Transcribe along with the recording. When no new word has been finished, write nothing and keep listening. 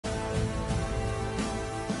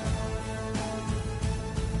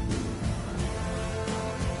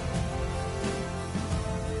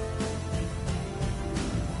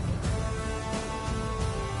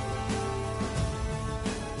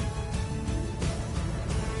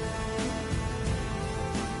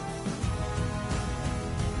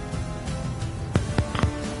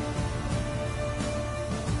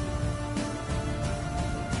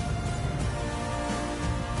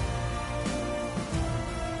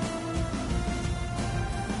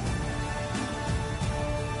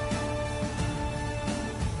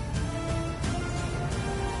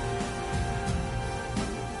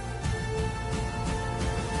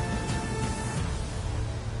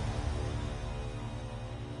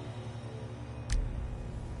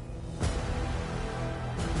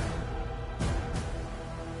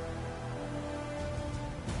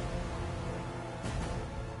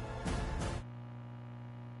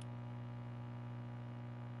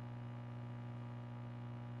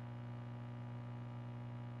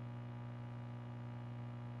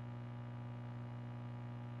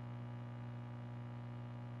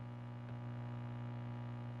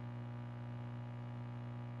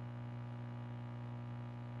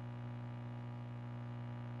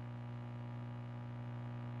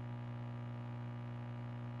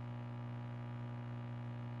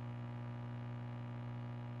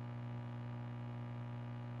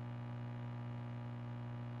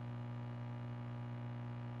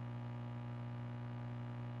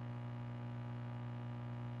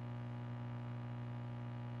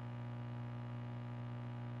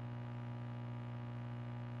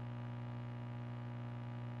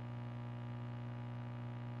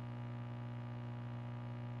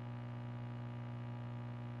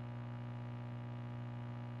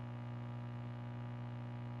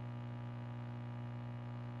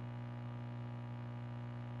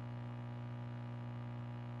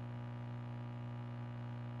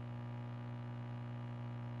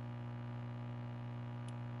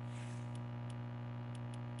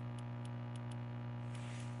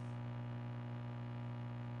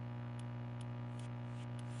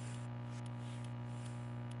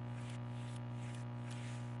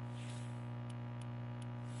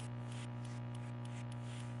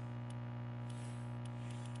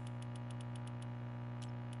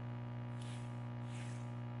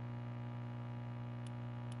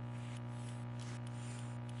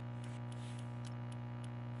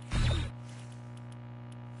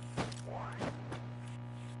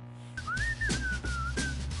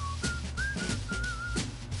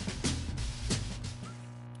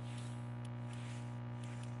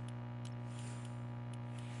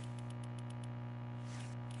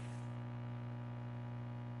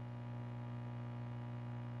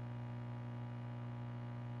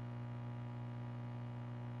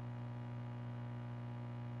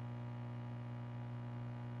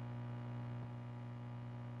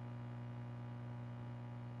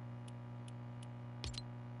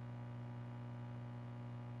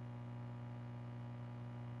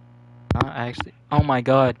actually. Oh my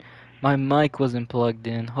god. My mic wasn't plugged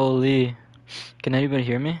in. Holy. Can anybody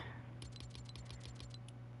hear me?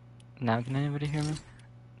 Now can anybody hear me?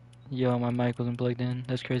 Yo, my mic wasn't plugged in.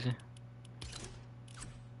 That's crazy.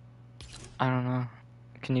 I don't know.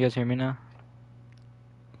 Can you guys hear me now?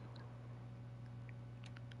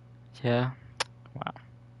 Yeah. Wow.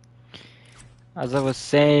 As I was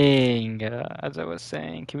saying,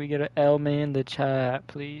 can we get an Elman in the chat,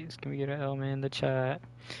 please? Can we get an Elman in the chat?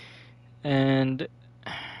 And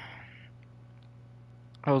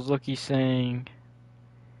I was lucky saying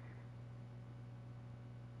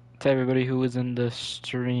to everybody who was in the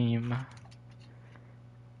stream,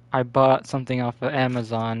 I bought something off of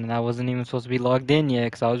Amazon and I wasn't even supposed to be logged in yet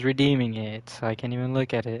because I was redeeming it, so I can't even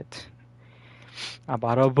look at it. I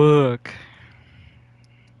bought a book.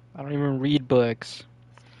 I don't even read books.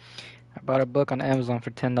 I bought a book on Amazon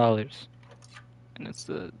for $10, and it's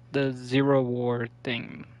the Zero War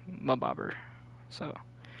thing, bobber. So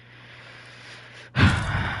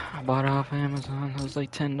I bought it off Amazon. It was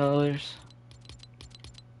like $10.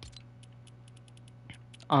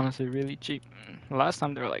 Honestly, really cheap. Last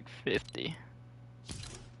time they were like 50.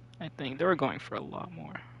 I think they were going for a lot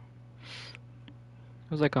more.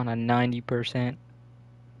 It was like on a 90%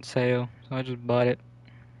 sale, so I just bought it.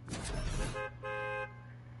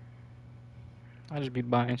 I just be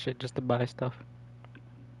buying shit just to buy stuff.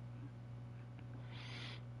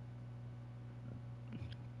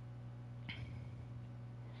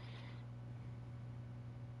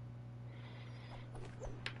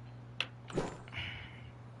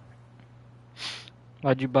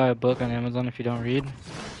 Why'd you buy a book on Amazon if you don't read?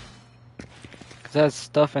 Because it has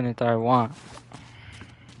stuff in it that I want.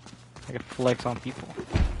 I can flex on people.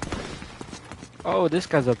 Oh, this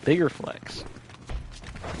guy's a bigger flex.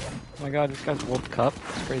 Oh my god, this guy's World Cup?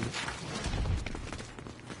 That's crazy.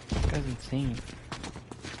 This guy's insane.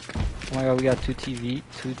 Oh my god, we got two TTV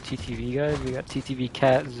guys. We got TTV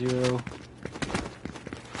Cat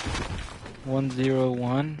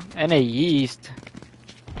 0101. NA East.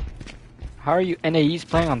 How are you NA East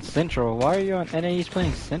playing on Central? Why are you on NA East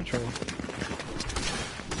playing Central?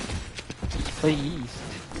 Just play East.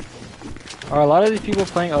 Are a lot of these people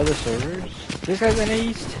playing other servers? This guy's NA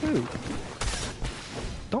East too.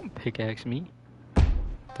 Don't pickaxe me.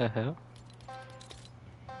 What the hell?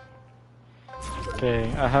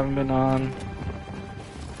 Okay, I haven't been on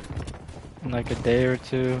in like a day or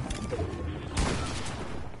two.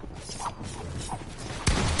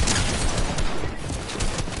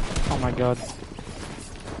 Oh my god.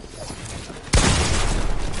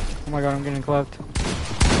 Oh my god, I'm getting clapped.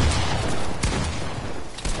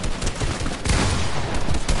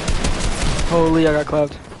 Holy, I got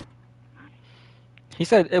clapped. He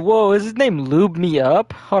said, whoa, is his name Lube Me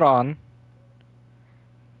Up? Hold on.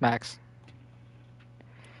 Max.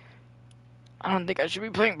 I don't think I should be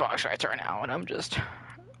playing box fights right now, and I'm just...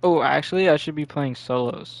 Oh, actually, I should be playing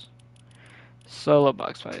solos. Solo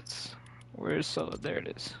box fights. Where's solo? There it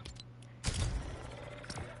is.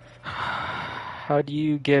 How do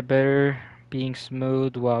you get better being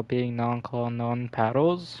smooth while being non-claw,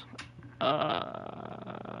 non-paddles?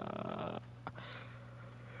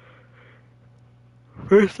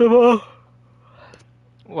 First of all,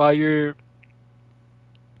 while you're...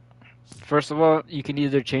 First of all, you can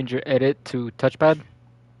either change your edit to touchpad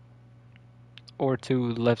or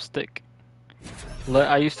to left stick.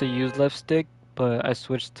 I used to use left stick, but I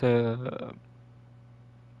switched to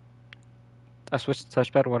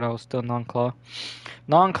touchpad when I was still non-claw.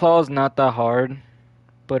 Non-claw is not that hard,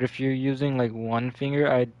 but if you're using like one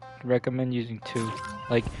finger, I'd recommend using two,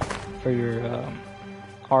 like for your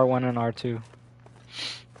R1 and R2.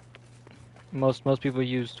 Most people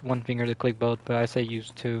use one finger to click both, but I say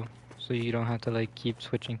use two, so you don't have to like keep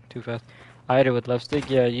switching too fast. I had it with left stick.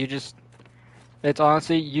 Yeah, you just... It's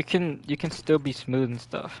honestly, you can still be smooth and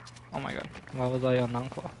stuff. Oh my god, why was I on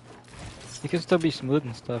non-claw? You can still be smooth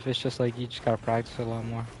and stuff, it's just like you just gotta practice a lot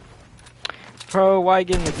more. Bro, why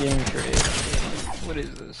get in the game create? What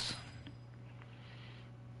is this?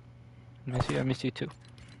 I miss you too.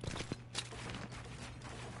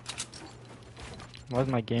 Why is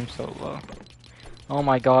my game so low? Oh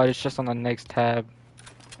my god, it's just on the next tab.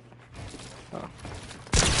 Oh.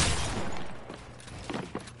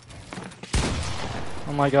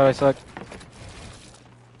 Oh my god, I suck.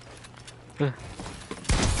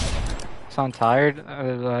 Sound tired?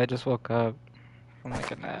 I just woke up from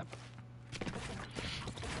like a nap.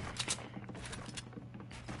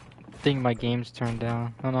 I think my game's turned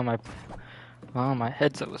down. Oh no, my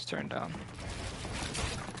headset was turned down.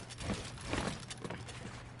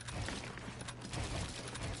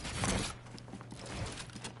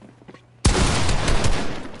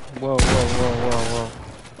 Whoa, whoa, whoa, whoa,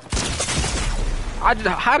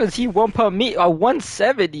 whoa. How does he one pump me? A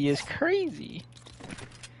 170 is crazy.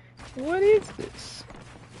 What is this?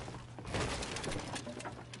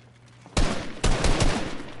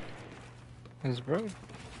 This bro.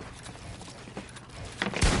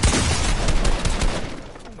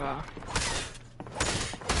 Wow.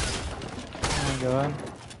 Oh my god.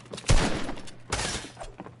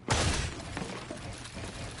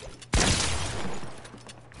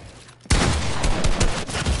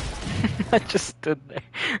 I just stood there.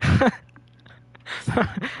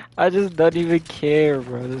 I just don't even care,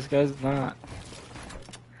 bro. This guy's not.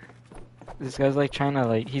 This guy's like trying to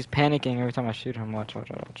like, he's panicking every time I shoot him. Watch, watch,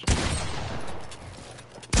 watch.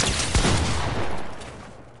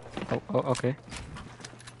 Oh, oh, okay.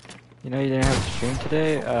 You know you didn't have a stream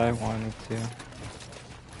today? I wanted to.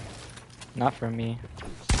 Not for me.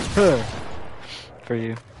 For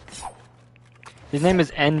you. His name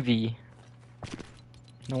is Envy.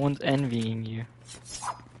 No one's envying you.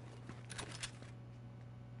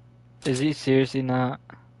 Is he seriously not?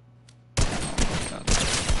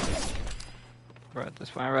 Bro, at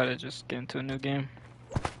this point, I'd rather just get into a new game.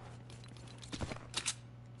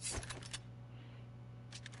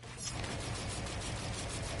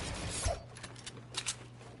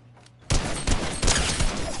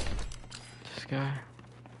 This guy.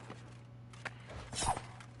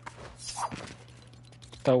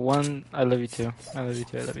 The one, I love you too. I love you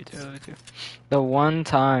too. I love you too. I love you too. The one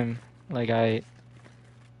time, like I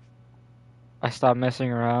stopped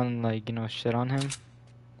messing around and like, you know, shit on him.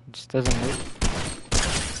 He just doesn't move.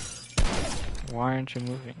 Why aren't you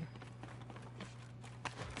moving?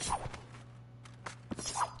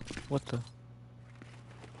 What the?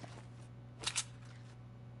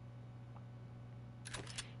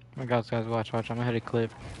 Oh my god, guys, watch, watch. I'm gonna hit a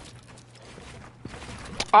clip.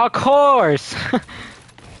 Of course!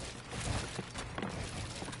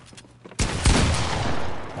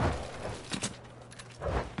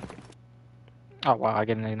 Oh wow, I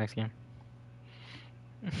get in the next game.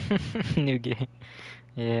 New game.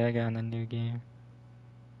 Yeah, I got in a new game.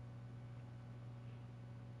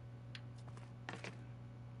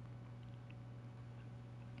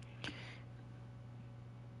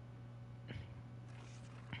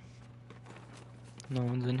 No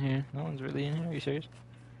one's in here. No one's really in here. Are you serious?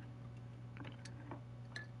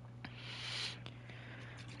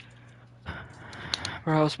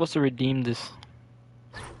 Bro, I was supposed to redeem this.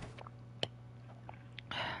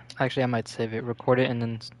 Actually, I might save it. Record it and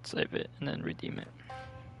then save it and then redeem it.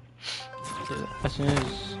 So, as soon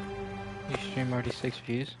as you stream already 6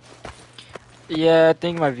 views. Yeah, I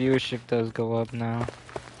think my viewership does go up now.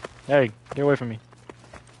 Hey, get away from me.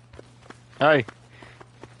 Hey.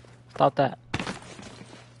 Stop that.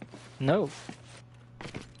 No.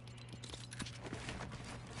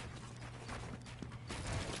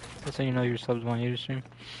 That's how you know your subs want you to stream.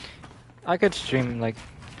 I could stream like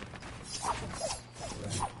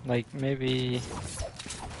maybe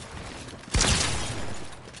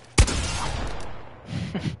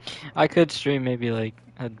I could stream maybe like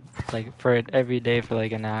for it every day for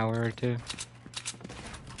like an hour or two.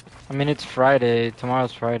 I mean it's Friday,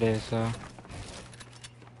 tomorrow's Friday, so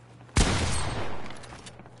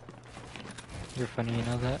you're funny, you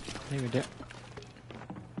know that? Maybe do.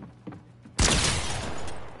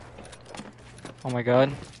 Oh my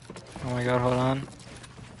god. Oh my god, hold on.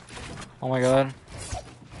 Oh my god.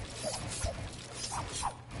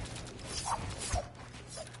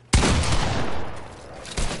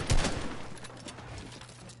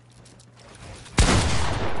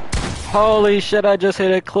 Holy shit, I just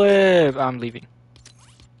hit a clip! I'm leaving.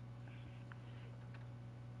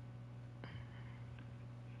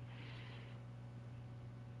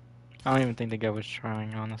 I don't even think the guy was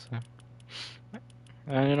trying, honestly.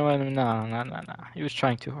 You know what? No. He was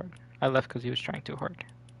trying too hard. I left because he was trying too hard.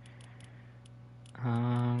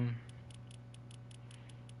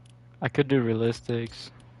 I could do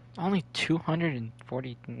realistics. Only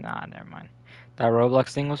 240. Nah, never mind. That Roblox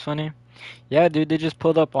thing was funny. Yeah, dude, they just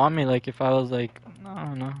pulled up on me like if I was like, I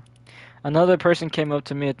don't know. Another person came up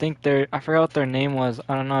to me. I forgot what their name was.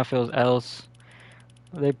 I don't know if it was else.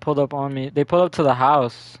 They pulled up on me. They pulled up to the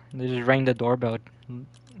house. They just rang the doorbell,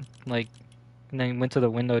 like, and then went to the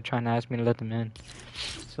window trying to ask me to let them in.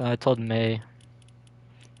 So I told May.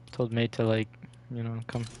 Told May to like, you know,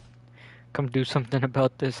 come do something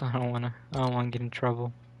about this. I don't wanna get in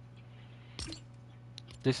trouble.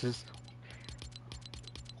 This is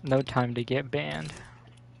no time to get banned.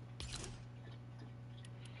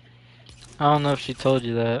 I don't know if she told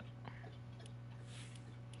you that.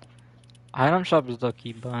 Item shop is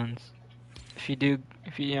lucky buns. If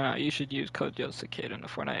you should use code Yosakid in the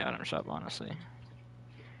Fortnite item shop, honestly.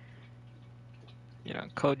 You know,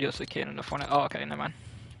 code Yosakid in the Fortnite. Oh, okay, never mind.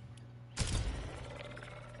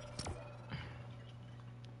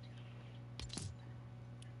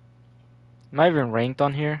 Am I even ranked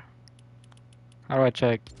on here? How do I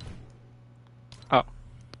check? Oh.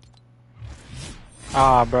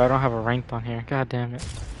 Ah, bro, I don't have a ranked on here. God damn it.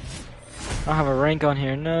 I don't have a rank on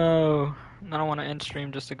here. No. I don't want to end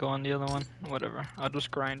stream just to go on the other one. Whatever. I'll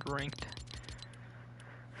just grind ranked.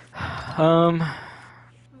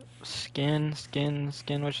 Skin.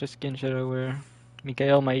 Which skin should I wear?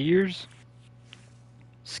 Mikael, my ears.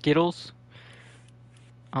 Skittles.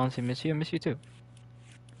 Honestly, miss you. I miss you too.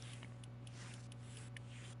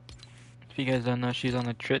 If you guys don't know, she's on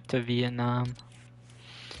a trip to Vietnam.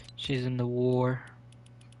 She's in the war.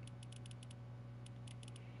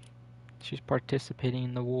 She's participating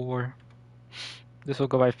in the war. This will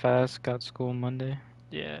go by fast. Got school Monday.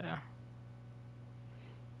 Yeah.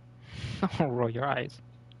 Don't roll your eyes.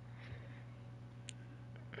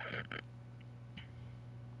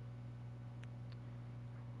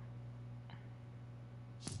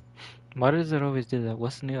 Why does it always do that?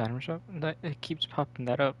 What's the new item shop? That it keeps popping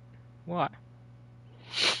that up. Why?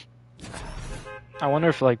 I wonder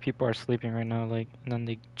if like people are sleeping right now, like, and then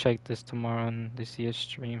they check this tomorrow and they see a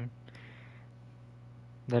stream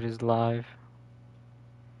that is live.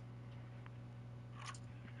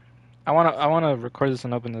 I wanna record this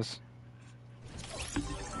and open this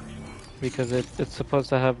because it's supposed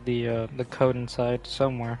to have the code inside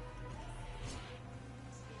somewhere.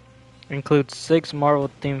 Includes 6 Marvel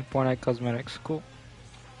themed Fortnite cosmetics. Cool.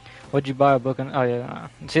 What'd you buy? A book? Oh yeah.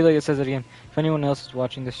 See, like it says it again. If anyone else is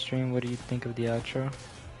watching this stream, what do you think of the outro?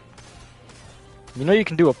 You know you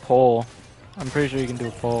can do a poll. I'm pretty sure you can do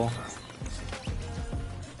a poll.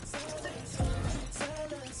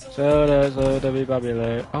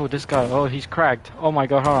 Oh, this guy. Oh, he's cracked. Oh my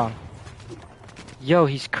god, hold on. Yo,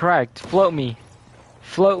 he's cracked. Float me.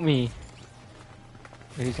 Float me.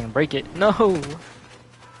 He's gonna break it. No!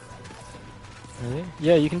 Really?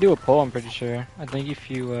 Yeah, you can do a poll, I'm pretty sure. I think if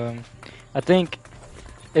you, I think...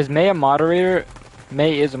 Is May a moderator?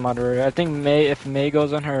 May is a moderator. I think May, if May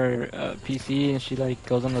goes on her PC and she, like,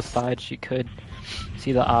 goes on the side, she could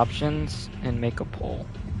see the options and make a poll.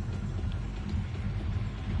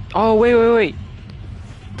 Oh, wait.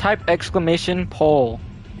 Type exclamation poll.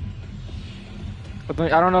 I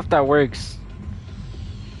don't know if that works.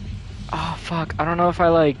 Oh, fuck. I don't know if I,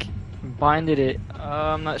 like, binded it.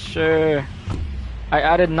 I'm not sure. I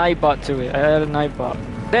added Nightbot to it.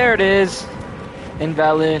 There it is.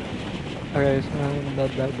 Invalid. Okay,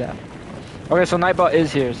 okay, so Nightbot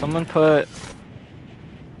is here. Someone put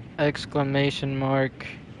exclamation mark.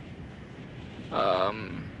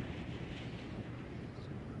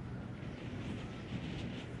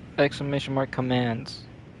 Exclamation mark commands.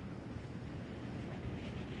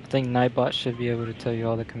 I think Nightbot should be able to tell you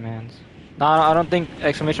all the commands. No, I don't think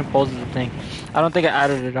exclamation polls is a thing. I don't think I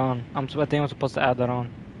added it on. I think I'm supposed to add that on.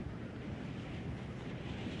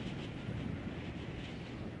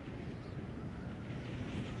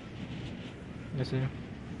 Let's see.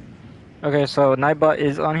 Okay, so Nightbot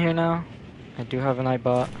is on here now. I do have a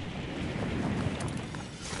Nightbot.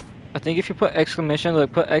 I think if you put exclamation,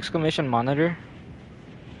 like put exclamation monitor,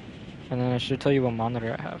 and then it should tell you what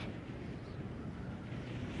monitor I have.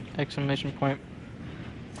 Exclamation point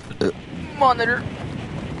monitor.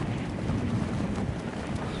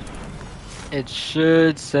 It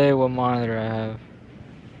should say what monitor I have.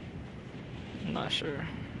 I'm not sure.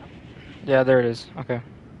 Yeah, there it is. Okay.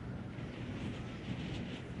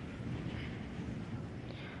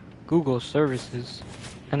 Google services.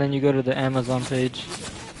 And then you go to the Amazon page.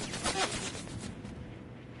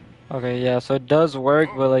 Okay, yeah, so it does work,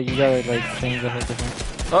 but like you gotta like change the whole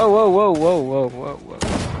different. Oh, whoa.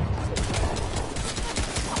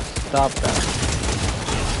 Stop that.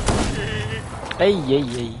 Hey.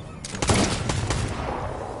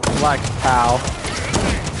 Relax, pal.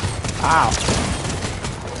 Ow.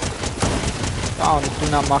 Oh, do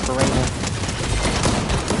not Macarena.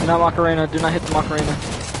 Do not Macarena. Do not hit the Macarena.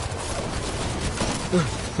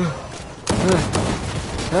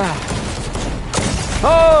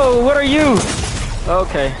 Oh, what are you?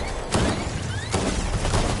 Okay.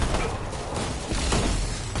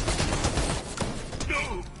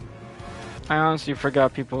 I honestly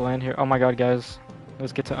forgot people land here. Oh my god, guys.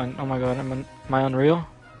 Let's get to oh my god, am I Unreal?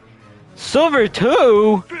 Silver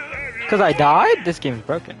 2? Because I died? This game is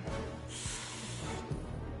broken.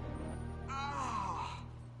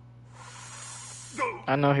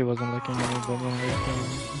 I know he wasn't looking at me, but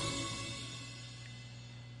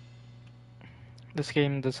this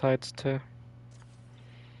game decides to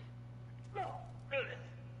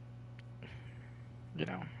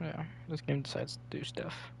this game decides to do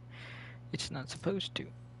stuff it's not supposed to.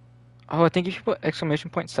 Oh, I think if you put exclamation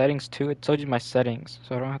point settings too, it told you my settings,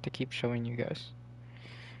 so I don't have to keep showing you guys.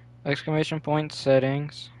 Exclamation point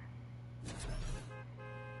settings.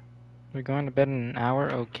 We're going to bed in an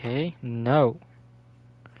hour, okay? No.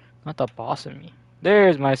 Not the boss of me.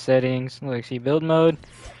 There's my settings. Look, see build mode,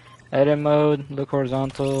 edit mode, look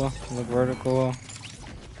horizontal, look vertical.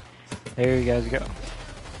 There you guys go.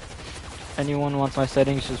 Anyone wants my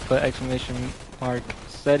settings, just put exclamation mark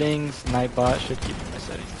settings. Nightbot should give you my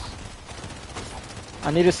settings.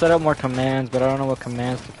 I need to set up more commands, but I don't know what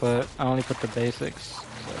commands to put. I only put the basics.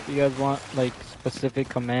 So if you guys want like specific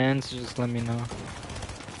commands, just let me know.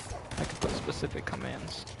 I can put specific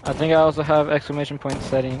commands. I think I also have exclamation point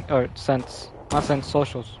setting, or sense, not sense,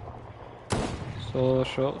 socials.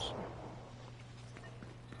 Socials.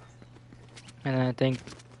 And then I think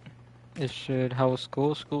it should, how was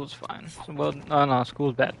school? School's fine. So, well, no,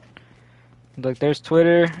 school's bad. Look, there's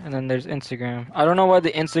Twitter, and then there's Instagram. I don't know why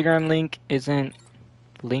the Instagram link isn't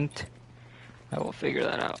linked. I will figure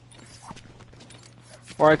that out.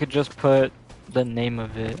 Or I could just put the name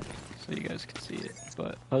of it so you guys can see it.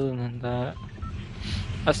 But other than that,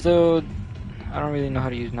 I don't really know how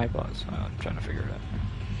to use Nightbot, so I'm trying to figure it out.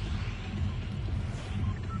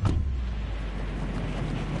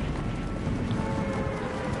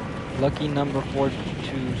 Lucky number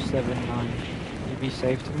 4279. You be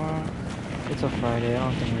safe tomorrow? It's a Friday, I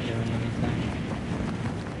don't think we're doing anything.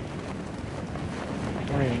 I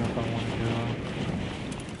don't even know if I want to go.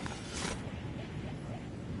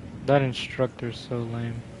 That instructor's so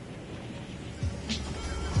lame.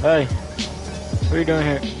 Hey! What are you doing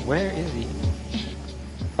here? Where is he?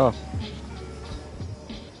 Oh.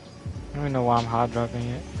 I don't even know why I'm hot dropping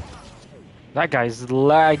it. That guy's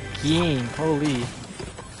lagging! Holy.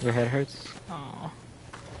 Your head hurts? Oh.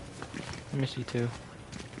 I miss you too.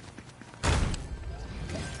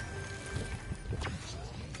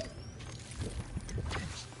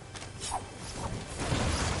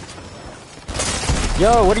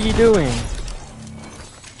 Yo, what are you doing?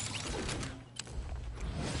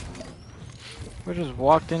 We just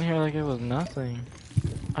walked in here like it was nothing.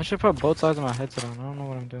 I should put both sides of my headset on. I don't know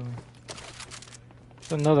what I'm doing.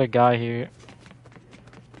 There's another guy here.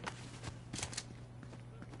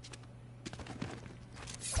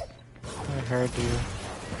 I heard you.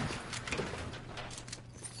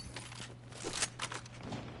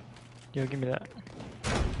 Yo, give me that.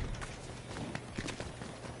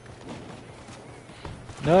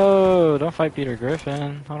 No, don't fight Peter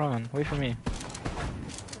Griffin. Hold on, wait for me.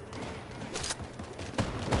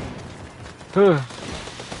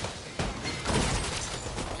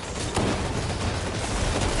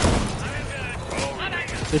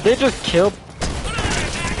 Did they just kill?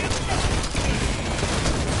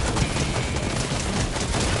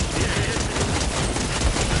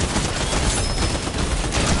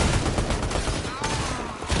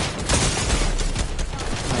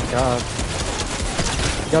 Oh my god.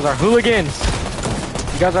 You guys are hooligans!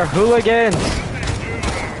 You guys are hooligans!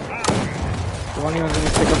 You won't even let me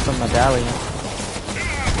pick up some medallion.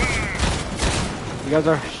 You guys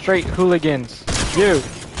are straight hooligans. You!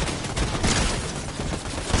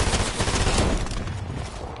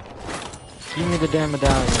 Give me the damn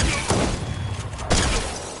medallion.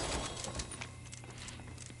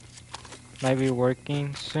 Might be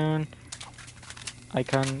working soon. I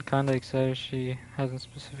kinda excited she hasn't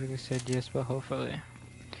specifically said yes, but hopefully.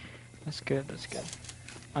 That's good, that's good.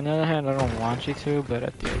 On the other hand, I don't want you to, but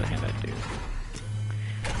at the other hand, I do.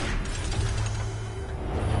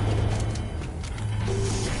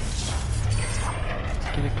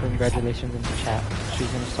 Let's give it congratulations in the chat. She's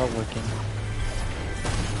gonna start working.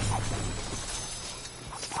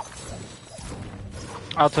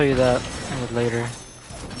 I'll tell you that later.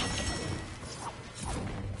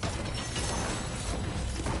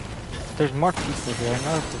 There's more people here. I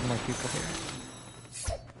know there's more people here.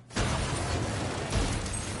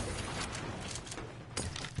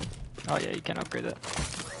 Oh yeah, you can upgrade that.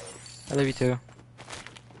 I love you too.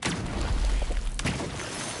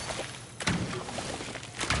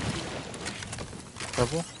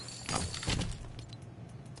 Purple? No.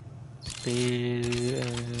 Speed...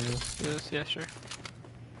 yeah, sure.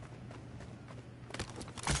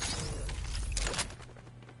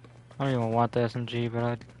 I don't even want the SMG, but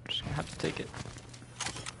I'm just gonna have to take it.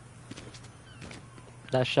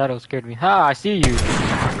 That shadow scared me. Ha! I see you!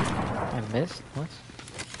 I missed? What?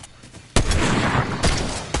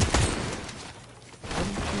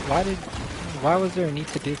 Why was there a need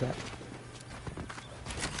to do that?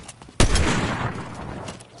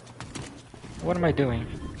 What am I doing?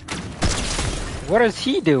 What is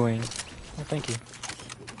he doing? Oh, thank you.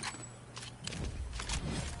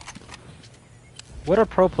 What a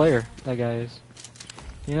pro player that guy is.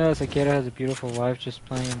 You know, as a kid who has a beautiful wife, just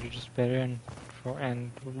playing and you're just better and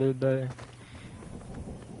blah, blah,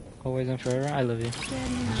 always and forever. I love you.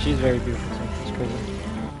 She's very beautiful too. It's crazy.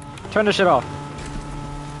 Turn the shit off.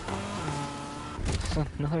 There's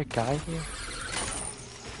another guy here.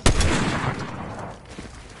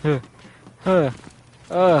 Oh.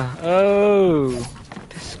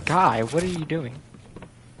 This guy, what are you doing?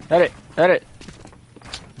 Edit.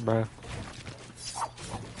 Bro.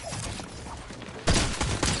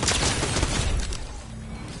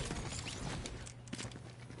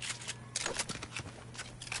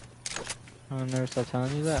 I'll never stop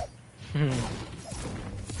telling you that. I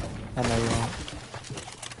know you won't.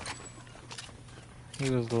 He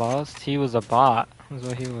was lost. He was a bot. That's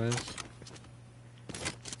what he was.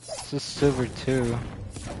 This is silver too.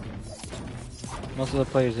 Most of the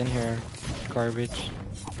players in here are garbage.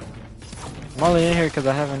 I'm only in here because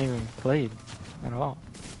I haven't even played at all.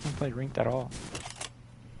 I haven't played ranked at all.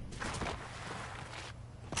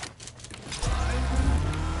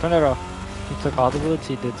 Turn it off. He took all the bullets.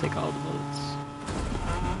 He did take all the bullets.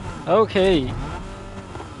 Okay.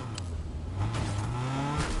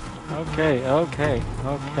 Okay. Oh,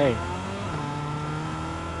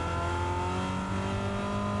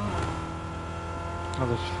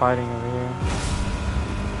 there's fighting over here.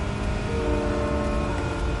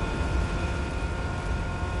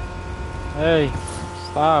 Hey,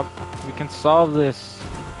 stop. We can solve this.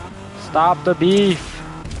 Stop the beef.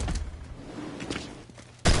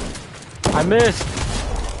 I missed.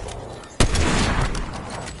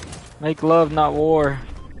 Make love, not war.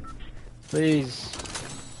 Please.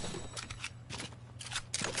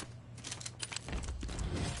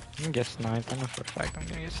 I'm gonna get sniped. I know for a fact I'm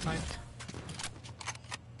gonna get sniped.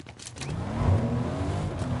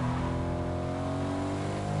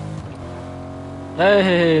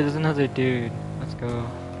 Hey, there's another dude. Let's go.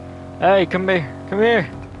 Hey, come here. Come here.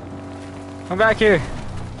 Come back here.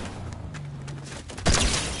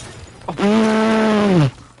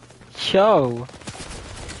 Oh. Yo.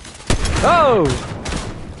 Oh!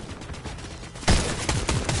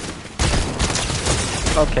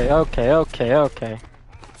 Okay.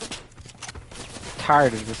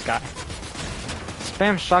 Tired of this guy.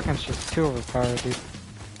 Spam shotgun's just too overpowered, dude.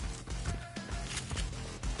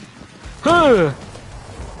 Huh!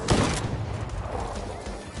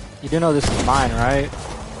 You do know this is mine, right?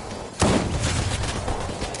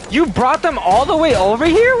 You brought them all the way over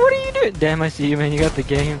here? What are you doing? Damn, I see you, man. You got the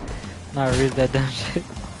game. Not read that dumb shit.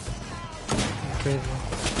 Crazy.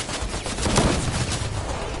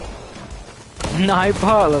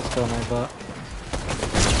 Nightbot, let's go Nightbot.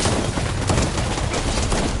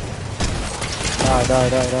 Die.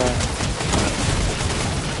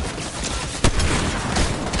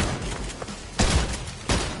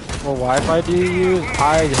 What Wi-Fi do you use?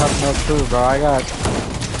 I have no clue, bro. I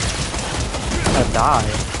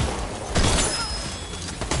die.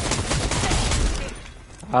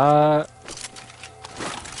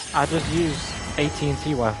 I just use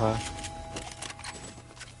AT&T Wi-Fi.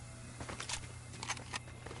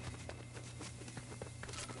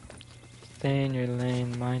 Stay in your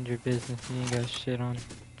lane, mind your business, you ain't got shit on.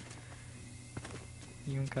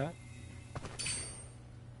 You ain't got...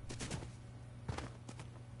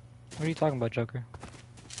 What are you talking about, Joker?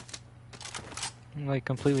 I'm like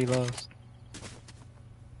completely lost.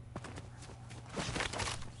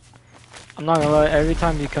 I'm not gonna lie, every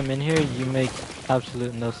time you come in here, you make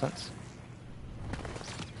absolute no sense.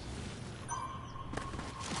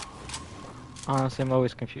 Honestly, I'm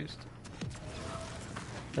always confused.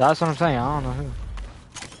 That's what I'm saying, I don't know who.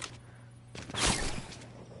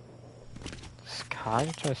 This guy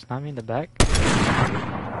try to snipe me in the back?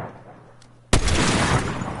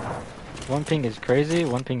 One ping is crazy,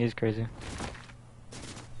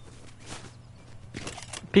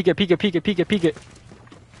 Peek it.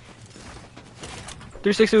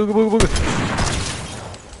 360, ooga booga booga.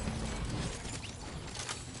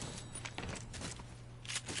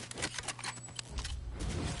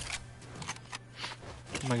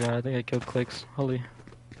 Oh my god, I think I killed Clicks. Holy.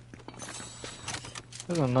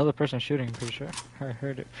 There's another person shooting, I'm pretty sure. I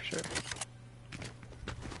heard it for sure.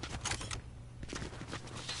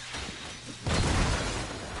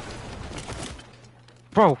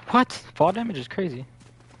 Bro, what? Fall damage is crazy.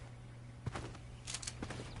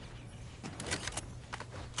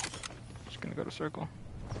 Just gonna go to circle.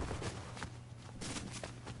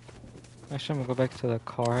 Actually, I'm gonna go back to the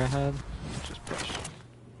car I had. Just push.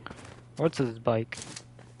 Or to this bike.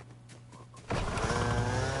 I'm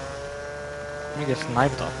gonna get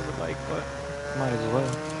sniped off of the bike, but might as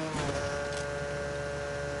well.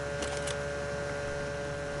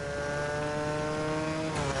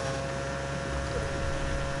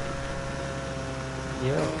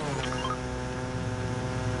 Yo.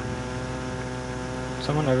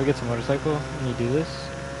 Someone ever gets a motorcycle and you do this?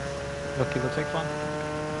 Look, it looks like fun.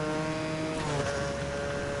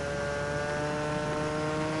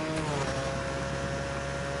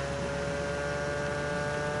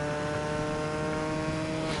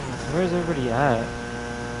 Where's everybody at? I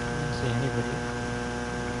don't see anybody.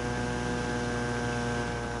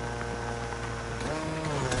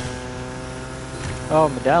 Oh,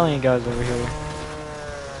 medallion guy's over here.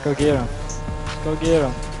 Let's go get him. Let's go get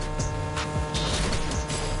him.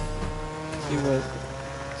 See what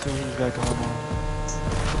he's got going on.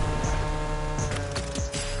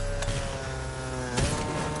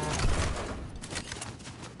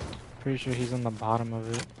 Pretty sure he's on the bottom of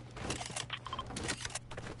it.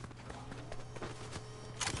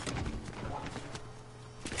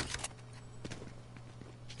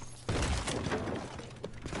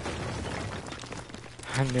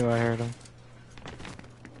 I knew I heard him.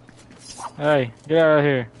 Hey, get out of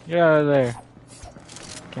here. Get out of there.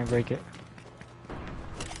 Can't break it.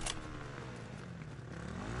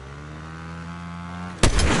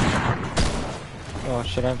 Oh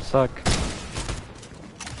shit, I suck.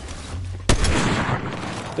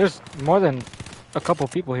 There's more than a couple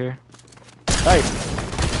people here. Hey!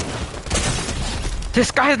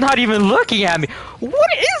 This guy's not even looking at me!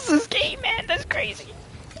 What is this game, man? That's crazy!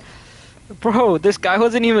 Bro, this guy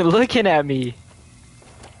wasn't even looking at me!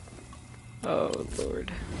 Oh, lord.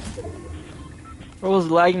 Bro was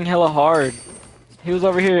lagging hella hard. He was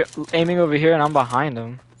over here, aiming over here, and I'm behind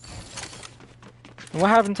him. And what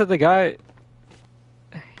happened to the guy?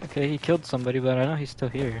 Okay, he killed somebody, but I know he's still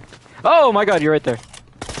here. Oh my god, you're right there.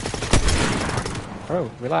 Bro,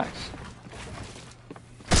 relax.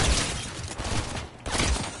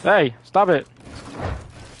 Hey, stop it.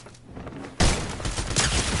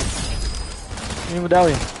 Give me a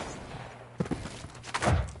medallion.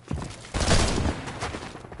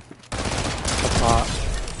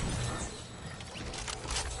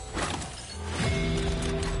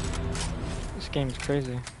 This game's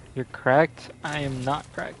crazy. You're cracked? I am not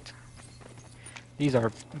cracked. These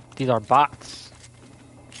are bots.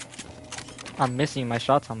 I'm missing my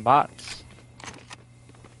shots on bots.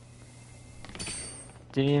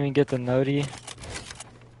 Didn't even get the noti.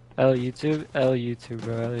 L YouTube, bro, L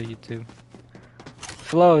YouTube.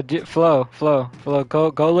 Flow.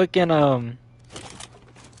 Go look in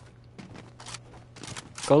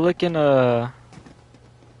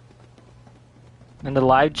in the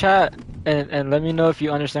live chat and let me know if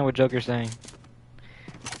you understand what Joker's saying.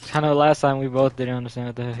 I know last time we both didn't understand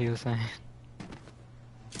what the hell he was saying.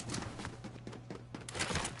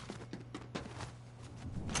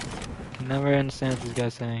 Can never understand what this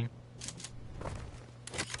guy's saying.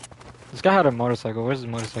 This guy had a motorcycle. Where's his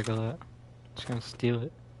motorcycle at? Just gonna steal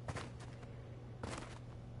it.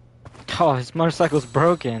 Oh, his motorcycle's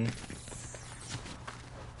broken.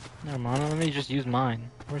 Never mind, let me just use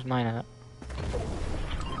mine. Where's mine at?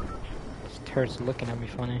 This turret's looking at me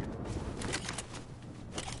funny.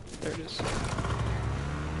 There it is.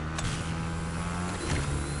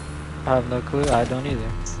 I have no clue. I don't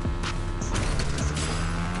either.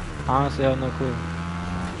 Honestly, I have no clue.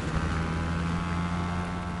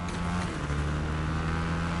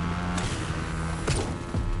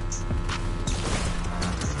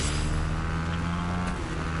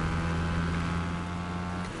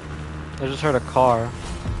 I just heard a car.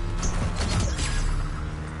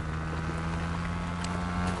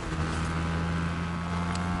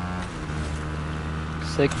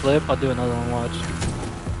 Sick flip. I'll do another one. Watch.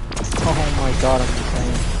 Oh my god, I'm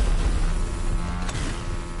insane.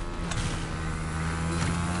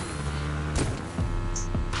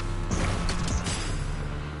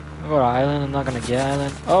 Go to island. I'm not gonna get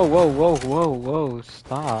island. Oh, whoa!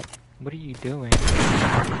 Stop! What are you doing?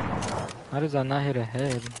 How does that not hit a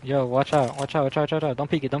head? Yo, watch out! Don't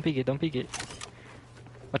peek it! Don't peek it!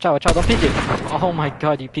 Watch out! Don't peek it! Oh my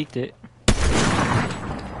god, you peeked it.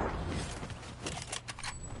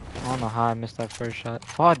 I don't know how I missed that first shot.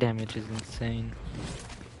 Fall damage is insane.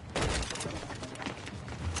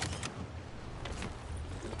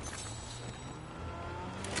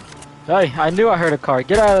 Hey, I knew I heard a car.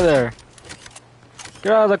 Get out of there!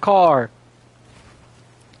 Get out of the car!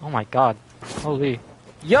 Oh my god. Holy.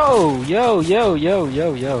 Yo!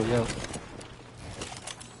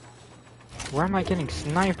 Where am I getting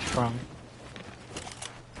sniped from?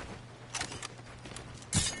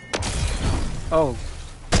 Oh.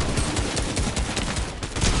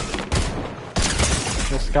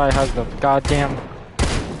 This guy has the goddamn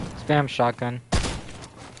spam shotgun.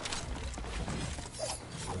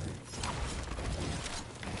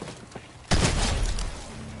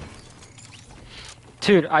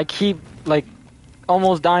 Dude, I keep, like,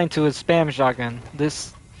 almost dying to a spam shotgun. I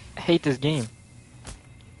hate this game.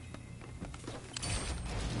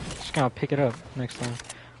 Just gonna pick it up next time.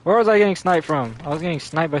 Where was I getting sniped from? I was getting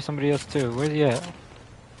sniped by somebody else too. Where's he at?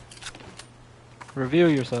 Reveal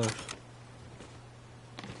yourself.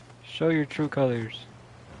 Show your true colors.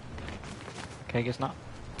 Okay, I guess not.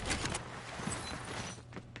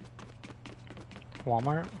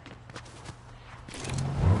 Walmart?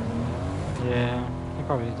 Yeah, he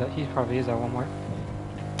probably is at Walmart.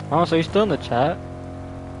 Oh, so you're still in the chat? I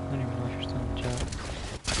don't even know if you're still in the chat.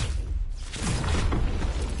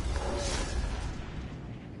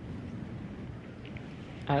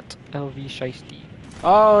 At LV Shiesty.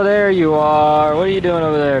 Oh, there you are. What are you doing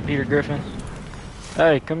over there, Peter Griffin?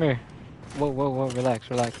 Hey, come here. Whoa, whoa, whoa. Relax,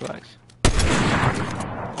 relax, relax.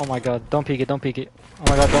 Oh my god, don't peek it, don't peek it. Oh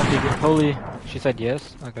my god, don't peek it. Holy. She said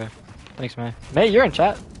yes? Okay. Thanks, man. May, you're in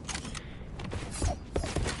chat.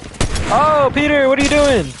 Oh, Peter, what are you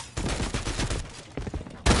doing?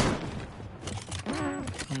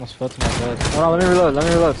 Almost fell to my bed. Hold on, let me reload, let me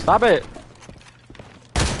reload. Stop it!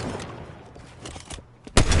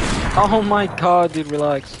 Oh my god, dude,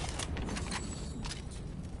 relax.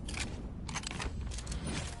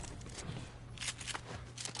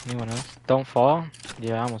 Anyone else? Don't fall?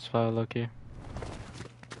 Yeah, I almost fell, low-key.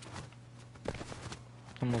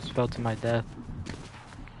 Almost fell to my death.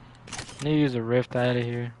 I need to use a rift out of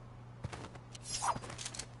here.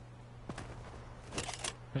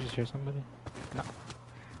 I just hear somebody. No.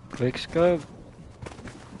 Quick scope?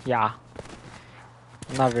 Yeah.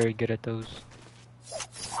 I'm not very good at those.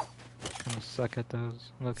 Kinda suck at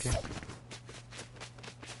those. Look here.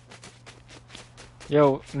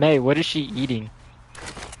 Yo, May, what is she eating?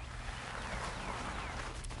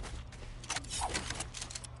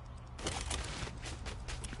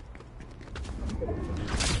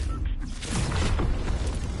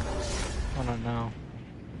 I don't know.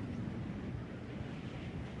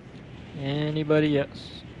 Anybody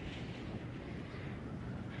else?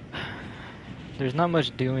 There's not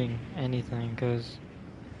much doing anything, because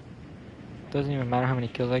it doesn't even matter how many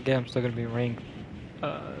kills I get, I'm still gonna be ranked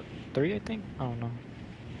 3, I think? I don't know.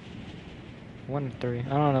 1 to 3. I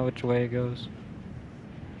don't know which way it goes.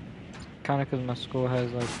 Kinda because my school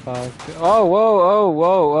has like 5. Oh, whoa, oh,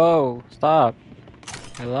 whoa, whoa. Stop.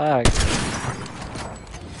 Relax.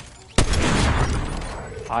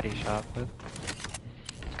 Body shot, but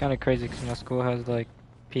it's kinda crazy because my school has like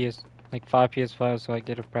 5 PS5s, so I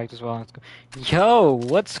get to practice while in school. Yo,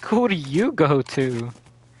 what school do you go to?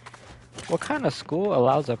 What kind of school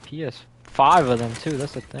allows a PS5 of them too?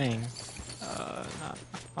 That's the thing. Nah,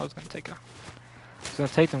 I was gonna take them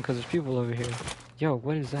because there's people over here. Yo,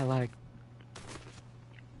 what is that like?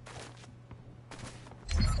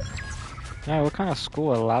 Yeah, what kind of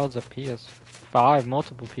school allows a PS5,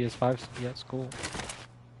 multiple PS5s to be at school?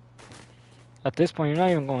 At this point, you're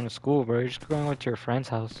not even going to school, bro. You're just going over to your friend's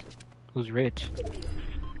house, who's rich.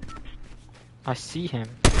 I see him.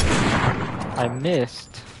 I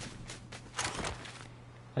missed.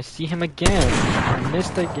 I see him again. I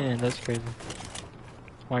missed again. That's crazy.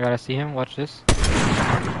 Oh my god, I see him. Watch this.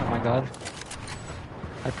 Oh my god.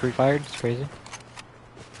 I pre-fired. It's crazy.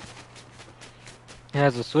 It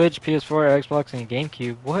has a Switch, PS4, Xbox, and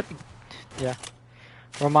GameCube. What? Yeah.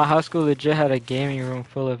 Well, my high school legit had a gaming room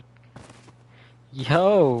full of...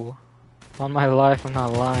 Yo! On my life, I'm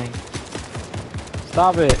not lying.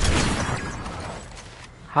 Stop it.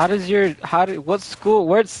 What school,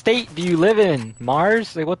 what state do you live in?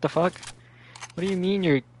 Mars? Like, what the fuck? What do you mean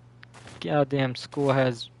your goddamn school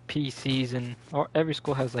has PCs and... Or every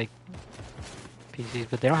school has, like, PCs,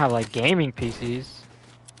 but they don't have, like, gaming PCs.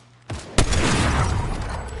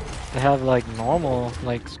 They have, like, normal,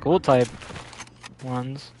 like, school-type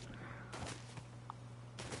ones.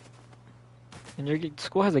 And your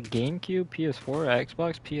school has a GameCube, PS4,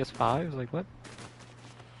 Xbox, PS5? Like, what?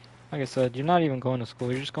 Like I said, you're not even going to school.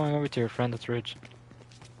 You're just going over to your friend that's rich.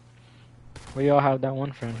 We all have that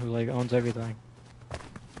one friend who, like, owns everything.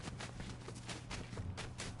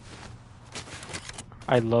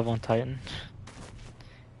 I live on Titan.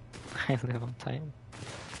 I live on Titan.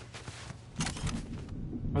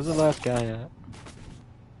 Where's the last guy at?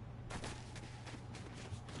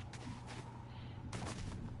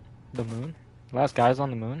 The moon? Last guy's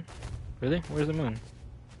on the moon? Really? Where's the moon?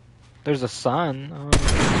 There's a sun.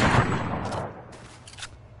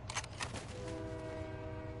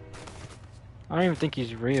 I don't even think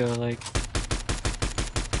he's real, like...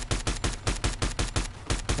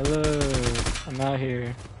 Hello, I'm out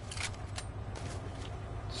here.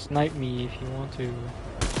 Snipe me if you want to.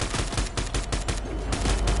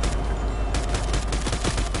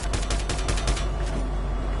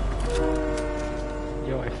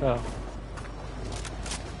 fell.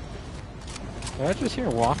 Did I just hear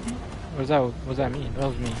walking? What was that me? That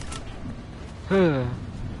was me.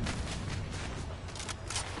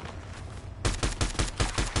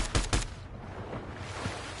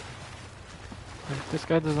 If this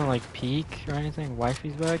guy doesn't like peek or anything,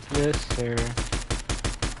 wifey's back. Yes, sir.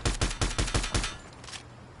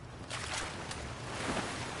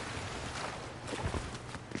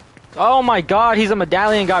 Oh my god, he's a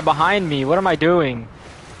medallion guy behind me. What am I doing?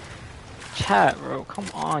 Chat, bro. Come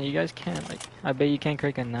on, you guys can't, like, I bet you can't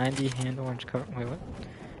crank a 90 hand orange cover. Wait, what?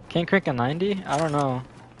 Can't crank a 90? I don't know.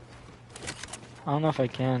 I don't know if I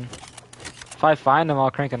can. If I find him, I'll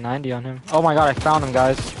crank a 90 on him. Oh my god, I found him,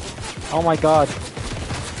 guys. Oh my god.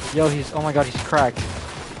 Yo, oh my god, he's cracked.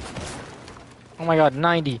 Oh my god,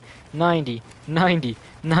 90, 90, 90,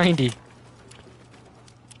 90.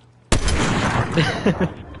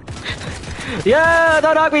 Yeah,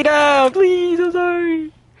 don't knock me down, please, I'm sorry.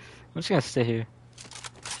 I'm just gonna stay here.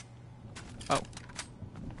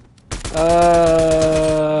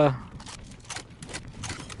 Oh.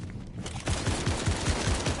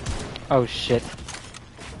 Oh shit.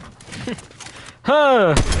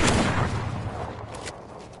 Huh.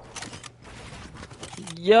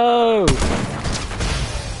 Yo. Okay.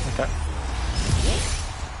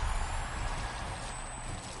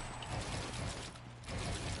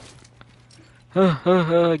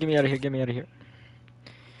 Get me out of here, get me out of here.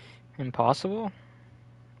 Impossible?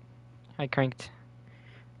 I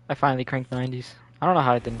finally cranked 90s. I don't know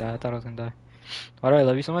how I didn't die, I thought I was gonna die. Why do I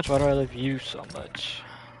love you so much? Why do I love you so much?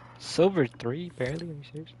 Silver 3, barely, are you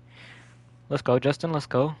serious? Let's go, Justin, let's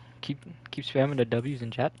go. Keep spamming the W's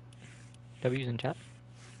in chat. W's in chat.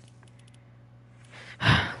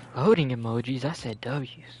 Loading emojis, I said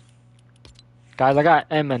W's. Guys, I got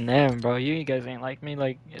Eminem, bro. You guys ain't like me.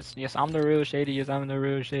 Like, yes, I'm the real Shady. Yes, I'm the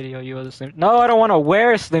real Shady. Oh, you are the Slim. No, I don't want to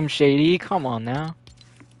wear Slim Shady. Come on now.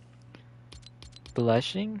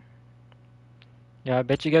 Blushing? Yeah, I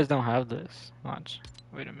bet you guys don't have this. Watch.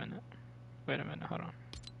 Wait a minute. Wait a minute. Hold on. Oh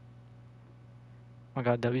my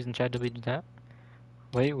god, W's in chat. W's in chat.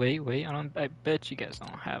 Wait. I bet you guys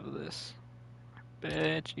don't have this. I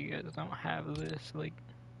bet you guys don't have this. Like,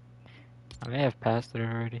 I may have passed it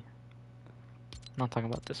already. I'm not talking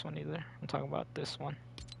about this one either. I'm talking about this one.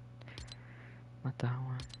 Not that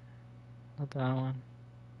one. Not that one.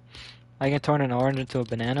 I can turn an orange into a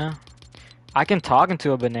banana. I can talk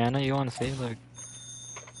into a banana. You want to see? Look.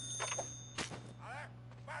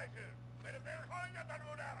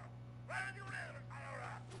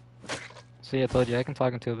 See, I told you I can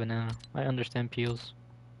talk into a banana. I understand peels.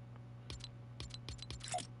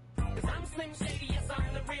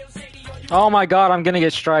 Oh my god, I'm gonna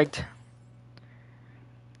get striked.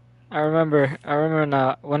 I remember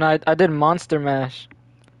now. When I did Monster Mash.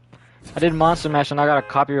 I did Monster Mash and I got a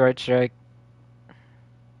copyright strike.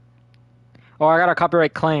 Oh, I got a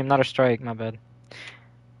copyright claim, not a strike, my bad.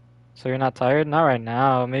 So you're not tired? Not right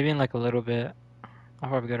now, maybe in like a little bit. I'll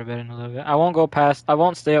probably go to bed in a little bit. I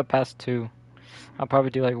won't stay up past 2. I'll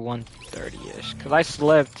probably do like 1:30ish, cause I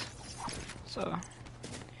slept. So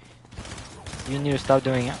you need to stop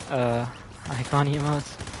doing icon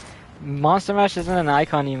emotes. Monster Mash isn't an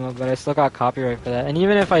icon emote, but I still got copyright for that. And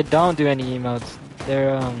even if I don't do any emotes,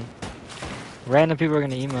 they're random people are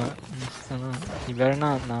gonna emote. You better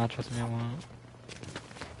not. Nah, trust me, I won't.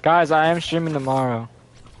 Guys, I am streaming tomorrow.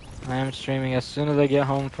 I am streaming as soon as I get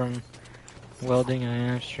home from welding. I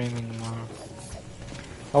am streaming tomorrow.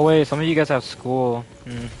 Oh wait, some of you guys have school.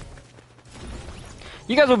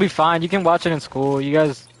 You guys will be fine. You can watch it in school. You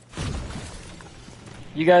guys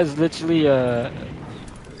literally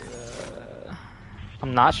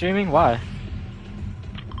I'm not streaming? Why?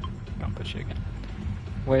 I'll put you again.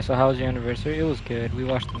 Wait, so how was your anniversary? It was good. We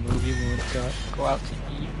watched the movie. We went to go out to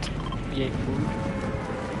eat. We ate food.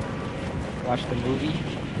 Watched the movie.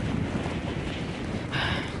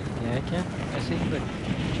 Yeah, I can. I see. Look.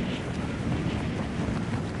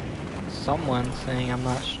 Someone saying I'm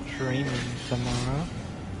not streaming tomorrow.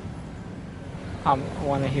 I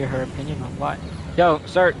want to hear her opinion on why. Yo,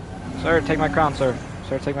 sir, take my crown, sir.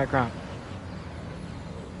 Sir, take my crown.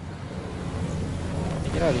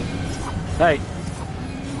 Get out of here. Hey.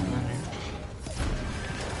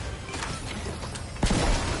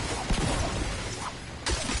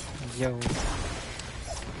 Yo.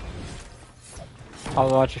 I'll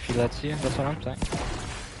watch if he lets you. That's what I'm saying.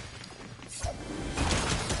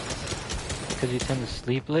 Because you tend to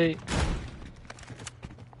sleep late.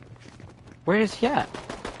 Where is he at?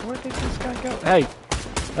 Where did this guy go? Hey!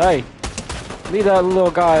 Hey! Leave that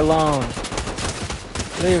little guy alone.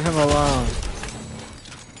 Leave him alone.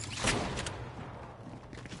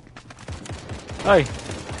 Hey!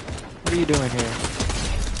 What are you doing here?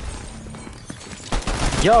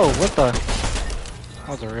 Yo, what the? That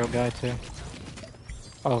was a real guy too.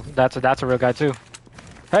 Oh, that's a real guy too.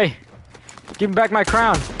 Hey, give me back my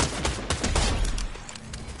crown.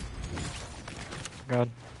 God,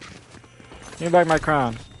 give me back my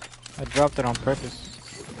crown. I dropped it on purpose.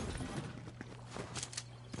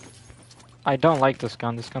 I don't like this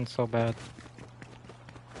gun. This gun's so bad.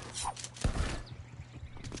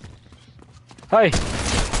 Hey!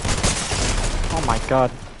 Oh my god.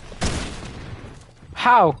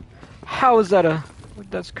 How? How is that a...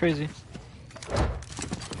 That's crazy.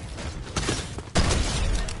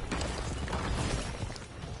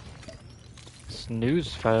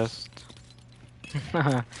 Snooze fest.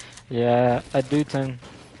 Yeah, I do tend...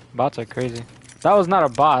 Bots are crazy. That was not a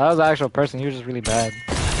bot. That was an actual person. He was just really bad.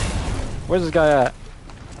 Where's this guy at?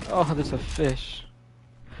 Oh, there's a fish.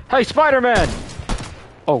 Hey, Spider-Man!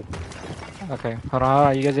 Oh. Okay, hold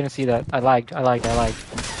on. You guys didn't see that. I lagged.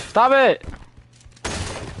 Stop it!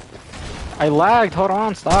 I lagged. Hold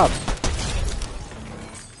on. Stop.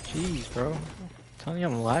 Jeez, bro. I'm telling you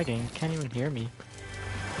I'm lagging. You can't even hear me.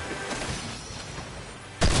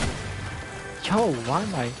 Yo, why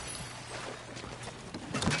am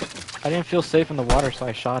I didn't feel safe in the water, so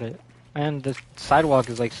I shot it. And the sidewalk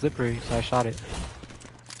is like slippery, so I shot it.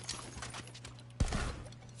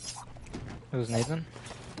 It was Nathan?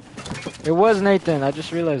 It was Nathan, I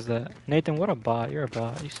just realized that. Nathan, what a bot. You're a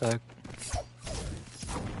bot. You suck.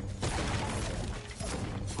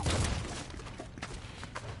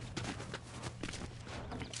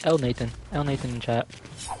 L Nathan. L Nathan in chat.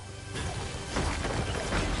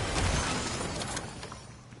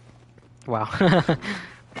 Wow.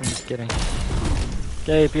 I'm just kidding.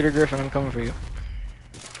 Okay, Peter Griffin, I'm coming for you.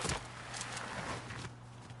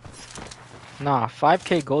 Nah,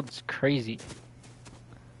 5k gold is crazy.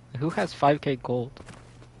 Who has 5k gold?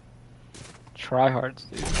 Tryhards,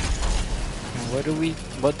 dude. And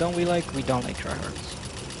what don't we like? We don't like tryhards.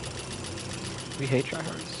 We hate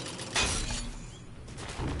tryhards.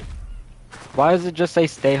 Why does it just say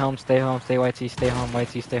stay home, stay YT, stay home,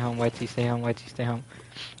 YT, stay home, YT, stay home, YT, stay home?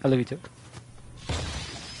 I love you too.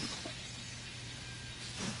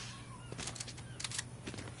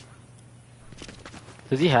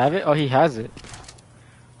 Does he have it? Oh, he has it.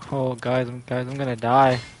 Oh, guys, I'm gonna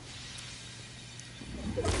die.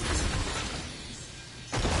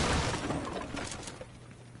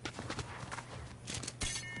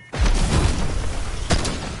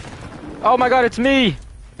 Oh my god, it's me!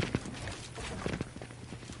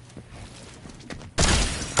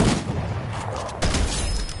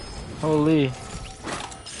 Holy.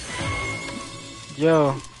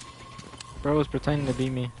 Yo. Bro was pretending to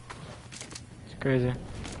be me. It's crazy.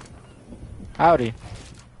 Howdy.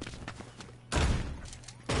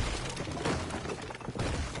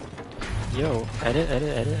 Yo,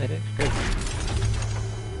 edit. Good.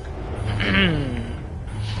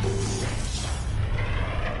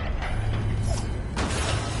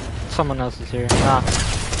 Someone else is here. Nah.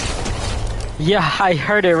 Yeah, I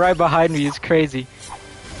heard it right behind me. It's crazy.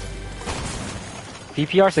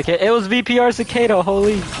 VPR Cicada. It was VPR Cicada.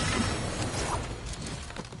 Holy. I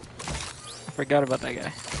forgot about that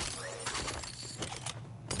guy.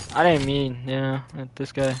 I didn't mean, yeah,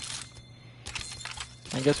 this guy.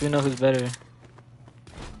 I guess we know who's better.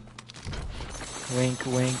 Wink,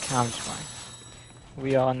 wink. I'm just fine.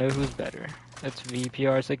 We all know who's better. It's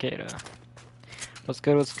VPR Cicada. What's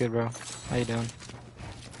good, bro? How you doing?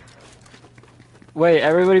 Wait,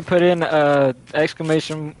 everybody put in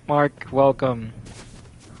exclamation mark welcome.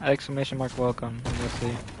 Exclamation mark welcome. Let's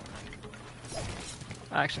see.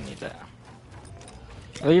 I actually need that.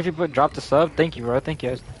 Well, if you put drop the sub, thank you, bro. Thank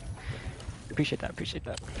you. Appreciate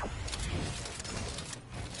that.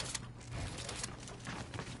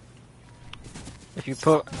 If you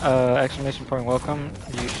put exclamation point welcome,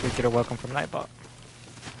 you should get a welcome from Nightbot.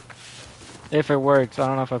 If it works, I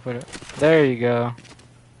don't know if I put it. There you go.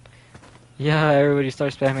 Yeah, everybody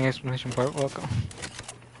starts spamming exclamation point welcome.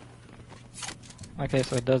 Okay,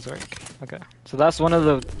 so it does work. Okay, so that's one of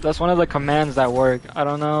the commands that work. I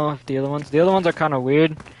don't know if the other ones are kind of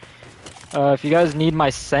weird. If you guys need my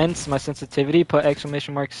sensitivity, put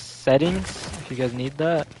exclamation mark settings. If you guys need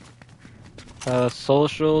that.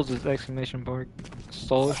 Socials is exclamation mark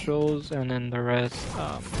socials, and then the rest.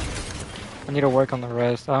 I need to work on the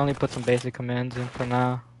rest. I only put some basic commands in for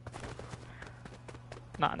now.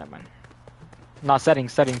 Nah, never mind. Nah,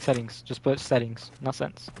 settings. Just put settings, not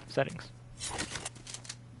sense. Settings.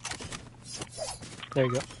 There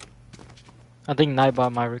you go. I think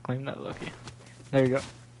Nightbot might reclaim that, Loki. There you go.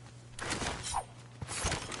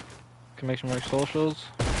 Connection mark socials.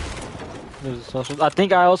 There's a social. I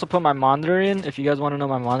think I also put my monitor in. If you guys want to know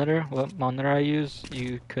my monitor, what monitor I use,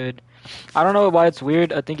 you could. I don't know why it's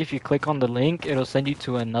weird. I think if you click on the link, it'll send you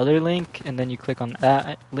to another link, and then you click on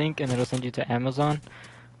that link, and it'll send you to Amazon,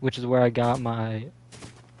 which is where I got my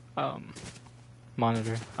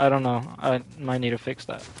monitor. I don't know. I might need to fix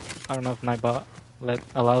that. I don't know if Nightbot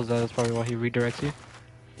allows that. That's probably why he redirects you.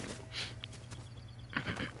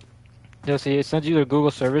 You'll see it sends you to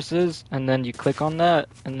Google services, and then you click on that,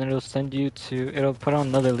 and then it'll send you to. It'll put on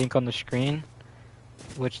another link on the screen,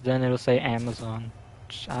 which then it'll say Amazon.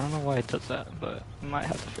 I don't know why it does that, but I might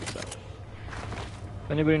have to fix that.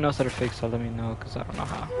 If anybody knows how to fix that, let me know, because I don't know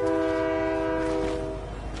how.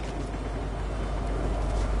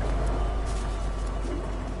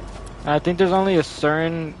 I think there's only a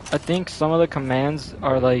certain... I think some of the commands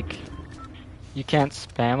are like... You can't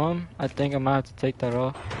spam them. I think I might have to take that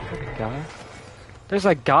off. There's a guy. There's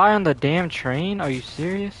a guy on the damn train? Are you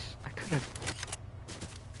serious? I could've...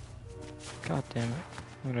 God damn it.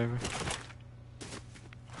 Whatever.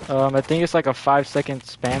 I think it's like a 5-second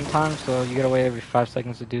spam time, so you gotta wait every 5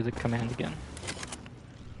 seconds to do the command again.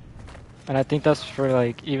 And I think that's for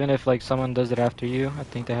like, even if like someone does it after you, I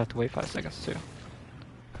think they have to wait 5 seconds too.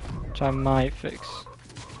 Which I might fix.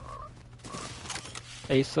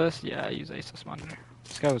 Asus? Yeah, I use Asus monitor.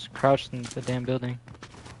 This guy was crouched in the damn building.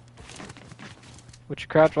 What you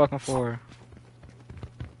crouch walking for?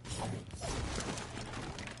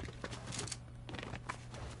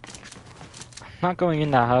 I'm not going in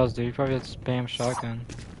that house, dude. You probably have to spam shotgun.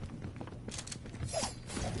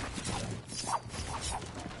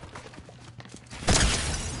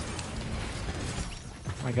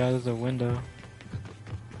 Oh my god, there's a window.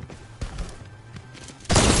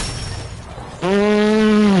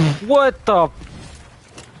 What the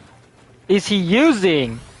is he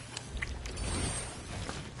using?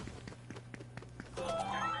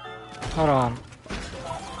 Hold on.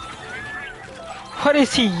 What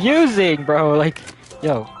is he using, bro? Like,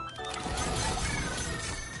 yo.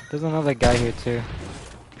 There's another guy here too.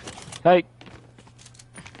 Hey.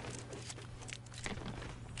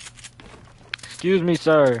 Excuse me,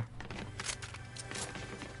 sir.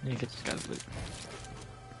 Let me get this guy's loot.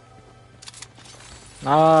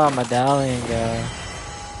 Ah, medallion guy.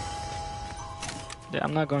 Yeah,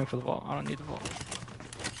 I'm not going for the vault. I don't need the vault.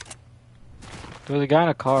 There was a guy in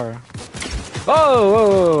a car. Oh,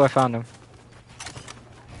 whoa, whoa, I found him.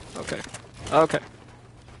 Okay. Okay.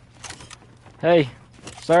 Hey,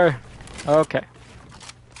 sir. Okay.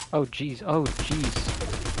 Oh, jeez. Oh, jeez.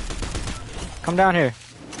 Come down here.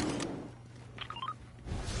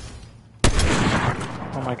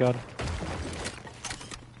 Oh my god.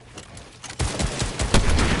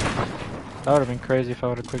 That would have been crazy if I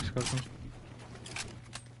would have quick scoped him.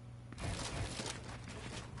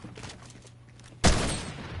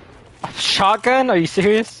 Shotgun? Are you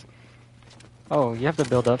serious? Oh, you have to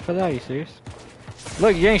build up for that? Are you serious?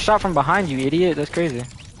 Look, you're getting shot from behind, you idiot. That's crazy.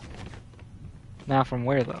 Now from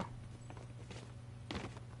where, though?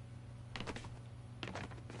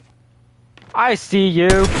 I see you!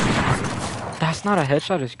 That's not a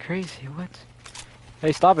headshot, it's crazy. What?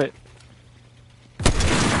 Hey, stop it.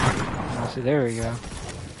 Oh, see, there we go.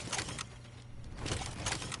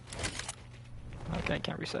 Okay, I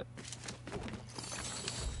can't reset.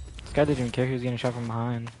 This guy didn't even care he was getting shot from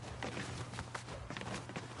behind.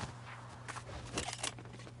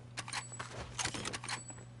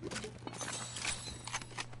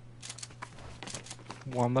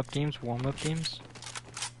 Warm-up games, warm-up games.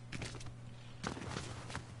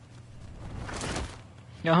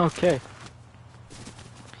 Okay.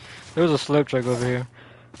 There was a slurp truck over here.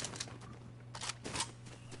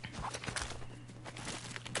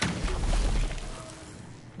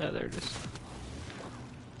 Yeah, there it is.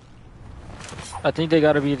 I think they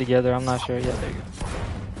gotta be together, I'm not sure. Yeah, there you go.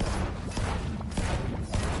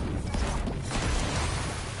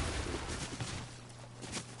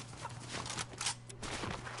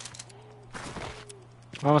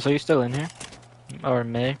 Oh, so you're still in here? Or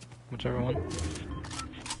May, whichever one.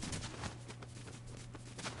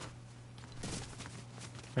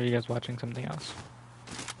 Or are you guys watching something else?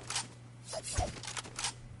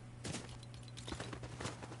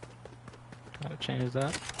 Gotta change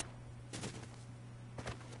that.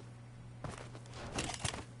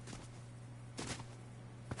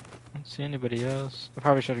 Don't see anybody else. I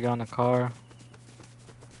probably should have gone in the car.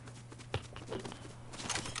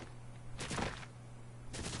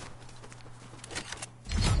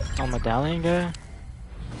 Oh, medallion guy?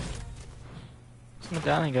 What's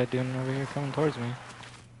medallion guy doing over here coming towards me?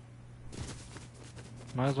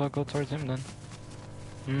 Might as well go towards him then.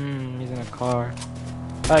 He's in a car.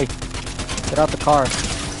 Hey! Get out the car.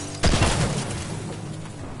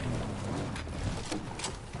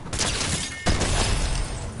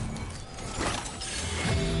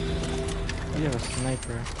 You have a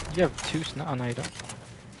sniper. You have two oh no you don't.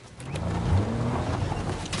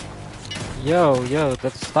 Yo,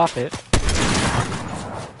 let's stop it.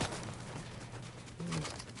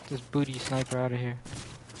 This booty sniper out of here.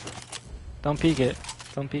 Don't peek it.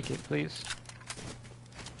 Don't peek it, please.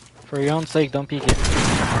 For your own sake, don't peek it.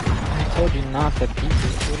 I told you not to peek it.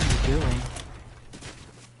 What are you doing?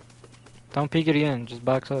 Don't peek it again. Just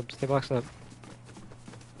box up. Stay boxed up.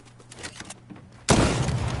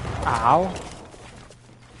 Ow.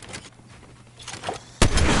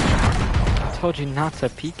 I told you not to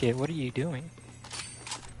peek it. What are you doing?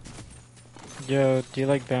 Yo, do you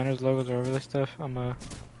like banners, logos, or overlay stuff? I'm a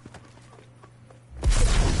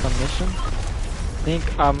mission. I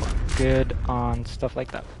think I'm good on stuff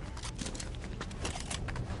like that.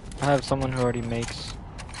 I have someone who already makes.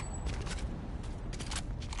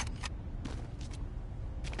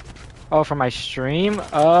 Oh, for my stream?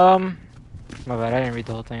 My bad, I didn't read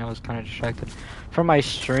the whole thing. I was kind of distracted. For my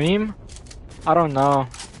stream? I don't know.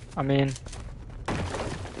 I mean,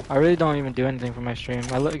 I really don't even do anything for my stream.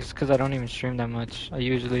 It's because I don't even stream that much. I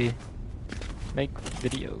usually make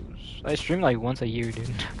videos. I stream like once a year,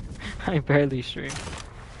 dude. I barely stream.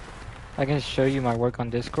 I can show you my work on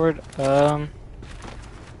Discord.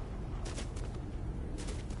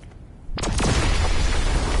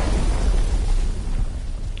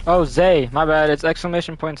 Oh, Zay, my bad. It's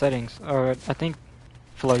exclamation point settings. Or I think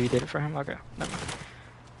Flo, you did it for him. Okay, never mind.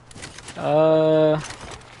 Oh,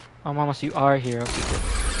 Mama, so you are here. Okay, good.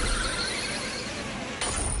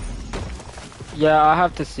 Yeah, I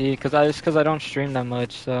have to see, cause I don't stream that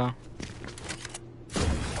much, so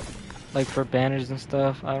like for banners and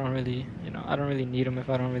stuff, I don't really, I don't really need them if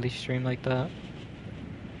I don't really stream like that.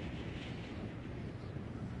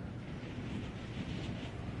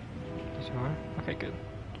 Yes, you are? Okay, good.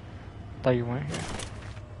 Thought you weren't here.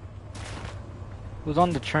 Who's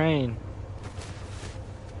on the train?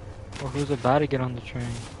 Or who's about to get on the train?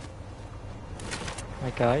 I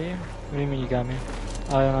got you? What do you mean you got me?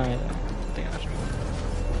 Oh, no, I think I got you.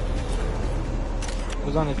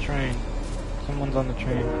 Who's on the train? Someone's on the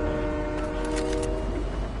train.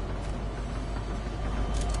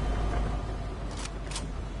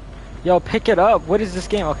 Yo, pick it up! What is this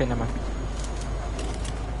game? Okay, never mind.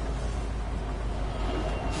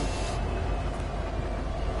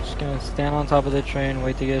 Just gonna stand on top of the train,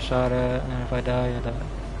 wait to get shot at, and if I die, I die.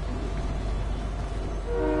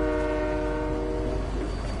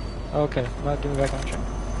 Okay, now get me back on the train.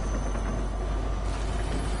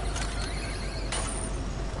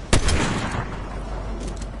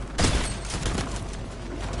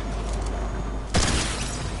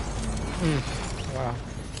 Wow.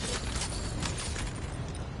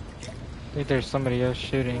 I think there's somebody else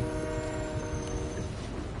shooting.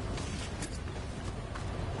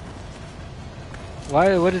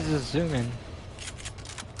 Why? What is this zoom in?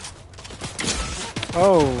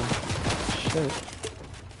 Oh, shit.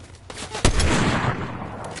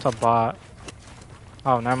 It's a bot.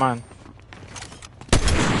 Oh, never mind.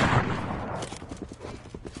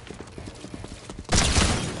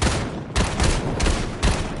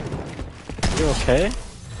 You okay?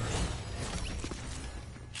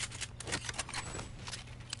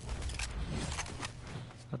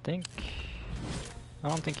 I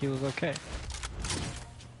don't think he was okay.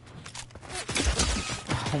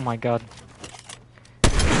 Oh my god.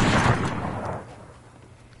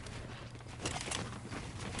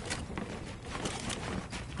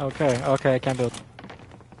 Okay, I can't build.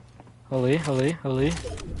 Holy.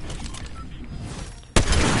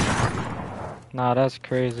 Nah, that's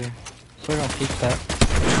crazy. So we're gonna peek that.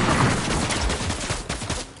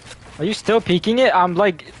 Are you still peeking it? I'm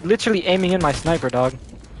like literally aiming in my sniper, dog.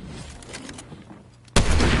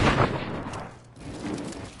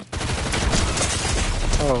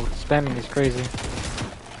 Oh, spamming is crazy.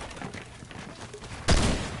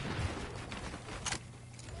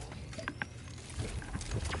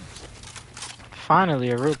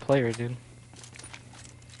 Finally, a real player, dude.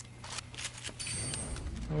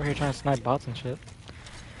 We're here trying to snipe bots and shit.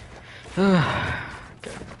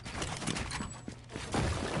 Okay.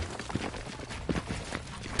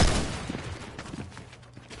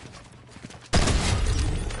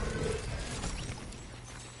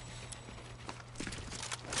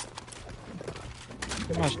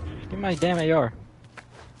 Give my damn AR.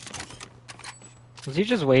 Was he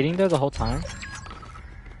just waiting there the whole time?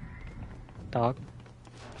 Dog.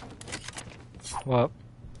 What?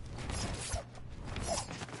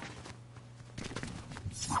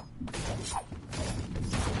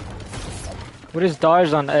 What is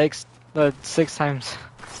dodge on X 6 times?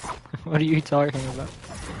 What are you talking about?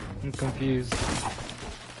 I'm confused.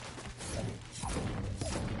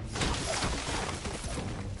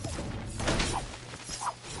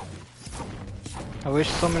 I wish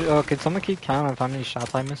somebody. Oh, could someone keep count of how many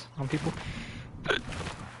shots I miss on people?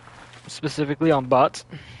 Specifically on bots.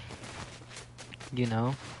 You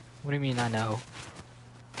know? What do you mean I know?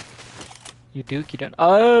 You do? You don't?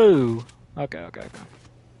 Oh! Okay, okay, okay.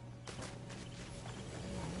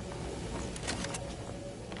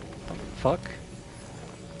 The fuck?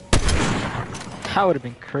 That would have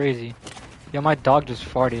been crazy. Yo, my dog just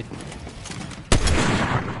farted.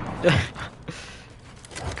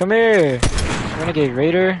 Come here! Renegade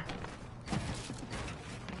Raider.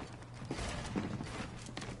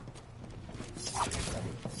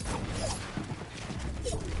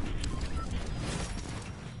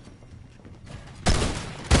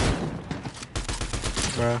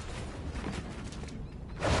 Bro.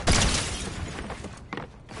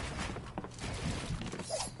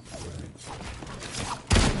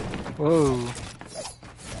 Whoa.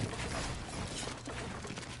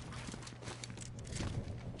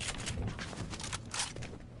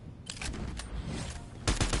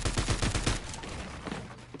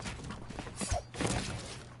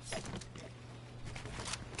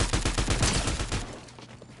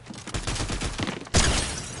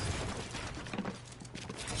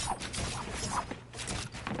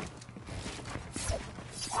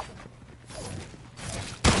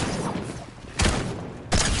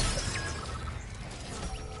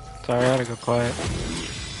 Sorry, I gotta go quiet.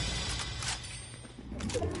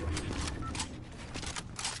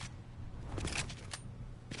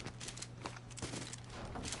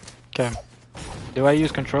 Okay. Do I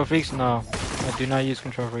use control freaks? No. I do not use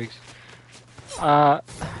control freaks.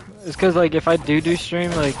 It's cause like if I do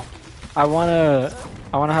stream, like I wanna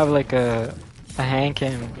have like a hand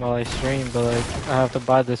cam while I stream, but like I have to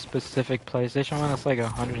buy the specific PlayStation one. It's like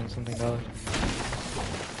 $100 and something.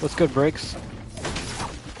 What's good, Bricks?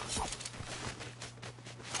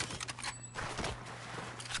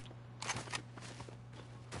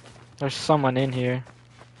 There's someone in here.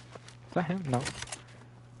 Is that him? No.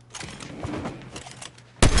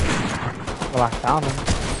 Well, I found him.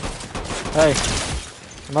 Hey,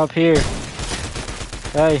 I'm up here.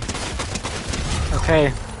 Hey.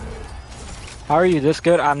 Okay. How are you this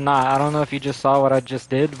good? I'm not. I don't know if you just saw what I just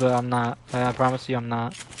did, but I'm not. I promise you I'm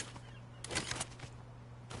not.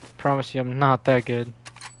 Promise you I'm not that good.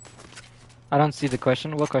 I don't see the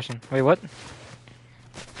question. What question? Wait, what?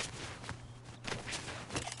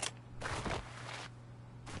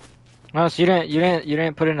 No, so you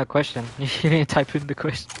didn't put in a question. You didn't type in the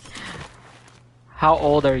question. How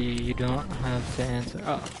old are you? You don't have to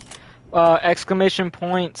answer. Exclamation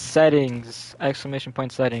point settings. Exclamation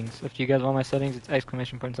point settings. If you guys want my settings, it's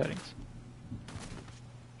exclamation point settings.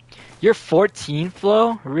 You're 14,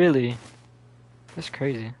 Flo? Really? That's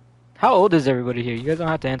crazy. How old is everybody here? You guys don't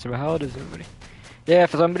have to answer, but how old is everybody? Yeah,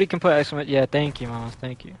 if somebody can put exclamation... Yeah, thank you, mamas.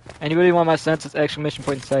 Thank you. Anybody want my sense? It's exclamation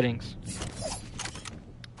point settings.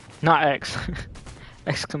 Not X.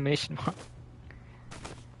 Exclamation mark.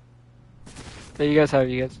 There you guys have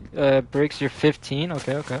you guys. Bricks, you're 15?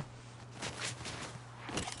 Okay, okay.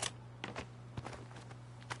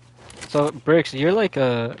 So, Bricks, you're like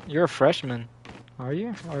you're a freshman. Are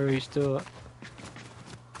you? Or are you still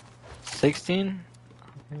 16?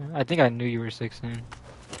 Yeah, I think I knew you were 16. I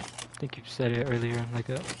think you said it earlier, like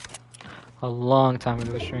a long time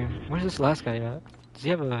ago stream. Where's this last guy at? Does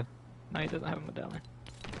he have a... No, he doesn't have a medallion.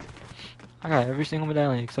 I got every single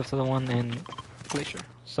medallion except for the one in Glacier.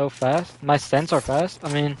 So fast. My cents are fast.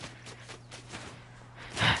 I mean...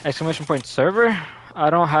 Exclamation point server? I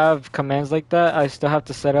don't have commands like that. I still have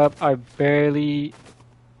to set up. I barely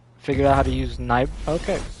figured out how to use knife.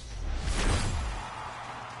 Okay.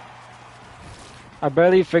 I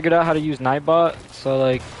barely figured out how to use Nightbot, so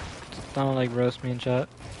like, don't like roast me in chat.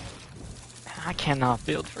 I cannot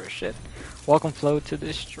build for shit. Welcome Flo to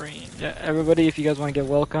this stream. Yeah, everybody, if you guys want to get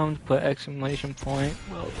welcomed, put exclamation point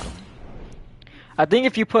welcome. I think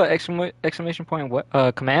if you put exclamation point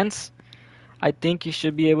commands, I think you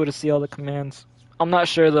should be able to see all the commands. I'm not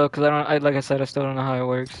sure though, cause like I said, I still don't know how it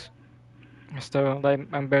works.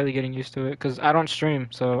 I'm barely getting used to it, cause I don't stream,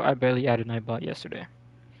 so I barely added Nightbot yesterday.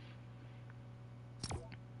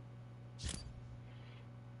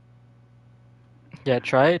 Yeah,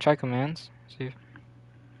 try commands. See.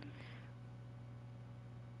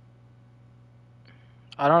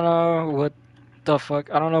 I don't know what the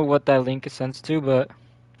fuck. I don't know what that link is sent to, but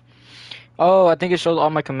oh, I think it shows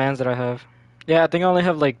all my commands that I have. Yeah, I think I only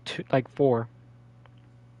have like 4.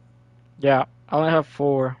 Yeah, I only have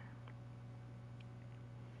 4.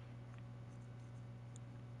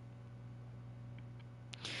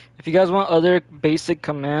 If you guys want other basic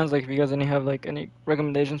commands, like if you guys have like any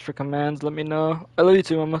recommendations for commands, let me know. I love you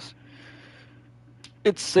too, almost.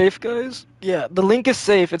 It's safe, guys. Yeah, the link is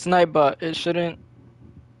safe. It's Nightbot. It shouldn't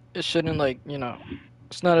like, you know,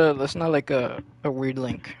 it's not like a weird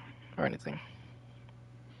link or anything.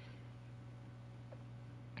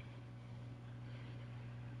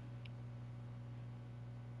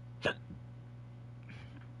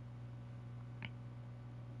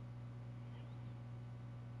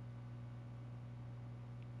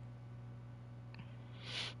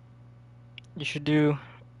 You should do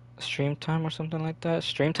stream time or something like that.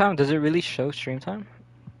 Stream time? Does it really show stream time?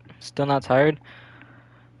 Still not tired?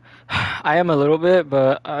 I am a little bit,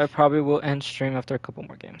 but I probably will end stream after a couple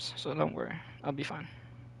more games. So don't worry. I'll be fine.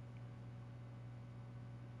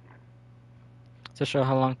 To show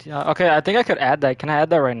how long. Okay, I think I could add that. Can I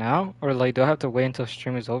add that right now? Or like, do I have to wait until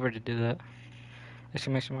stream is over to do that?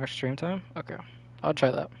 Exclamation mark stream time? Okay. I'll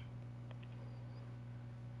try that.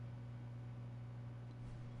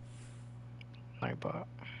 Nightbot.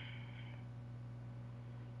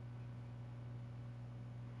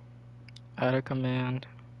 Add a command.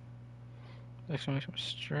 Exclamation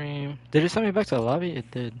stream. Did it send me back to the lobby? It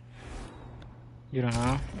did. You don't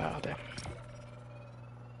know? Oh, damn.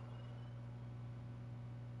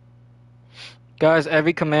 Guys,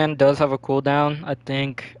 every command does have a cooldown. I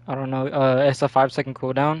think, I don't know, it's a 5-second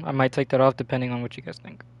cooldown. I might take that off depending on what you guys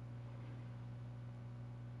think.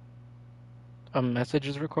 A message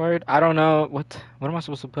is required? I don't know. What am I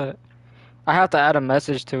supposed to put? I have to add a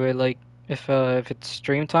message to it, like, if it's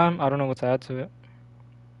stream time, I don't know what to add to it.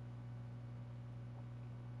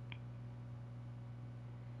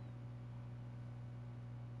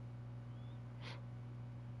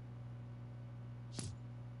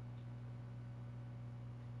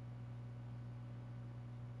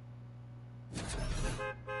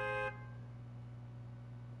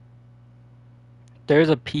 There's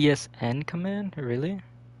a PSN command? Really?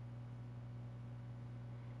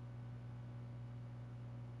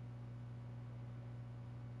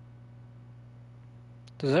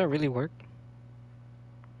 Does that really work?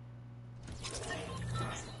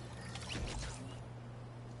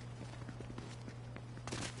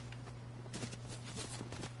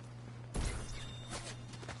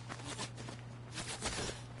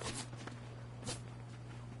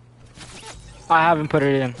 I haven't put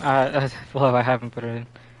it in. Well, I haven't put it in.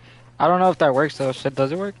 I don't know if that works though.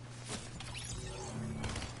 Does it work?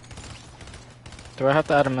 Do I have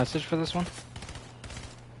to add a message for this one?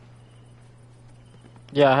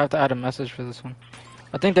 Yeah, I have to add a message for this one.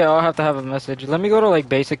 I think they all have to have a message. Let me go to like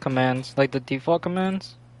basic commands, like the default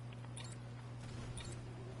commands.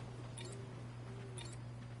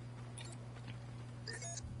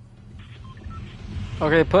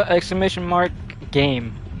 Okay, put exclamation mark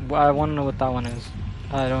game. I want to know what that one is.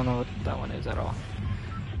 I don't know what that one is at all.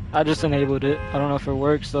 I just enabled it. I don't know if it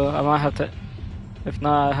works though. I might have to. If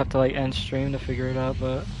not, I have to like end stream to figure it out.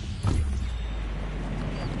 But yeah,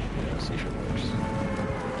 let's see if it works.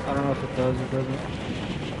 I don't know if it does or doesn't.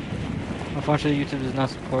 Unfortunately, YouTube does not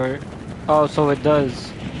support. Oh, so it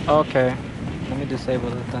does. Okay, let me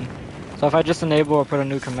disable it then. So if I just enable or put a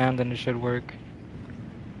new command, then it should work.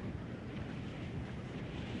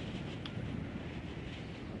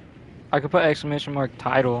 I could put exclamation mark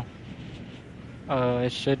title.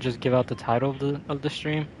 It should just give out the title of the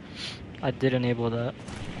stream. I did enable that.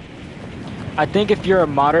 I think if you're a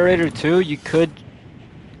moderator too, you could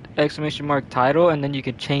exclamation mark title and then you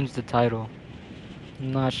could change the title.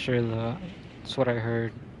 I'm not sure though. That's what I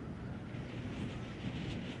heard.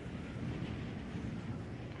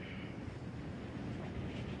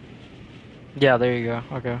 Yeah, there you go.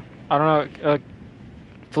 Okay. I don't know.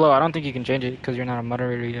 Flo, I don't think you can change it because you're not a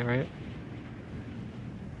moderator yet, right?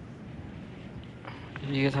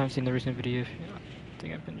 You guys haven't seen the recent video. I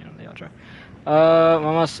think I've been on the outro.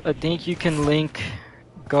 Mamas, I think you can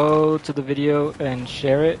go to the video and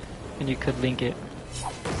share it, and you could link it.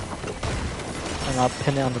 And I'll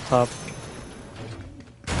pin it on the top.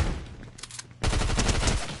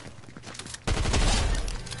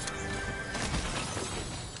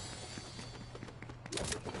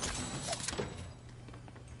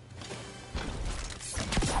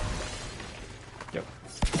 Yep.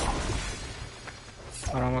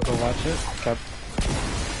 I'm gonna go watch it. Okay.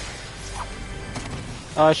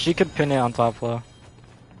 She could pin it on top, Flo.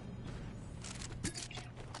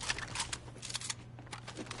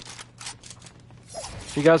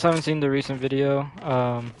 If you guys haven't seen the recent video,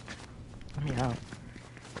 let me know.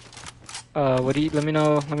 Let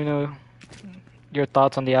me know your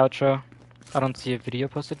thoughts on the outro. I don't see a video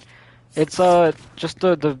posted. It's just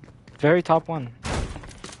the very top one.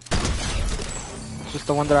 It's just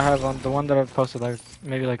the one that I have on the one that I posted like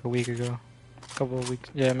maybe like a week ago. A couple of weeks.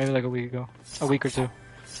 Yeah, maybe like a week ago. A week or two.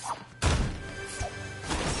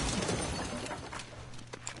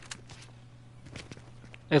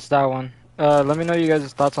 It's that one. Let me know you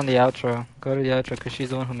guys' thoughts on the outro. Go to the outro, because she's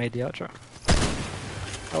the one who made the outro.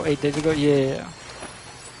 Oh, 8 days ago? Yeah.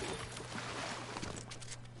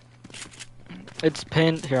 It's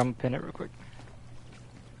pinned. Here, I'm gonna pin it real quick.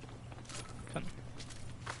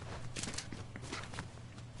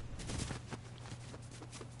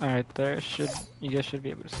 Alright, there should, you guys should be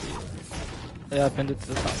able to see it. Yeah, I pinned it to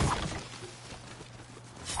the top.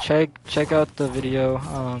 Check out the video.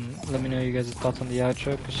 Let me know you guys' thoughts on the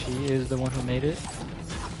outro, because she is the one who made it.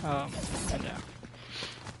 And yeah.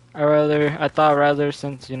 I thought rather,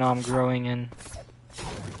 since, you know, I'm growing in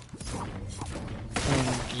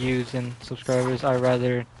views and subscribers, I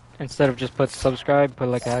rather, instead of just put subscribe, put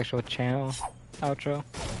like an actual channel outro.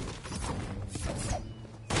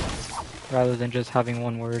 Rather than just having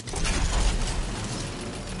one word.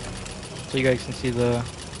 So you guys can see the...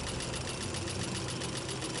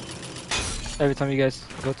 Every time you guys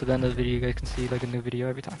go to the end of the video, you guys can see like a new video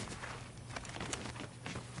every time.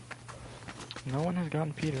 No one has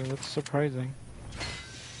gotten Peter, that's surprising.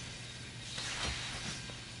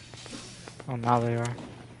 Oh, now they are.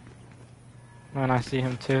 Man, I see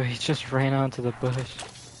him too, he just ran out into the bush.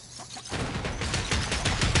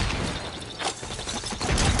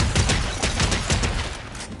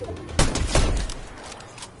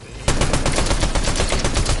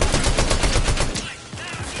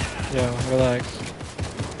 Yo, relax.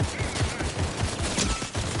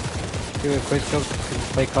 Do a quick scope.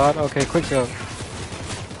 Play COD? Okay, quick scope.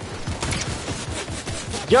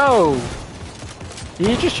 Yo! Did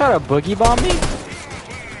you just try to boogie bomb me?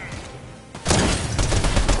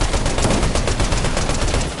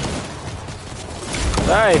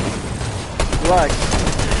 Hey! Relax.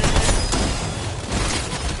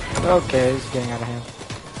 Okay, this is getting out of hand.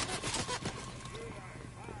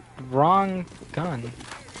 Wrong gun.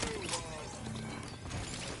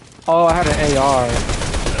 Oh, I had an AR.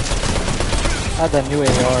 I had that new AR,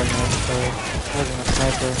 man, so it wasn't a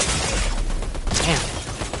sniper. Damn!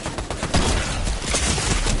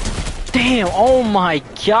 Damn! Oh my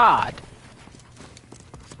god!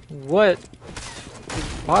 What?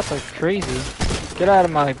 These bots are crazy. Get out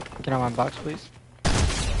of my box, please.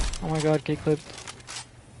 Oh my god, get clipped.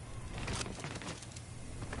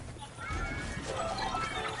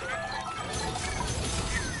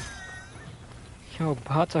 Yo,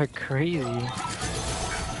 bots are crazy.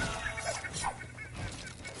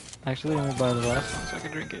 Actually, let me buy the last one so I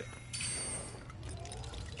can drink it.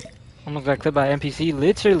 Almost got clipped by NPC,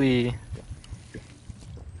 literally.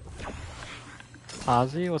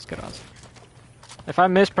 Ozzy? What's good, Ozzy? If I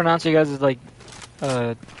mispronounce you guys' like,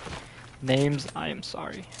 names, I am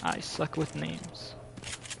sorry. I suck with names.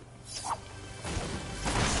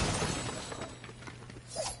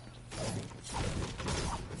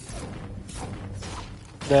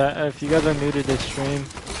 Yeah, if you guys are new to this stream,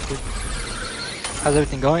 how's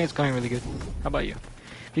everything going? It's going really good. How about you?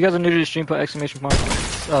 If you guys are new to the stream, put exclamation mark,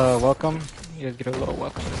 welcome. You guys get a little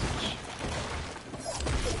welcome message.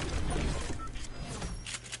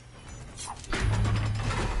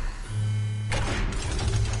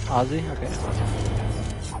 Ozzy? Okay.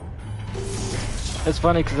 It's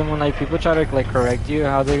funny because then when like people try to like correct you,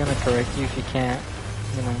 how they're gonna correct you if you can't,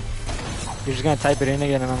 you know? You're just gonna type it in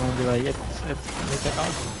again and I'm gonna be like, it's like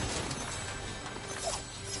Ozzy.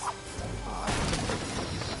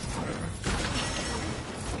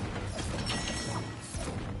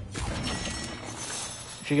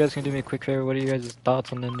 If you guys can do me a quick favor, what are you guys'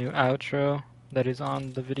 thoughts on the new outro that is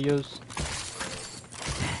on the videos?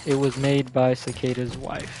 It was made by Cicada's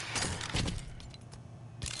wife.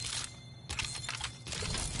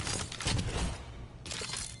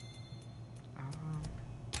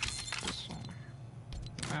 This one.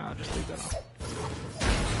 I'll just leave that on.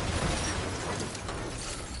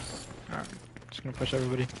 Alright, just gonna push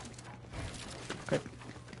everybody. Okay.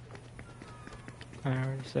 I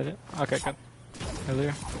already said it. Okay, good.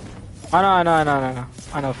 Earlier. I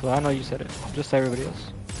know, Flo. I know you said it. Just everybody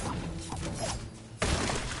else.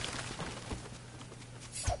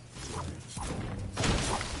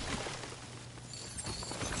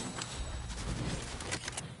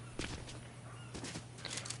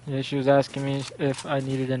 Yeah, she was asking me if I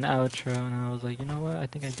needed an outro, and I was like, you know what? I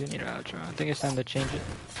think I do need an outro. I think it's time to change it.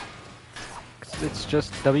 'Cause it's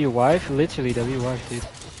just W-wife, literally W-wife, dude.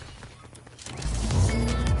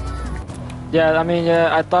 Yeah, I mean,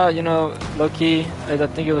 yeah, I thought, you know, low-key, I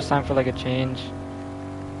think it was time for like a change.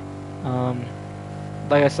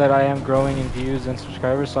 Like I said, I am growing in views and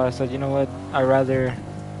subscribers, so I said, you know what? I rather,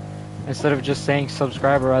 instead of just saying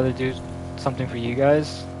subscribe, I'd rather do something for you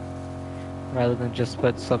guys. Rather than just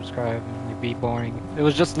put subscribe and it'd be boring. It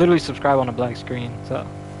was just literally subscribe on a black screen, so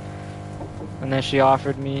And then she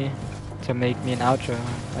offered me to make me an outro.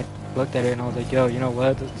 I looked at it and I was like, yo, you know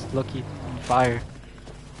what? It's lucky fire.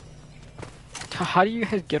 How do you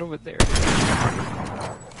guys get over there?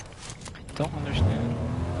 I don't understand.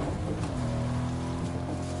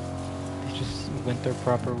 They just went their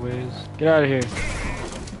proper ways. Get out of here.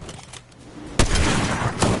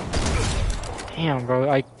 Damn, bro.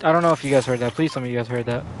 I don't know if you guys heard that. Please, some of you guys heard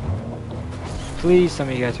that. Please, some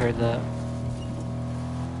of you guys heard that.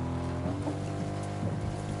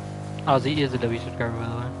 Oh, Z is a W subscriber, by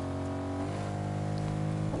the way.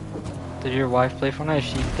 Does your wife play Fortnite?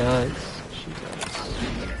 She does. She does.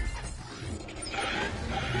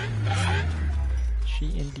 She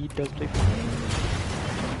indeed does play Fortnite.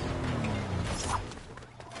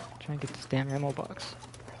 Trying to get this damn ammo box.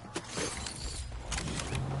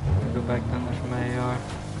 Go back down there for my AR.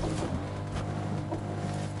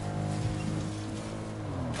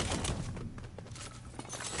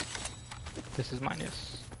 This is mine,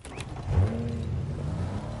 yes.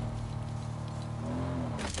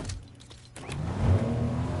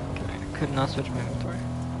 Okay, I could not switch my inventory.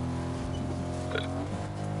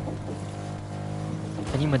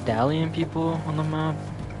 Any medallion people on the map?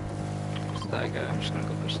 It's that guy. I'm just gonna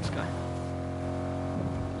go push this guy.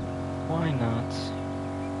 Why not?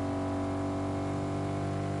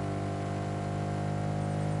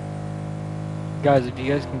 Guys, if you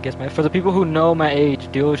guys can guess for the people who know my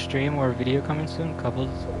age, duo stream or video coming soon, couples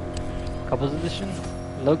edition.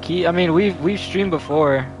 Low key, I mean we've streamed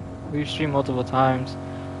before, we've streamed multiple times.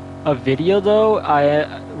 A video though,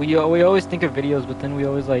 we always think of videos, but then we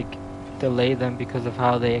always like delay them because of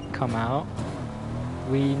how they come out.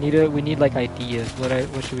 We need like ideas.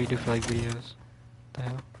 What should we do for like videos? What the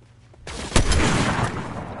hell?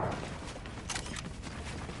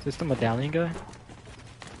 Is this the medallion guy?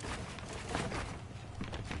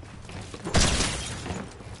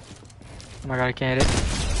 Oh my god, I can't hit it.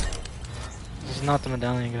 This is not the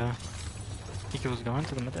medallion guy. I think it was going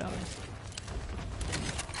to the medallion.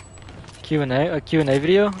 Q&A? A Q&A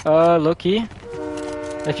video? Low key.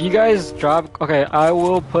 If you guys drop... Okay, I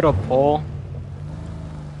will put a poll.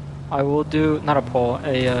 I will do... Not a poll.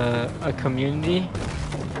 A community...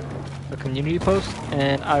 A community post.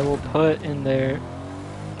 And I will put in there...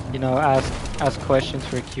 You know, ask questions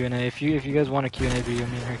for a Q&A. If you guys want a Q&A video,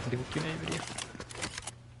 me and her can do a Q&A video.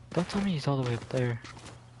 Don't tell me he's all the way up there.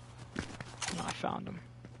 No, I found him.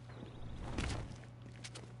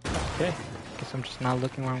 Okay, guess I'm just not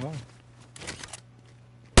looking where I'm going.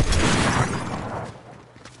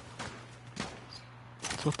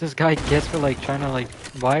 That's what this guy gets for like trying to like...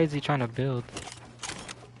 Why is he trying to build?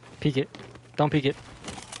 Peek it. Don't peek it.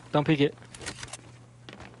 Don't peek it.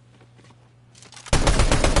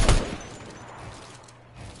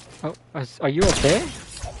 Oh, are you okay?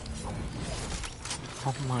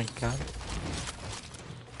 Oh my god.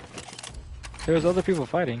 There's other people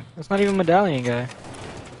fighting. That's not even Medallion guy.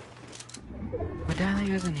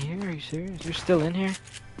 Medallion isn't here? Are you serious? You're still in here?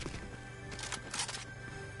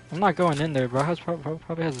 I'm not going in there, bro.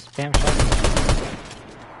 Probably has a spam shotgun.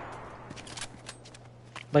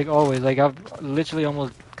 Like always, like I've literally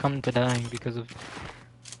almost come to dying because of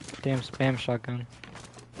damn spam shotgun.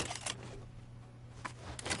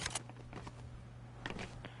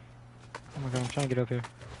 Oh my god, I'm trying to get up here.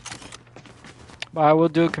 But I will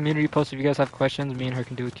do a community post if you guys have questions. Me and her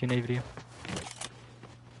can do a Q&A video.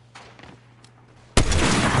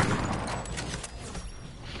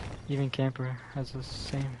 Even Camper has the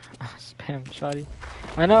same spam shotty.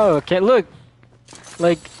 I know. Okay, look,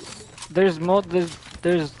 like there's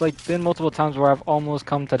like been multiple times where I've almost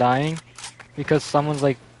come to dying because someone's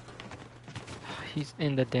like, he's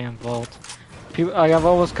in the damn vault. People, like, I've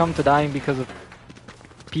almost come to dying because of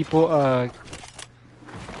people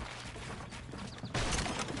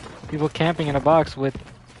people camping in a box with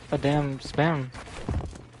a damn spam.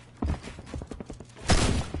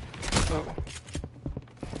 Oh.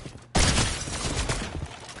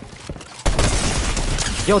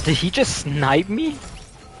 Yo, did he just snipe me? I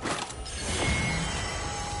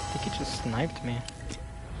think he just sniped me.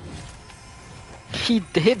 He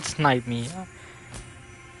did snipe me.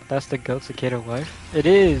 That's the goat cicada wife. It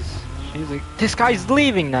is. She's like, this guy's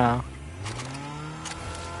leaving now.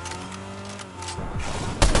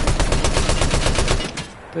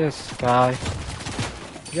 This guy.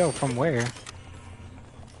 Yo, from where?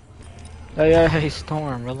 Hey,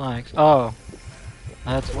 Storm, relax. Oh,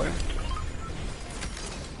 that's where.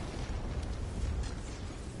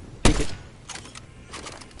 Peek it.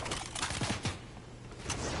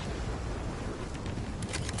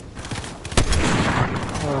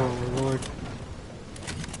 Oh, Lord.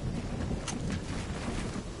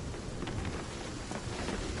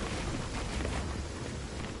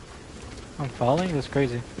 falling? That's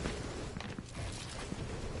crazy.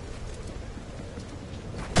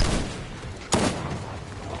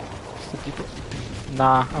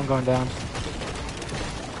 Nah, I'm going down.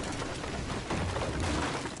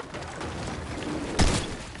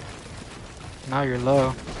 Now you're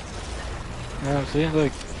low. Yeah, see?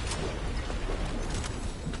 Look.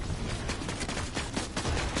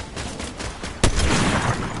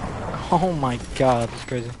 Oh my god, that's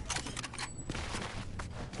crazy.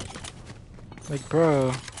 Like,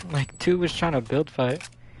 bro, like, 2 was trying to build fight.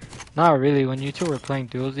 Not really, when you 2 were playing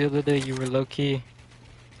duels the other day, you were low-key.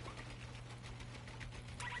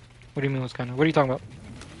 What do you mean what's kinda? What are you talking about?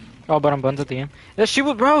 Oh, but I'm buns at the game. Yeah, she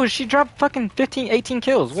was, bro, she dropped fucking 15, 18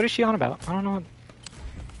 kills. What is she on about? I don't know.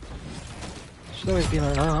 She's always being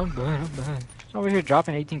like, oh, I'm bad. She's over here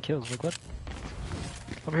dropping 18 kills. Like, what?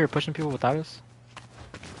 Over here pushing people without us?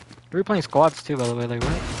 We're playing squads too, by the way. Like,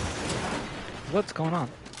 what? What's going on?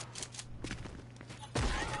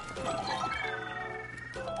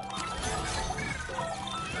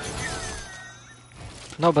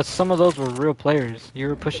 No, but some of those were real players. You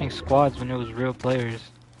were pushing squads when it was real players.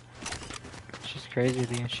 She's crazy,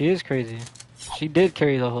 dude. She is crazy. She did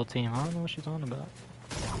carry the whole team. I don't know what she's on about.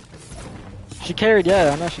 She carried,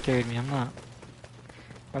 yeah, I know she carried me. I'm not.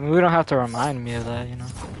 I mean, we don't have to remind me of that, you know.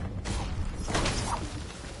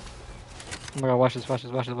 Oh my god, watch this.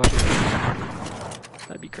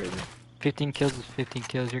 That'd be crazy. 15 kills is 15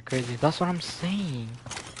 kills. You're crazy. That's what I'm saying.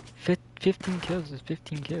 15 kills is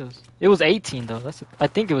 15 kills. It was 18 though. I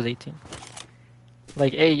think it was 18.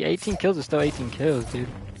 Like, 18 kills is still 18 kills, dude.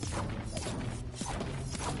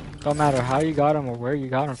 Don't matter how you got them or where you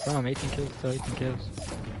got them from. 18 kills is still 18 kills.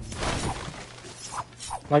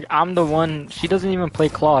 Like, I'm the one. She doesn't even play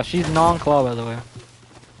claw. She's non-claw, by the way.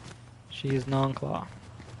 She is non-claw.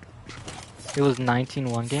 It was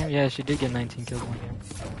 19 one game? Yeah, she did get 19 kills one game.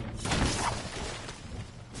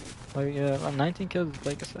 Like, yeah, 19 kills,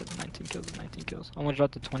 like I said, 19 kills is 19 kills. I'm gonna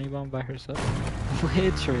drop the 20 bomb by herself.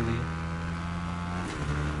 Literally.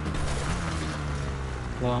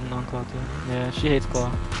 Claw, I'm non-claw too. Yeah, she hates claw.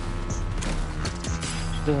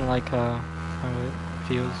 She doesn't like how it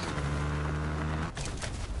feels.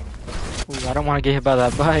 Ooh, I don't want to get hit by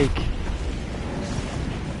that bike.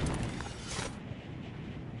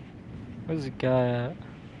 Where's the guy at?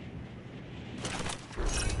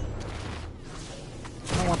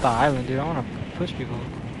 I don't want the island, dude. I want to push people.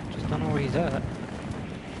 Just don't know where he's at.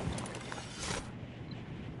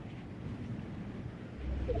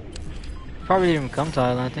 Probably didn't even come to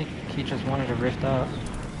island. I think he just wanted to rift out.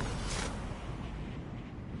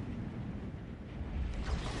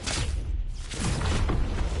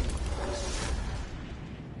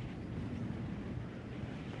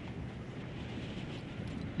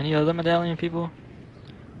 Any other medallion people?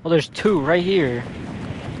 Oh, there's 2 right here.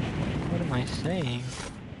 What am I saying?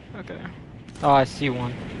 Okay. Oh, I see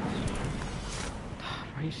one.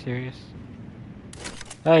 Are you serious?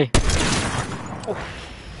 Hey! Oh.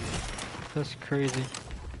 That's crazy.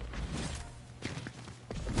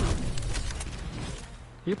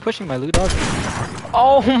 You're pushing my loot dog?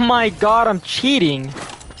 Oh my god, I'm cheating!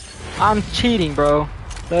 I'm cheating, bro.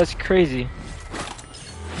 That's crazy.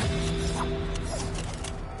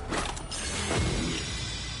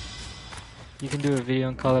 You can do a video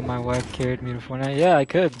and call it my wife carried me to Fortnite. Yeah, I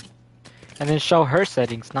could. And then show her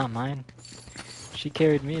settings, not mine. She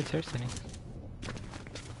carried me, it's her settings.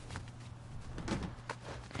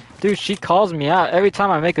 Dude, she calls me out. Every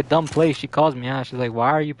time I make a dumb play, she calls me out. She's like,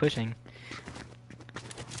 why are you pushing?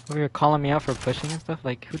 Over here calling me out for pushing and stuff.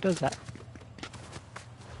 Like, who does that?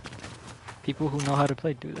 People who know how to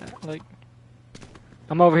play do that. Like,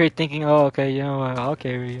 I'm over here thinking, oh, okay, you know what, I'll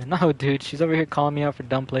carry you. No, dude, she's over here calling me out for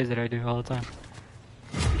dumb plays that I do all the time.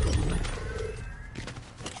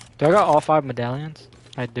 Do I got all 5 medallions?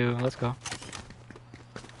 I do, let's go.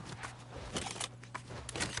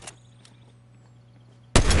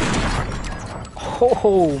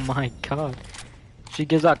 Oh my god. She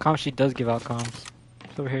gives out comms, she does give out comms.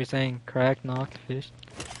 She's over here saying crack, knock, fish.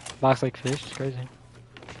 Box like fish, it's crazy.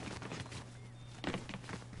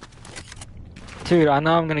 Dude, I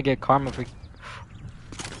know I'm gonna get karma for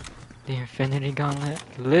the Infinity Gauntlet.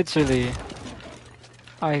 Literally.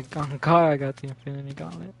 On God, I got the Infinity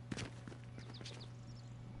Gauntlet.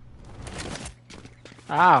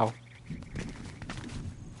 Ow.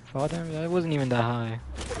 Fall damage? That wasn't even that high.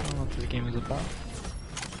 I don't know what this game is about.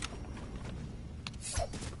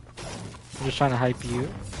 I'm just trying to hype you.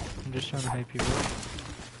 I'm just trying to hype you up.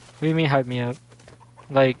 What do you mean hype me up?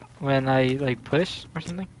 Like, when I, like, push or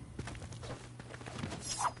something?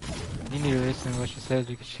 You need to listen to what she says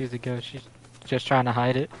because she's a ghost. She's just trying to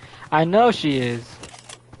hide it. I know she is.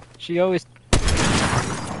 She always...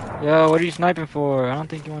 Yo, what are you sniping for? I don't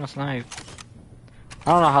think you want to snipe.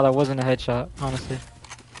 I don't know how that wasn't a headshot, honestly.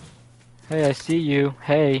 Hey, I see you.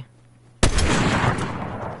 Hey.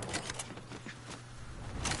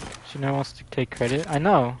 She never wants to take credit. I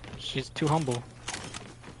know. She's too humble.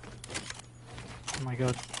 Oh my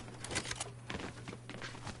god.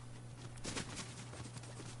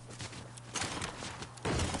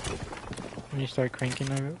 When you start cracking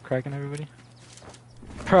everybody.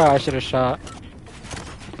 Bro, I should have shot.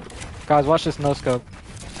 Guys, watch this no scope.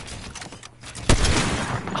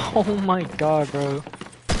 Oh my god, bro.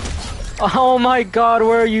 Oh my god,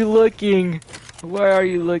 where are you looking? Where are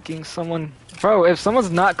you looking? Someone... Bro, if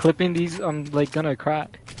someone's not clipping these, I'm like gonna cry.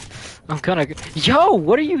 I'm gonna... Yo,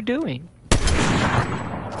 what are you doing?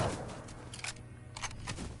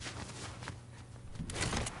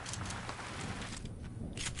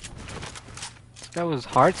 That was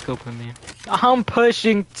hard scoping me. I'm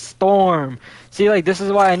pushing Storm. See, like, this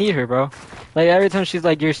is why I need her, bro. Like, every time she's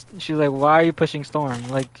like, she's like, why are you pushing Storm?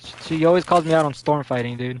 Like, she always calls me out on Storm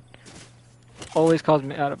fighting, dude. Always calls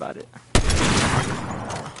me out about it.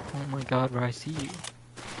 Oh my god, bro, I see you.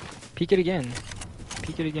 Peek it again.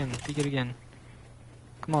 Peek it again. Peek it again.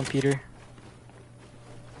 Come on, Peter.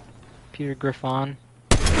 Peter Griffon.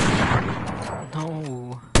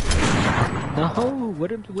 No. No,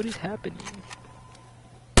 what is happening?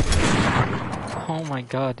 Oh my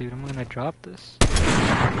god, dude, I'm gonna drop this.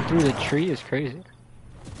 Through the tree is crazy.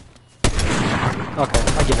 Okay,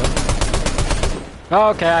 I give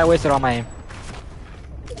up. Okay, I wasted all my aim.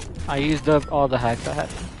 I used up all the hacks I had.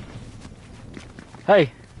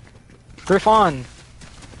 Hey! Griffon!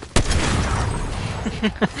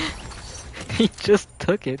 He just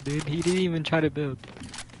took it, dude. He didn't even try to build.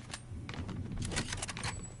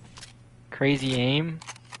 Crazy aim.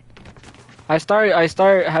 I start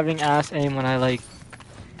having ass aim when I like...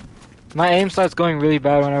 My aim starts going really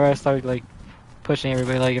bad whenever I start like pushing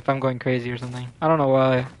everybody, like if I'm going crazy or something. I don't know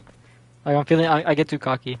why. Like I'm feeling, I get too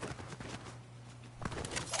cocky.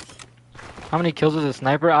 How many kills with a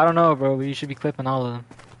sniper? I don't know, bro, but you should be clipping all of them.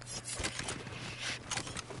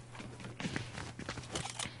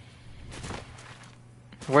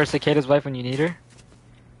 Where's Cicada's wife when you need her?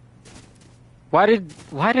 Why did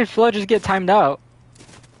Flo just get timed out?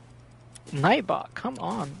 Nightbot, come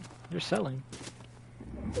on. You're selling.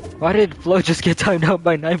 Why did Flo just get timed out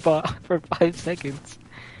by Nightbot for 5 seconds?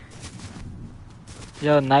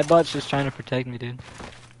 Yo, Nightbot's just trying to protect me, dude.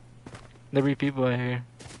 There be people out here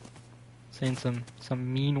saying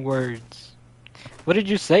some mean words. What did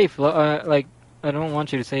you say, Flo? Like, I don't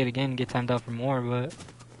want you to say it again and get timed out for more, but...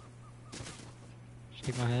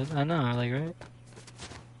 Shake my head. I know, like, right?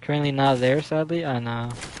 Currently not there, sadly? I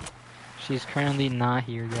know. She's currently not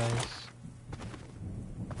here, guys.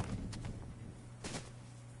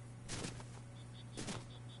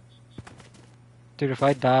 Dude, if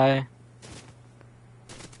I die,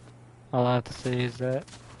 all I have to say is that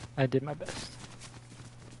I did my best.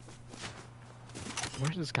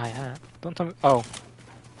 Where's this guy at? Don't tell me. Oh.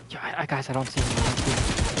 Yeah, guys, I don't see him. I don't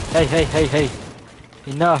see him. Hey.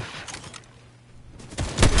 Enough.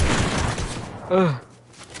 Ugh.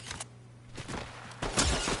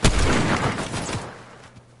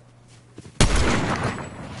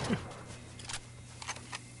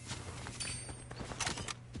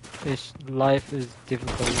 This life is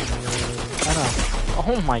difficult. I know.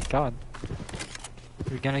 Oh my god.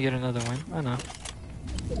 We're gonna get another win. I know.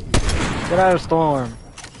 Get out of Storm.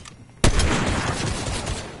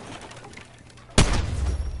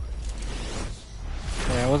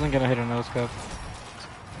 Yeah, I wasn't gonna hit a no scope.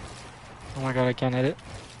 Oh my god, I can't hit it.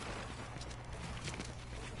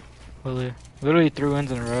 Literally 3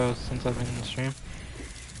 wins in a row since I've been in the stream.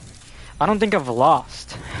 I don't think I've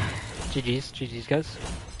lost. GG's guys.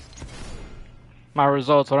 My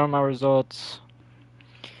results, what are my results?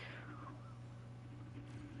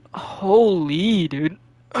 Holy dude.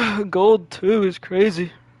 Gold 2 is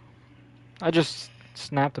crazy. I just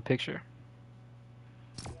snapped a picture.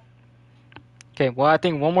 Okay, well I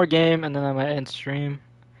think one more game and then I might end stream.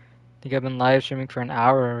 I think I've been live streaming for an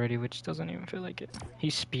hour already, which doesn't even feel like it.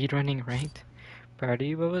 He's speedrunning ranked. Proud of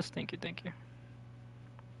you, Bubba's. Thank you.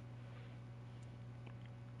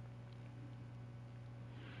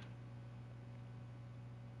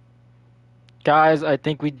 Guys, I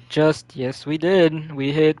think we just, yes we did.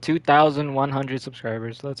 We hit 2,100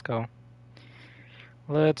 subscribers. Let's go.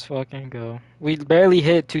 Let's fucking go. We barely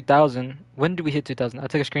hit 2,000. When did we hit 2,000? I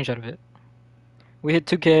took a screenshot of it. We hit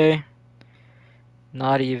 2K.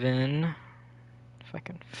 Not even. If I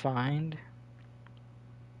can find.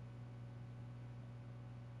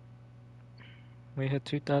 We hit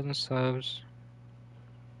 2,000 subs.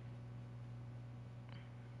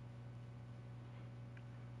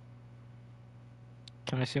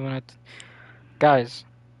 Can I see when it? Guys,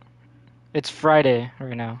 it's Friday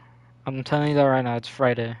right now. I'm telling you that right now. It's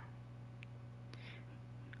Friday.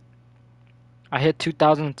 I hit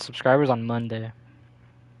 2,000 subscribers on Monday.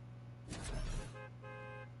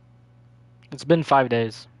 It's been 5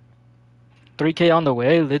 days. 3K on the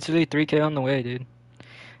way. Literally 3K on the way, dude.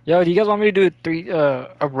 Yo, do you guys want me to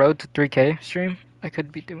do a road to 3K stream? I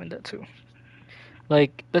could be doing that too.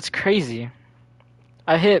 Like, that's crazy.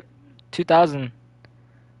 I hit 2,000.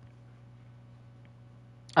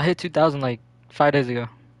 I hit 2,000 like 5 days ago.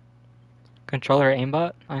 Controller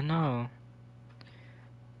aimbot? I know.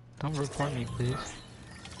 Don't report me, please.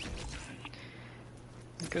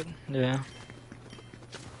 Good. Yeah.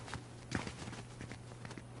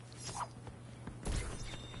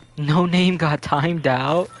 No name got timed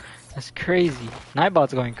out. That's crazy.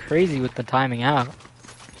 Nightbot's going crazy with the timing out.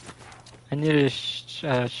 I need to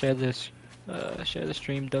share this, share the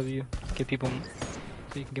stream. W, get people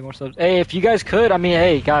so you can get more subs. Hey, if you guys could, I mean,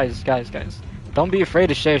 hey, guys, don't be afraid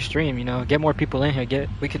to share stream. You know, get more people in here.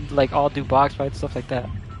 We could like all do box fights, stuff like that.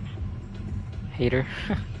 Hater.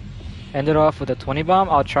 Ended off with a 20 bomb.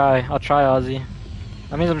 I'll try Ozzy.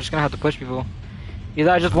 That means I'm just gonna have to push people.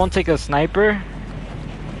 Either I just won't take a sniper.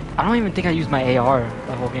 I don't even think I used my AR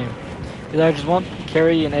the whole game. Either I just won't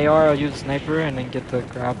carry an AR, I'll use a sniper and then get the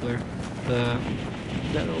grappler. The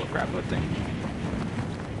little grappler thing.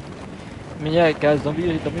 I mean, yeah, guys, don't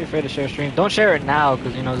be afraid to share stream. Don't share it now,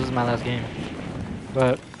 because, you know, this is my last game.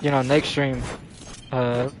 But, you know, next stream,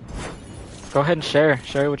 go ahead and share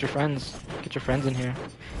it with your friends. Get your friends in here.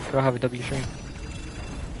 Go have a W stream.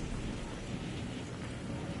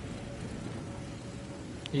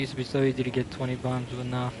 It used to be so easy to get 20 bombs, but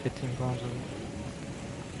now 15 bombs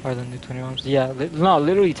are the new 20 bombs. Yeah, no,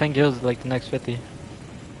 literally 10 kills is like the next 50.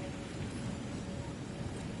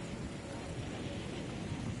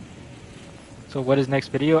 So what is next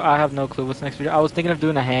video? I have no clue what's next video. I was thinking of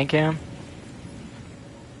doing a hand cam.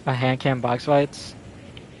 A hand cam box fights.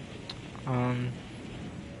 But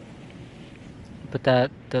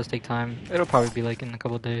that does take time. It'll probably be like in a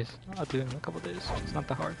couple days. I'll do it in a couple days. It's not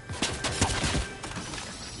that hard.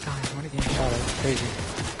 God, I'm already getting shot at. It's crazy.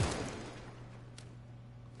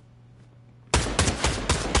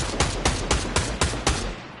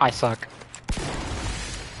 I suck.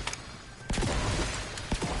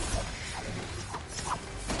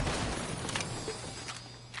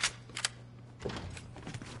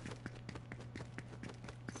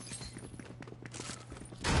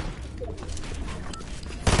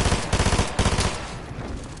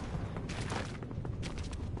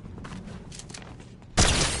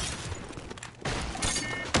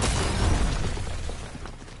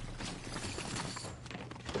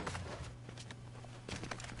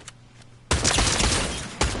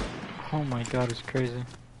 Oh my god, it's crazy.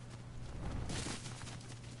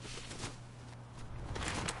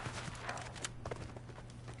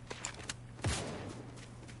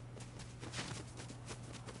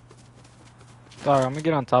 Dog, I'm gonna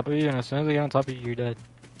get on top of you, and as soon as I get on top of you, you're dead.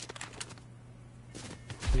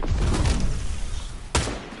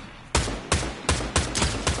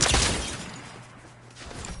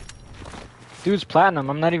 Dude's platinum,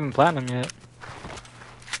 I'm not even platinum yet.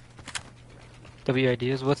 W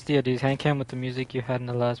ideas. What's the ideas? Hand cam with the music you had in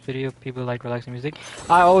the last video. People like relaxing music.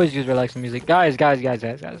 I always use relaxing music. Guys.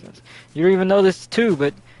 You don't even know this too,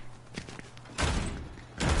 but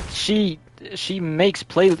she makes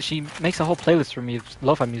a whole playlist for me of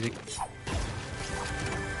lo-fi music.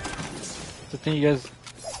 The thing you guys,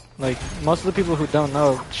 like, most of the people who don't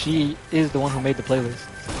know, she is the one who made the playlist.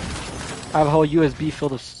 I have a whole USB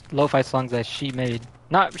filled of lo-fi songs that she made.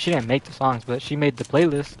 She didn't make the songs, but she made the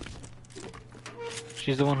playlist.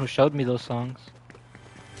 She's the one who showed me those songs.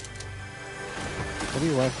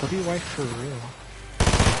 W wife for real.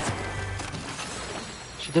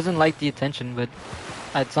 She doesn't like the attention, but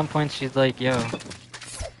at some point she's like, yo.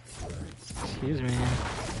 Excuse me.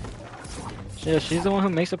 Yeah, she's the one who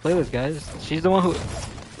makes the playlist, guys. She's the one who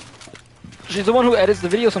edits the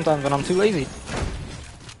video sometimes when I'm too lazy.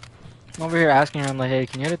 I'm over here asking her, I'm like, hey,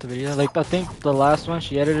 can you edit the video? Like, I think the last one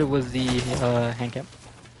she edited was the hand cam.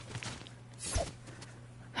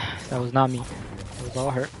 That was not me. It was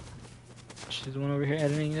all her. She's the one over here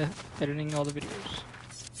editing all the videos.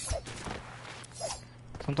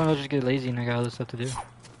 Sometimes I just get lazy and I got other stuff to do.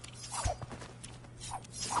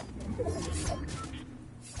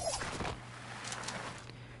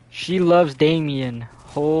 She loves Damien.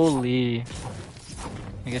 Holy.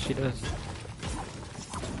 I guess she does.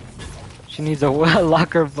 She needs a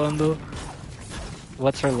locker bundle.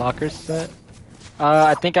 What's her locker set?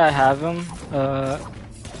 I think I have him.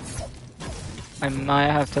 I might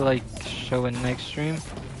have to like show it next stream.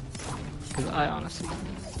 Because I honestly,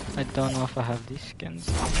 I don't know if I have these skins.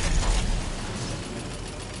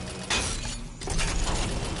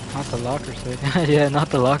 Not the locker set. Yeah, not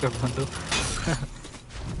the locker bundle.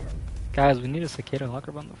 Guys, we need a cicada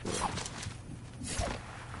locker bundle for it.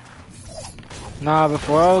 Nah,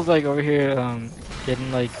 before I was like over here getting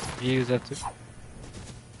like views after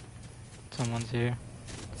someone's here.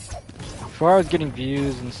 Before I was getting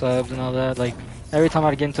views and subs and all that, like every time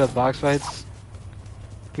I'd get into a box fights,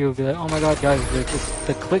 people would be like, "Oh my god, guys,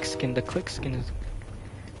 the click skin. The click skin is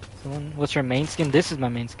the one. What's your main skin? This is my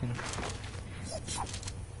main skin."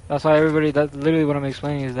 That's why everybody. That's literally what I'm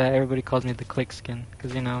explaining is that everybody calls me the click skin,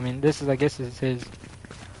 because you know, I mean, this is I guess is his,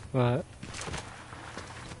 but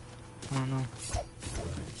I don't know.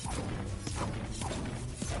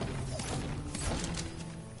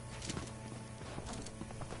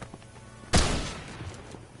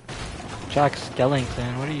 Jack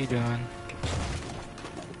Skellington, what are you doing?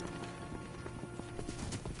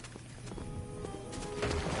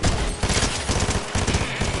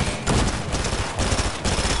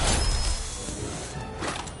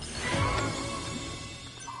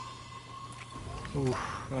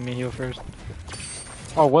 Oof, let me heal first.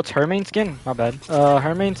 Oh, what's her main skin? My bad.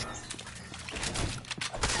 Her main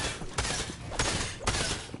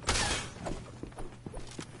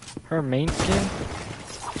Her main skin?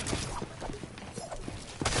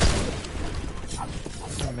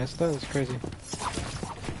 I missed that? That's crazy.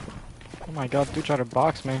 Oh my god, dude tried to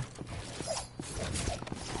box me.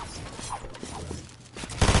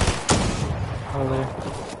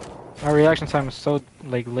 Oh, my reaction time is so,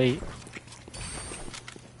 like, late.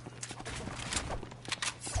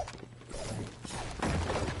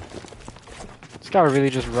 This guy would really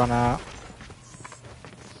just run out.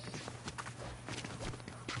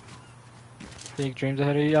 Big dreams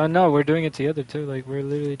ahead of you. No, we're doing it together too. Like we're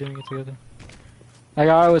literally doing it together. Like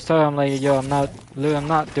I always tell him, like, yo, I'm not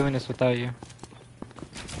doing this without you.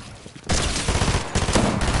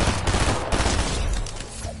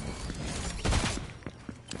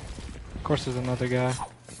 Of course, there's another guy.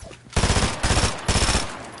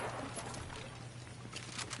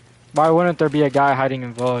 Why wouldn't there be a guy hiding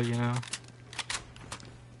in Vault, you know?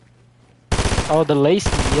 Oh, the Lacey.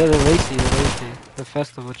 Yeah, the Lacey. The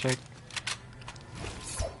festival chick.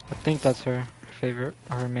 I think that's her favorite,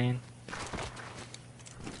 or her main.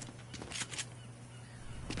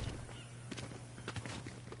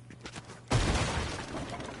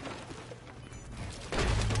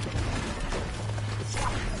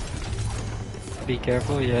 Be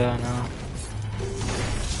careful, yeah, I know.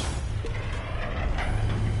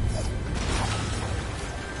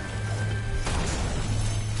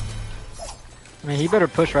 I mean, he better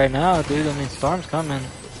push right now, dude. I mean, Storm's coming.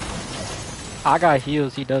 I got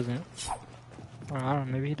heals, he doesn't. Or I don't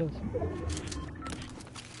know, maybe he does.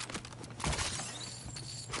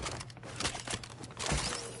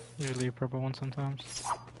 Usually a purple one sometimes.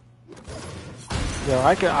 Yo,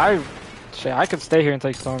 I could stay here and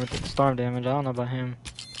take storm damage. I don't know about him.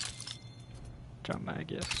 Jump back, I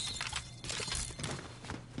guess.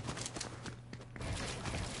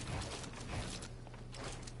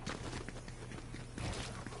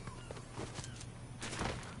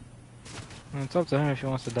 And it's up to him if he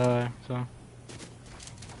wants to die, so.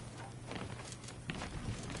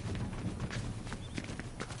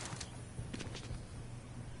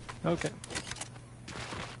 Okay.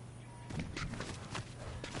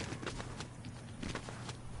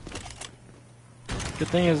 Good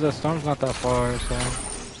thing is the storm's not that far, so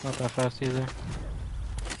it's not that fast either.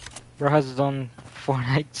 Bro has his own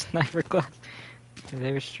Fortnite sniper class.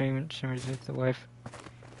 They were streamers with the wife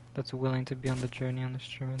that's willing to be on the journey on the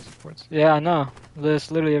stream and supports. Yeah, I know.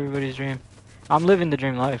 It's literally everybody's dream. I'm living the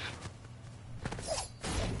dream life.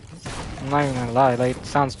 I'm not even gonna lie. Like, it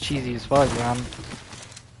sounds cheesy as fuck, but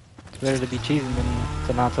it's better to be cheesy than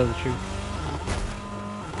to not tell the truth.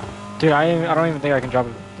 Dude, I don't even think I can drop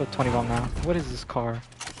a 20 bomb now. What is this car?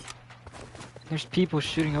 There's people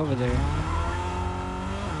shooting over there.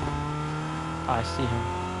 I see him.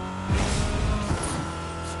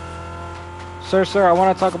 Sir, I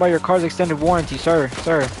want to talk about your car's extended warranty, sir.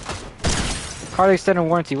 Car's extended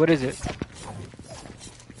warranty, what is it?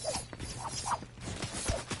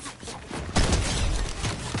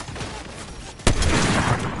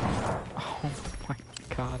 Oh my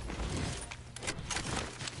god.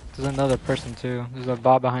 There's another person too. There's a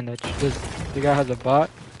bot behind that. The guy has a bot.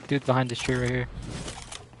 Dude behind this tree right here.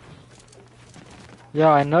 Yo,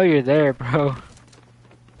 I know you're there, bro.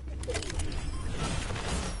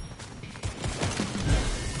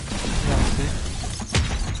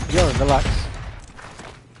 Yo, relax.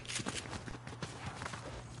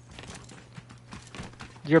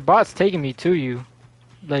 Your bot's taking me to you.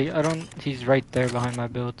 Like, I don't... He's right there behind my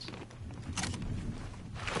builds.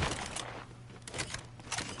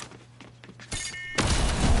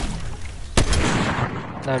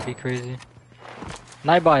 That'd be crazy.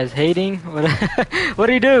 Nightbot is hating? What what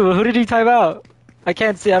did he do? Who did he type out? I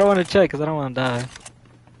can't see. I don't want to check because I don't want to die.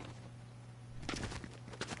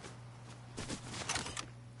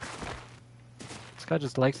 This guy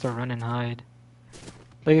just likes to run and hide.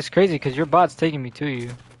 Like, it's crazy because your bot's taking me to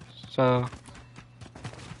you. So...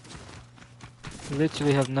 You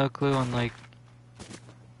literally have no clue on, like,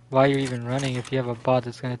 why you're even running if you have a bot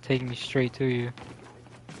that's gonna take me straight to you.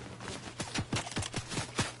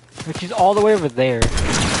 Like, he's all the way over there.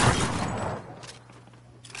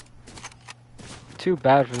 Too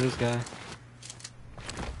bad for this guy.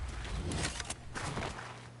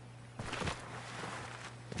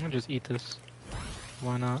 I'm gonna just eat this.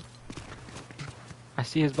 Why not? I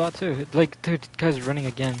see his bot too. Like, dude, this guy's running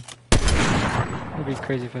again. It'd be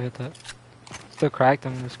crazy if I hit that. Still cracked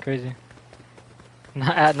him, it's crazy.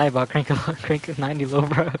 Not at Nightbot, crank 90 low,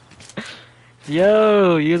 bro.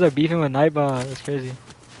 Yo, you guys are beefing with Nightbot, that's crazy.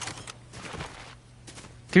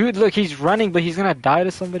 Dude, look, he's running, but he's gonna die to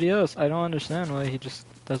somebody else. I don't understand why he just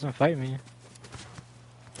doesn't fight me.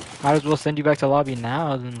 Might as well send you back to lobby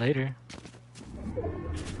now than later.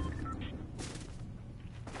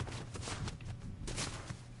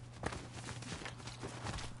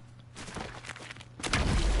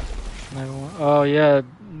 Oh yeah,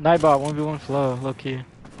 Nightbot 1v1 flow, low key.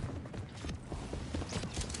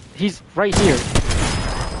 He's right here.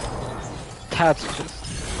 That's just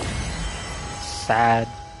sad.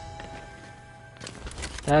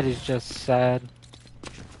 That is just sad.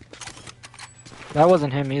 That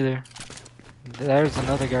wasn't him either. There's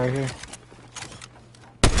another guy right here.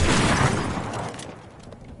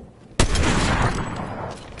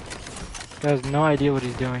 He has no idea what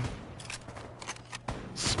he's doing.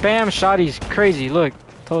 Spam shotty's crazy, look.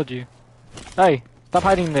 Told you. Hey, stop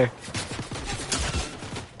hiding there.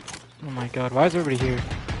 Oh my god, why is everybody here?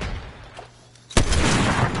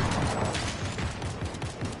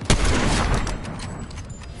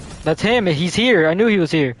 That's him, he's here. I knew he was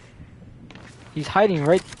here. He's hiding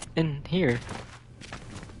right in here.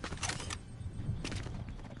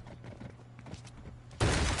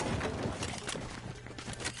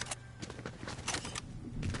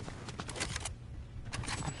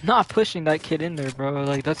 I'm not pushing that kid in there, bro.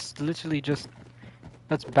 Like, that's literally just...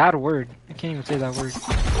 That's a bad word. I can't even say that word.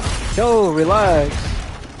 Yo, relax.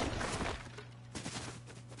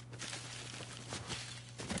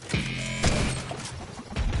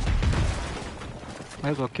 Might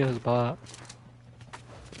as well kill his bot.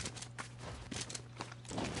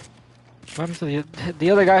 What happened to the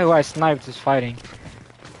other guy who I sniped is fighting?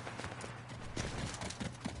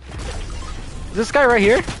 Is this guy right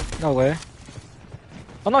here? No way.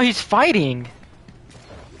 Oh no, he's fighting!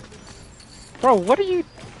 Bro, what are you...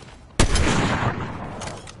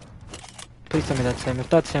 Please tell me that's him. If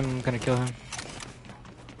that's him, I'm gonna kill him.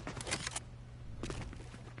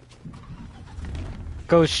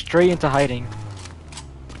 Go straight into hiding.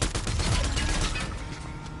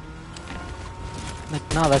 Like,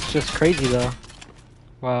 no, that's just crazy though.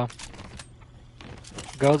 Wow.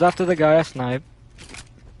 Goes after the guy I snipe.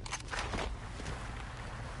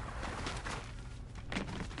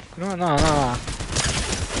 No. Not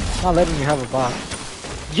letting you have a bot.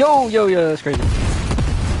 Yo, that's crazy.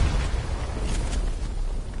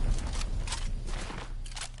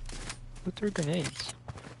 Who threw grenades?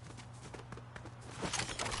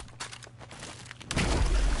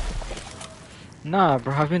 Nah,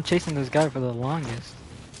 bro, I've been chasing this guy for the longest.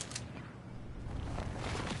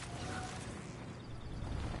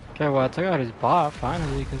 Okay, well, I took out his bot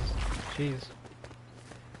finally, because, jeez.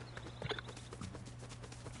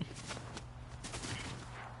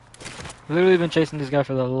 Literally been chasing this guy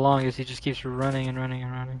for the longest. He just keeps running and running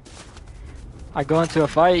and running. I go into a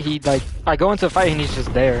fight, and he's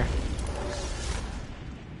just there.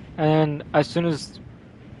 And as soon as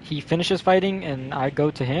he finishes fighting and I go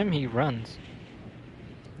to him, he runs.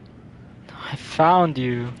 I found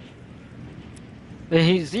you.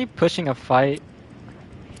 Is he pushing a fight?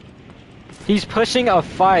 He's pushing a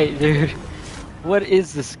fight, dude. What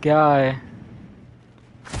is this guy?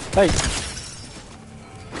 Hey.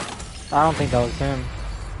 I don't think that was him.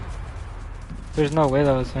 There's no way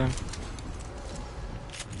that was him.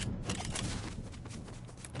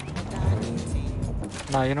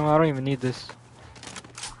 Nah, you know what? I don't even need this.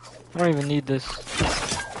 I don't even need this.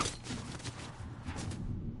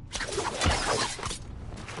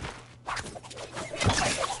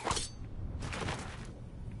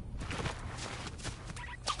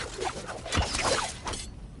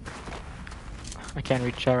 I can't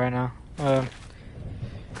read chat right now.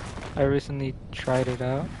 I recently tried it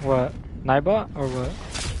out. What? Nightbot or what?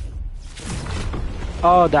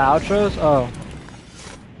 Oh, the outros? Oh.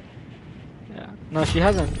 Yeah. No, she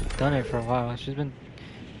hasn't done it for a while.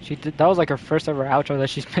 That was like her first ever outro that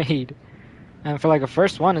she's made. And for like a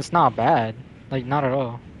first one, it's not bad. Like, not at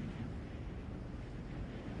all.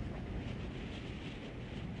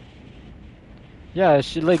 Yeah,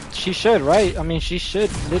 she should, right? I mean, she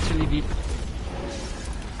should literally be...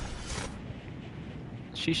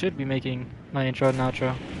 She should be making my intro and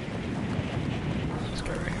outro. This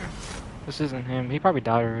guy right here. This isn't him. He probably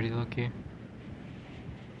died already, low-key.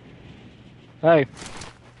 Hey,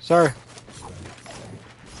 sir.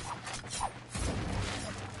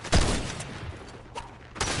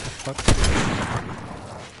 Fuck.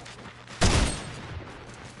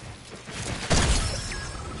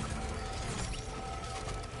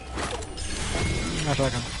 No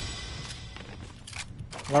shotgun.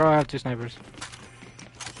 Why do I have 2 snipers?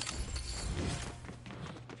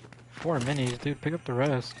 4 minis, dude. Pick up the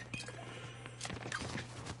rest.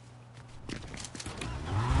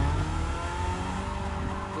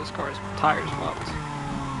 This car's tires popped.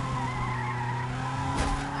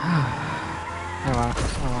 I want it.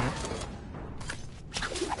 I want it.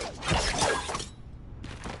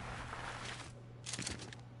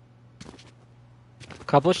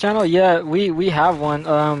 Couples channel? Yeah, we have one.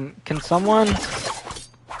 Can someone...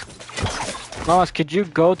 Mamas, could you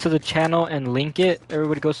go to the channel and link it?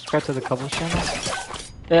 Everybody go subscribe to the couples channel.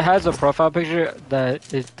 It has a profile picture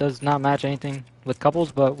that it does not match anything with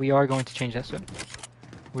couples, but we are going to change that soon.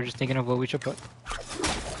 We're just thinking of what we should put.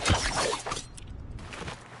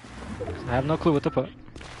 I have no clue what to put.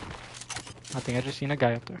 I think I just seen a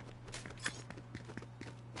guy up there.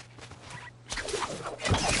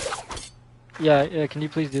 Yeah, can you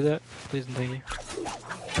please do that? Please and thank you.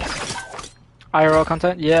 IRL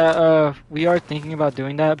content? Yeah, we are thinking about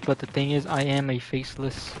doing that, but the thing is, I am a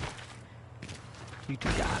faceless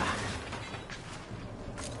YouTube guy.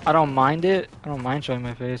 I don't mind it. I don't mind showing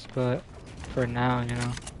my face, but for now, you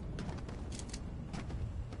know.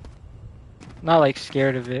 Not like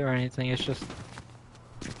scared of it or anything, it's just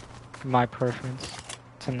my preference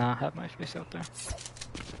to not have my face out there.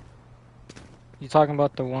 You talking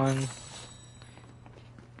about the one...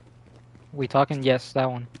 We talking? Yes, that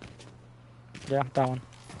one. Yeah, that one.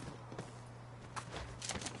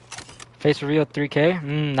 Face reveal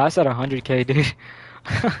 3K? That's at 100K, dude.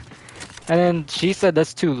 And then she said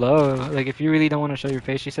that's too low. Like, if you really don't want to show your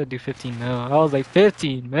face, she said do 15 mil. I was like,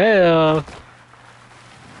 15 mil?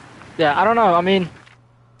 Yeah, I don't know. I mean,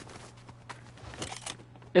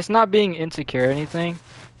 it's not being insecure or anything.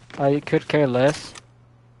 I could care less.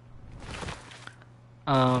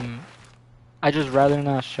 I just rather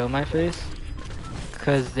not show my face.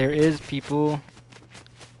 Because there is people...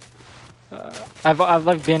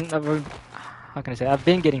 I've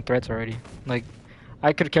been getting threats already. Like,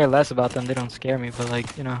 I could care less about them, they don't scare me, but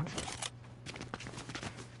like, you know,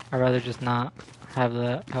 I'd rather just not have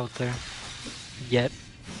that out there yet.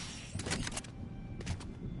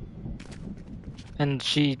 And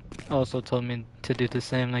she also told me to do the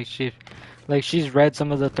same. Like, she's read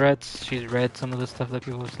some of the threats, she's read some of the stuff that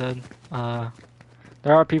people have said.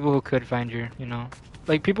 There are people who could find you, you know,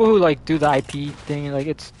 like people who like do the IP thing. Like,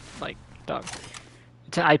 it's like, dog,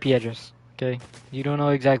 it's an IP address, okay? You don't know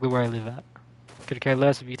exactly where I live at. Could care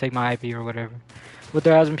less if you take my IP or whatever. But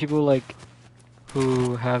there has been people like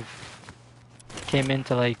who have came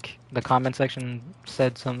into like the comment section and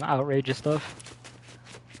said some outrageous stuff.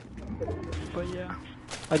 But yeah,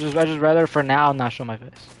 I just rather for now not show my face.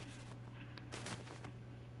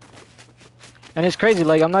 And it's crazy.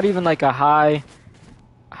 Like, I'm not even like a high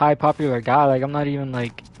popular guy. Like, I'm not even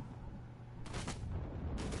like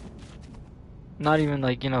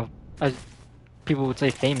you know, as people would say,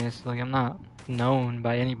 famous. Like, I'm not known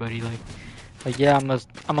by anybody. Like yeah, I'm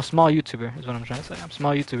a small YouTuber is what I'm trying to say. I'm a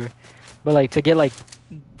small YouTuber, but like to get like,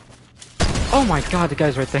 oh my god, the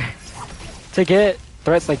guy's right there. To get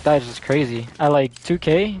threats like that is just crazy. At like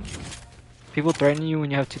 2K, people threatening you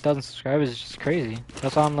when you have 2,000 subscribers is just crazy.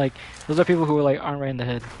 That's why I'm like, those are people who are like aren't right in the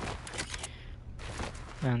head.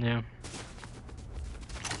 And yeah.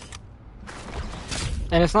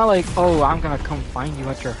 And it's not like, oh, I'm gonna come find you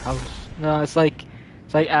at your house. No, it's like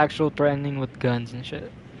actual threatening with guns and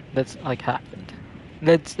shit. That's like happened.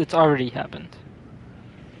 It's already happened.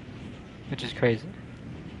 Which is crazy.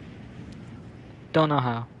 Don't know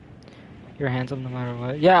how. You're handsome no matter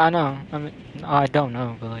what. Yeah, I know. I mean, I don't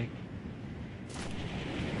know, but like,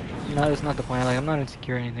 no, that's not the point. Like, I'm not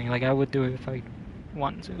insecure or anything. Like, I would do it if I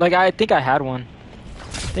wanted to. Like, I think I had one.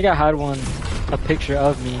 I think I had one a picture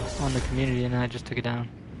of me on the community and I just took it down.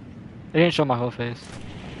 It didn't show my whole face.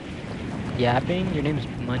 Yapping? Your name's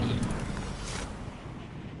Money.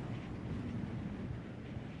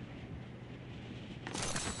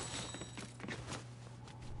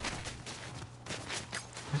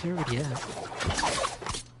 Where's everybody at?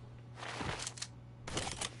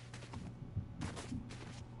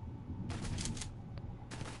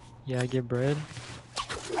 Yeah, I get bread.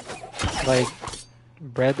 Like,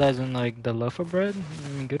 bread as in like the loaf of bread? I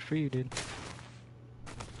mean, good for you, dude.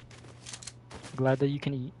 Glad that you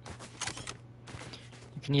can eat.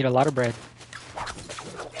 You can eat a lot of bread.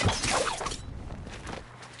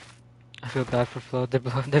 I feel bad for Flo.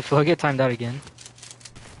 Did Flo get timed out again?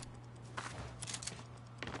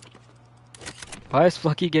 Why is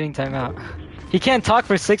Flucky getting timed out? He can't talk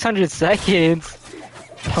for 600 seconds!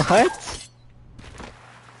 What?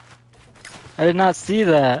 I did not see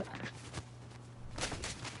that.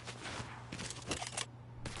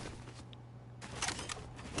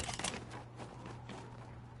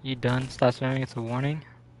 You done? Stop spamming, it's a warning.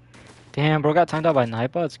 Damn, bro got timed out by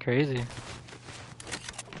Nightbot? It's crazy.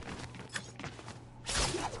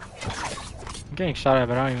 I'm getting shot at,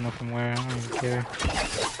 but I don't even know from where. I don't even care.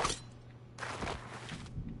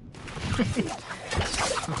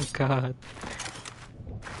 Oh god.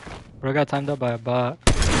 Bro got timed out by a bot.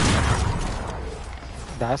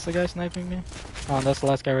 That's the guy sniping me? Oh, that's the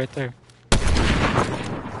last guy right there.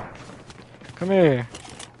 Come here.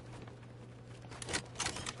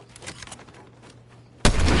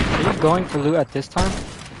 Are you going for loot at this time?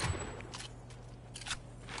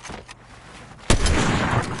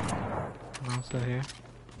 I'm also here.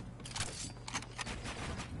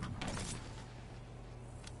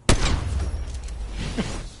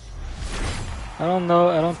 I don't know,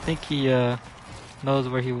 I don't think he knows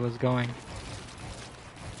where he was going.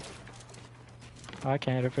 Oh, I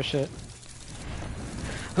can't hit it for shit.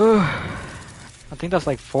 I think that's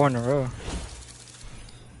like 4 in a row.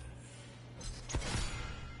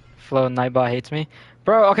 Flo, Nightbot hates me.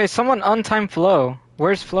 Bro, okay, someone untime Flo.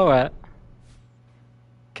 Where's Flo at?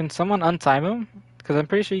 Can someone untime him? Because I'm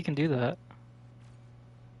pretty sure you can do that.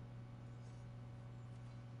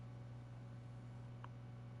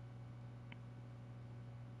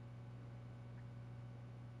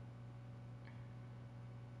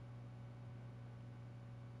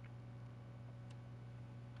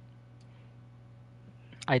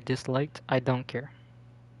 I disliked. I don't care.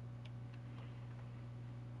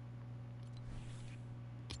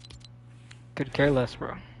 Could care less,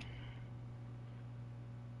 bro.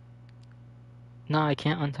 No, I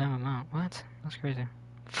can't untime him out. What? That's crazy.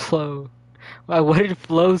 Flo. Wow, what did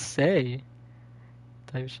Flo say?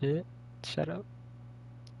 Type shit. Shut up.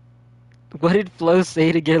 What did Flo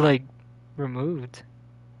say to get, like, removed?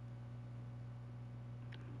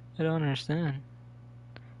 I don't understand.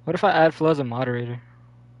 What if I add Flo as a moderator?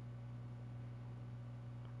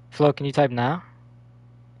 Flo, can you type now?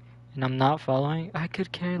 And I'm not following? I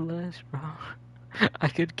could care less, bro. I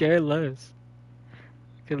could care less.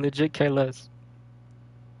 I could legit care less.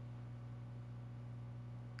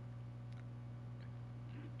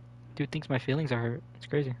 Dude thinks my feelings are hurt. It's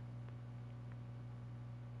crazy.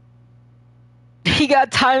 He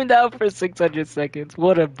got timed out for 600 seconds.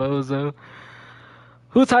 What a bozo.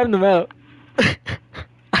 Who timed him out?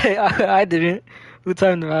 I didn't. Who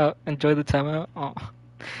timed him out? Enjoy the timeout? Oh,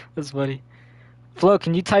 that's funny. Flo,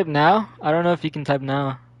 can you type now? I don't know if you can type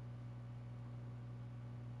now.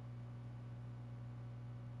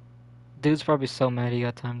 Dude's probably so mad he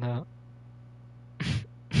got timed out.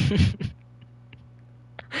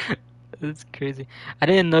 That's crazy. I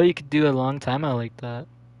didn't know you could do a long timeout like that.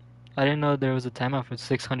 I didn't know there was a timeout for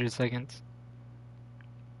 600 seconds.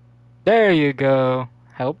 There you go.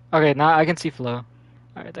 Help. Okay, now I can see Flo.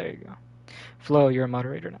 Alright, there you go. Flo, you're a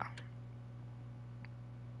moderator now.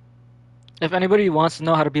 If anybody wants to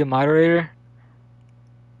know how to be a moderator,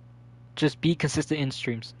 just be consistent in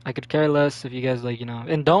streams. I could care less if you guys like,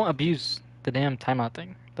 and don't abuse the damn timeout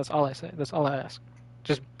thing. That's all I say. That's all I ask.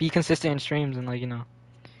 Just be consistent in streams and like,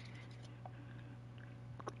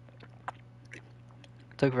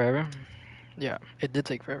 Took forever? Yeah, it did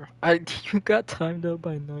take forever. You got timed out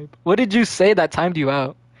by Nightbot. What did you say that timed you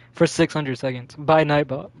out for 600 seconds by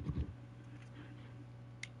Nightbot?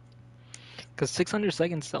 Because 600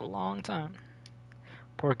 seconds is a long time.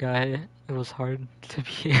 Poor guy. It was hard to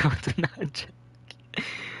be able to not check.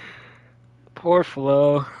 Poor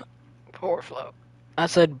Flo. Poor Flo. I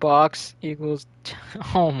said box equals...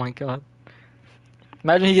 Oh my god.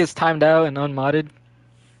 Imagine he gets timed out and unmodded.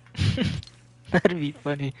 That'd be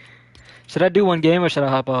funny. Should I do one game or should I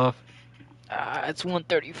hop off? It's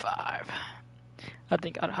 1:35. I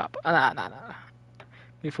think I'd hop. Nah.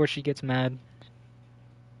 Before she gets mad.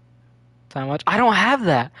 Time watch. I don't have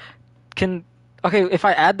that. Can okay, if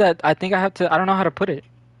I add that, I think I have to. I don't know how to put it.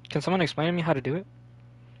 Can someone explain to me how to do it?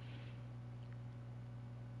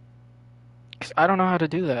 'Cause I don't know how to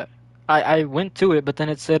do that. I went to it, but then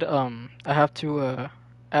it said I have to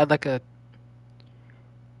add like a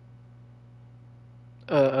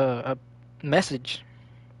message.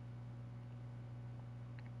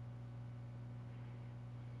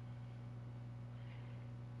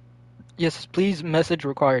 Yes, please message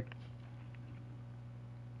required.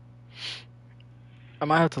 I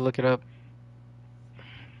might have to look it up.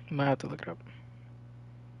 I might have to look it up.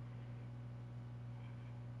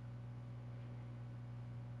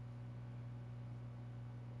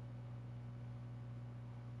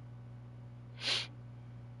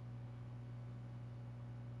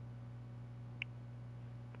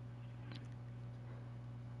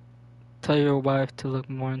 Tell your wife to look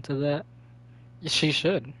more into that. She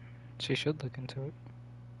should. She should look into it.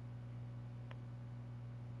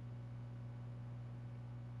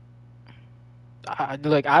 I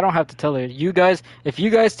don't have to tell her. You guys, if you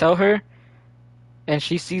guys tell her and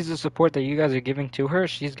she sees the support that you guys are giving to her,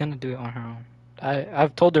 she's gonna do it on her own.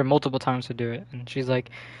 I've told her multiple times to do it, and she's like,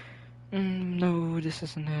 no, this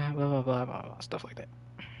isn't that, blah blah blah blah blah, stuff like that.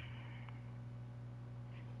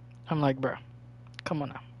 I'm like, bro, come on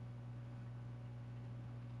now.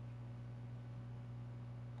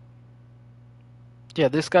 Yeah,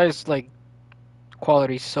 this guy's like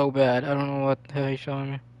quality so bad. I don't know what the hell he's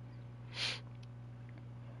showing me.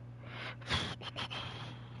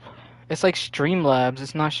 It's like Streamlabs.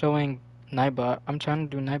 It's not showing Nightbot. I'm trying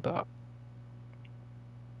to do Nightbot.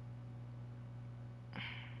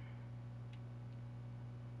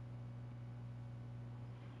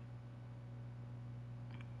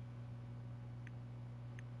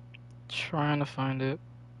 Trying to find it.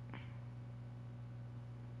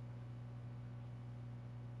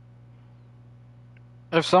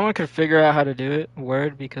 If someone could figure out how to do it,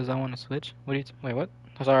 word, because I want to switch. What do you? Wait, what?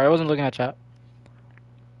 I'm sorry, I wasn't looking at chat.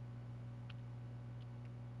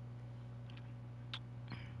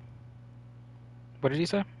 What did he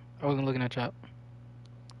say? I wasn't looking at chat.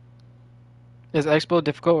 Is Expo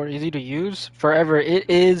difficult or easy to use? Forever, it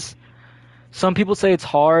is. Some people say it's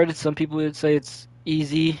hard. Some people would say it's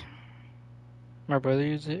easy. My brother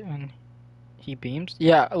used it and he beams.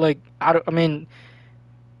 Yeah, like I mean,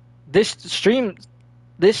 this stream,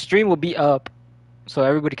 this stream will be up, so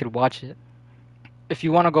everybody could watch it. If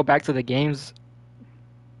you want to go back to the games,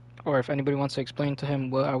 or if anybody wants to explain to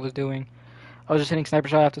him what I was doing, I was just hitting sniper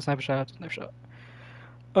shot after sniper shot after sniper shot.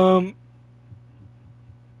 Um,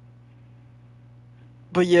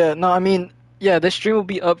 but yeah, no, I mean, yeah, this stream will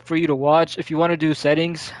be up for you to watch. If you want to do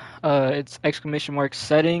settings, it's exclamation mark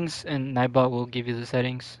settings, and Nightbot will give you the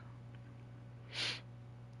settings.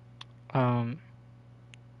 Um,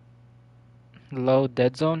 low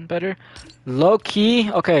dead zone better. Low key,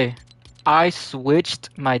 okay. I switched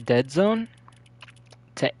my dead zone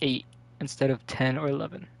to 8 instead of 10 or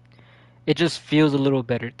 11. It just feels a little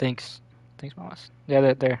better. Thanks, Mamas.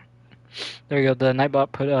 Yeah, there you go. The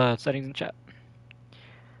Nightbot put settings in chat.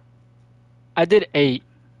 I did 8.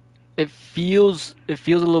 It feels a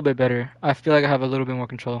little bit better. I feel like I have a little bit more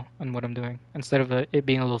control on what I'm doing instead of it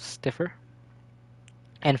being a little stiffer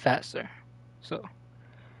and faster. So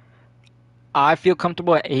I feel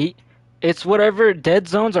comfortable at 8. It's whatever. Dead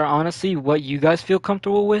zones are honestly what you guys feel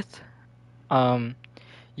comfortable with. Um,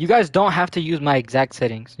 you guys don't have to use my exact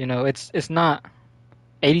settings. You know, it's not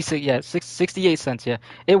 86. Yeah, 68 cents. Yeah,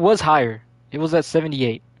 it was higher. It was at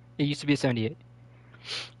 78. It used to be at 78.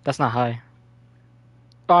 That's not high.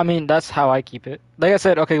 Oh, I mean, that's how I keep it. Like I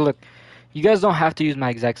said, okay, look, you guys don't have to use my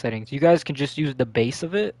exact settings. You guys can just use the base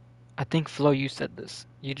of it. I think Flo, you said this.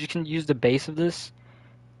 You just can use the base of this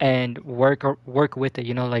and work with it.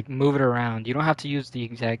 You know, like move it around. You don't have to use the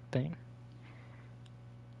exact thing.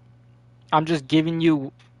 I'm just giving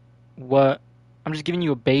you what I'm just giving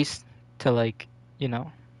you a base to like, you know,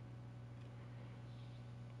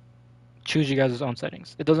 choose you guys' own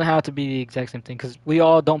settings. It doesn't have to be the exact same thing because we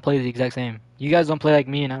all don't play the exact same. You guys don't play like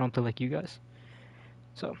me, and I don't play like you guys.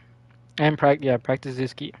 So, and practice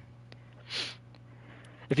is key.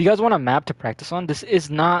 If you guys want a map to practice on, this is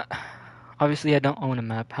not. Obviously, I don't own a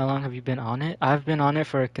map. How long have you been on it? I've been on it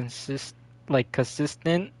for a consistent.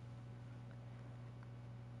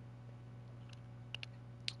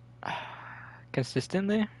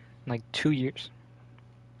 Consistently, like 2 years.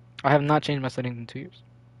 I have not changed my settings in 2 years.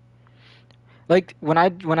 Like when I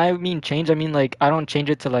mean change, I mean like I don't change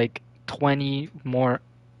it to like 20 more,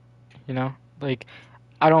 you know? Like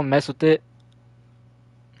I don't mess with it.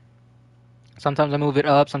 Sometimes I move it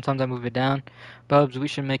up, sometimes I move it down. Bubs, we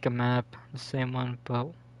should make a map, the same one, but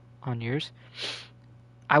on yours.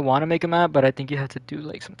 I want to make a map, but I think you have to do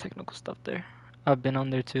like some technical stuff there. I've been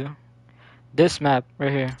on there too. This map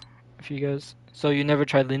right here, if you guys. So you never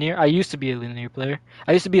tried linear? I used to be a linear player.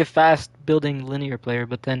 I used to be a fast building linear player,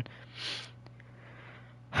 but then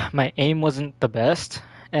my aim wasn't the best.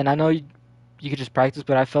 And I know you could just practice,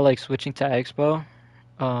 but I felt like switching to Expo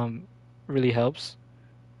um, really helps.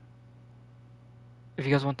 If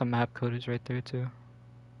you guys want the map code, it's right there too.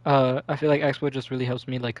 I feel like Expo just really helps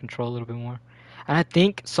me like control a little bit more. And I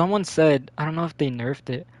think someone said, I don't know if they nerfed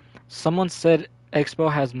it. Someone said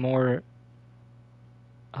Expo has more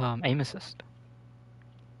aim assist.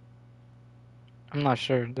 I'm not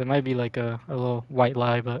sure. There might be like a little white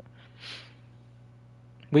lie, but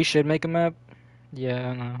we should make a map. Yeah,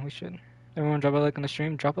 I know, we should. Everyone drop a like on the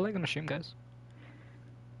stream. Drop a like on the stream, guys.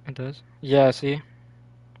 It does. Yeah, see?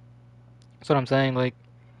 That's what I'm saying, like,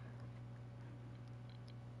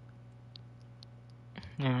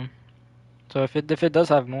 you know. So if it does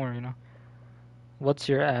have more, you know. What's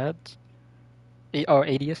your ads? Oh,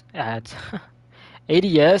 ADS? Ads.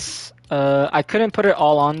 ADS, I couldn't put it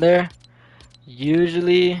all on there.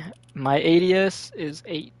 Usually, my ADS is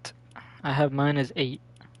 8. I have mine as 8.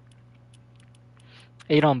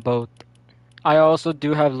 8 on both. I also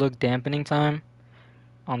do have look dampening time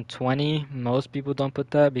on 20. Most people don't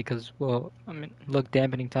put that because, well, I mean, look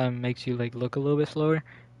dampening time makes you like look a little bit slower,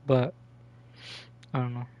 but I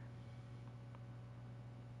don't know.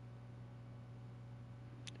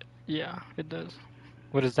 Yeah, it does.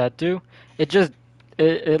 What does that do? It just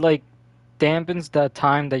it like dampens the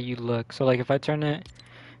time that you look. So like if I turn it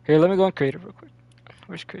here, let me go on creative real quick.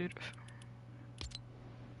 Where's creative?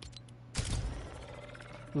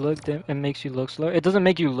 Look, it makes you look slower. It doesn't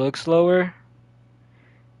make you look slower.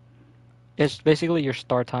 It's basically your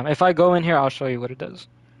start time. If I go in here, I'll show you what it does.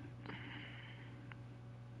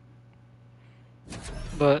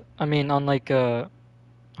 But I mean, on like on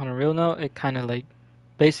a real note, it kind of like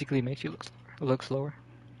basically makes you look slower.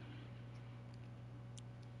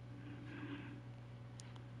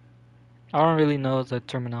 I don't really know the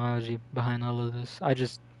terminology behind all of this. I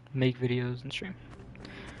just make videos and stream.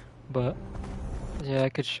 But yeah, I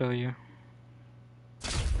could show you.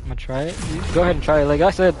 I'm gonna try it. You go ahead and try it. Like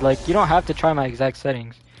I said, like you don't have to try my exact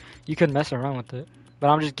settings. You can mess around with it. But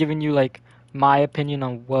I'm just giving you like my opinion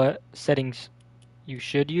on what settings you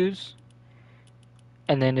should use.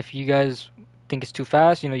 And then if you guys think it's too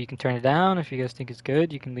fast, you know, you can turn it down. If you guys think it's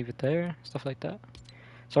good, you can leave it there. Stuff like that.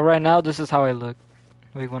 So right now, this is how I look.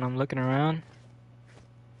 Like when I'm looking around.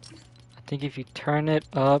 I think if you turn it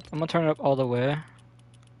up, I'm gonna turn it up all the way.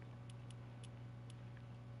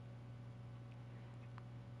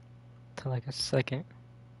 To like a second.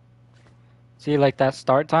 See like that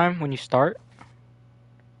start time when you start?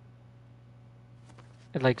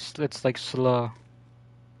 It's like slow.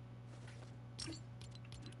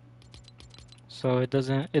 So it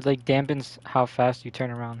like dampens how fast you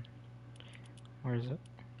turn around. Where is it?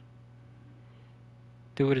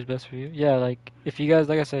 Do what is best for you. Yeah, like if you guys,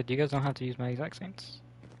 like I said, you guys don't have to use my exact saints.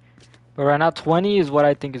 But right now 20 is what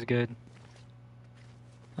I think is good.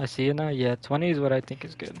 I see it now? Yeah, 20 is what I think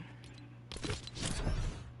is good.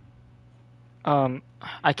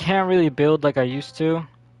 I can't really build like I used to.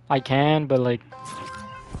 I can, but like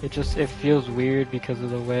it feels weird because of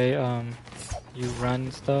the way you run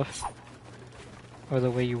and stuff. Or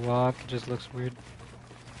the way you walk, it just looks weird.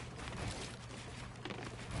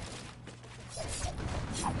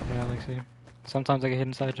 Yeah, like see. Sometimes I can hit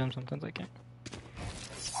inside jump, sometimes I can't.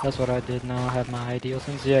 That's what I did now. I have my ideal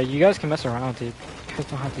sense. Yeah, you guys can mess around with it. You guys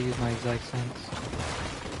don't have to use my exact sense.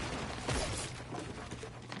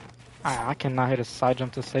 I cannot hit a side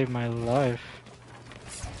jump to save my life.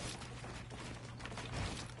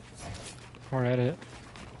 We're at it.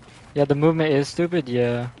 Yeah, the movement is stupid,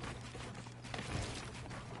 yeah.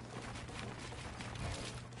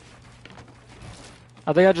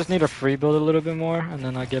 I think I just need to free build a little bit more, and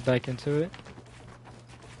then I'll get back into it.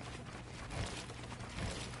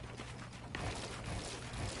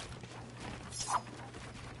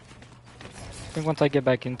 I think once I get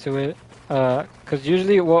back into it, because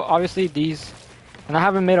usually, well, obviously these, and I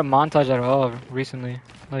haven't made a montage at all recently.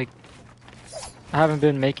 Like, I haven't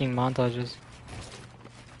been making montages.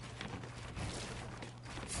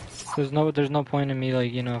 There's no point in me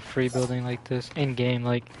like, you know, free building like this in game.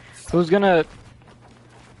 Like, who's gonna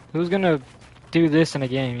do this in a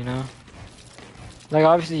game, you know? Like,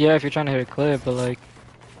 obviously, yeah, if you're trying to hit a clip, but like,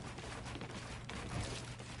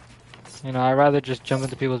 you know, I'd rather just jump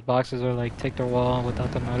into people's boxes or like take their wall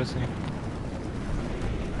without them noticing.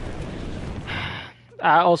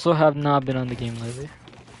 I also have not been on the game lately.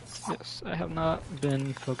 Yes, I have not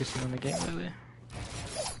been focusing on the game lately.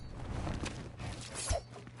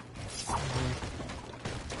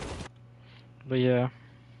 But yeah.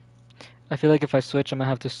 I feel like if I switch, I'm gonna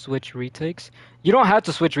have to switch retakes. You don't have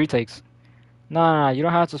to switch retakes. No, you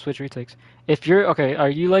don't have to switch retakes. If you're okay, are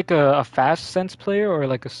you like a fast sense player or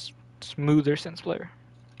like a smoother sense player?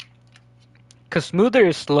 Because smoother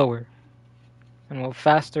is slower, and well,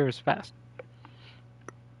 faster is fast.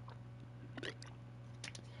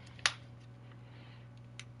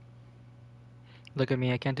 Look at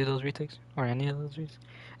me, I can't do those retakes or any of those retakes.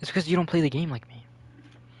 It's because you don't play the game like me.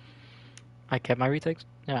 I kept my retakes.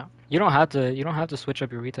 Yeah, you don't have to. You don't have to switch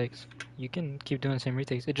up your retakes. You can keep doing the same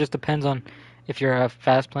retakes. It just depends on if you're a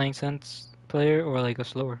fast playing sense player or like a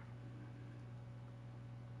slower.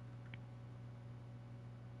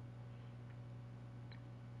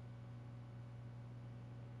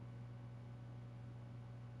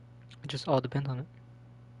 It just all depends on it.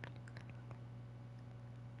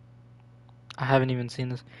 I haven't even seen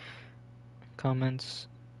this. Comments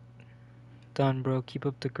done, bro. Keep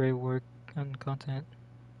up the great work on content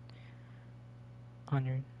on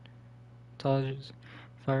your montages.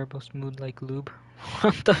 Fireball smooth like lube.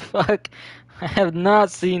 What the fuck? I have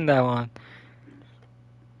not seen that one.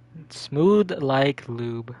 Smooth like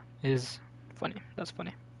lube is funny. That's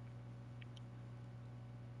funny.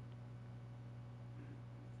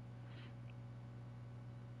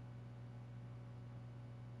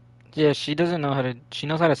 Yeah, she doesn't know how to. She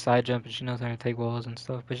knows how to side jump and she knows how to take walls and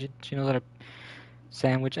stuff, but she knows how to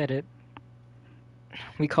sandwich edit.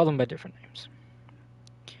 We call them by different names.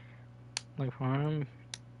 Like farm,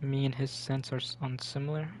 me and his sense are on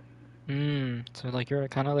similar. So like you're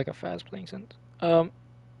kind of like a fast playing sense.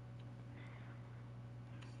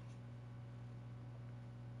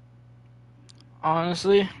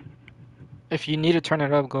 Honestly, if you need to turn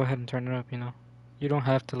it up, go ahead and turn it up. You know, you don't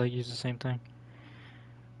have to like use the same thing.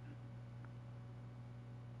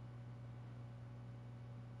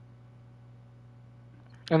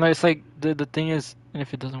 And like, it's like the thing is, and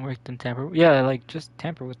if it doesn't work, then tamper. Yeah, like just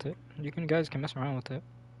tamper with it. You guys can mess around with it.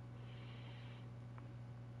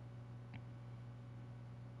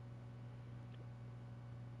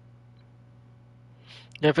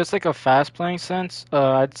 Yeah, if it's like a fast playing sense,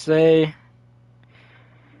 I'd say.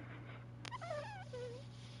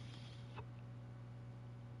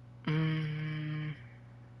 Mm,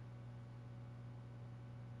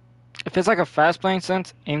 if it's like a fast playing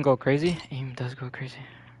sense, aim go crazy. Aim does go crazy.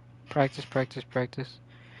 Practice, practice, practice.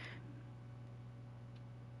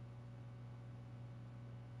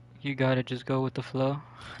 You gotta just go with the flow.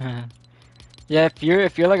 Yeah, if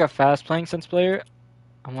you're like a fast playing sense player,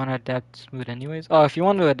 I want to adapt to smooth anyways. Oh, if you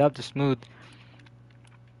want to adapt to smooth,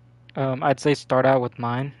 I'd say start out with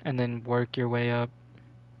mine and then work your way up.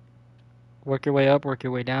 Work your way up, work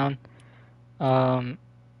your way down. Um,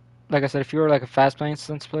 like I said, if you were like a fast playing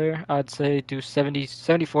sense player, I'd say do 70,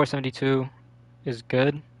 74, 72 is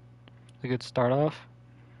good. A good start off.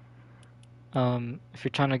 If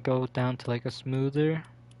you're trying to go down to like a smoother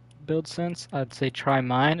build sense, I'd say try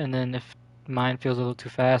mine, and then if mine feels a little too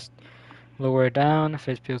fast, lower it down. If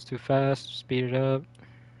it feels too fast, speed it up.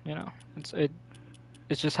 You know,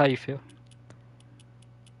 it's just how you feel.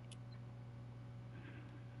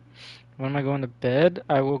 When am I going to bed?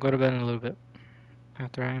 I will go to bed in a little bit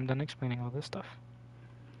after I am done explaining all this stuff.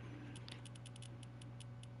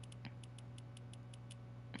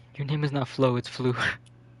 Your name is not Flo, it's Flu.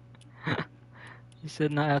 You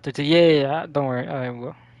said not after two. Yeah, don't worry, I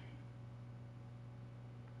will.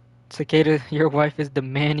 Cicada, your wife is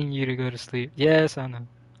demanding you to go to sleep. Yes, I know.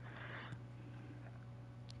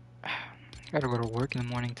 Gotta go to work in the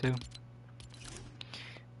morning too.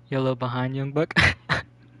 You're a little behind, young buck.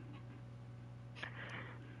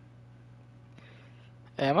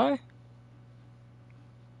 Am I?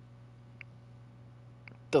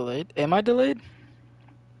 Delayed? Am I delayed?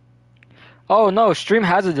 Oh no, stream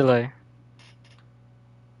has a delay.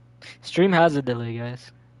 Stream has a delay,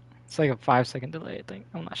 guys. It's like a 5-second delay, I think.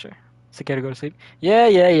 I'm not sure. Cicada, go to sleep.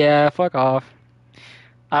 Yeah. Fuck off.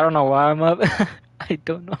 I don't know why I'm up. I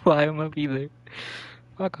don't know why I'm up either.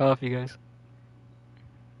 Fuck off, you guys.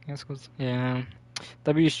 Yeah.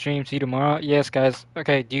 W stream. See you tomorrow. Yes, guys.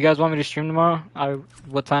 Okay. Do you guys want me to stream tomorrow?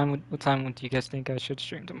 What time? What time do you guys think I should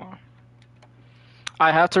stream tomorrow?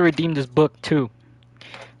 I have to redeem this book too.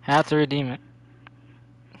 Have to redeem it,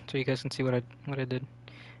 so you guys can see what I did.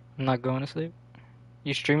 I'm not going to sleep.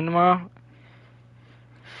 You streaming tomorrow?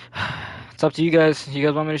 It's up to you guys. You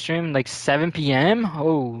guys want me to stream like 7 p.m.?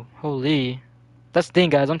 Oh, holy. That's the thing,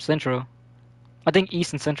 guys. I'm Central. I think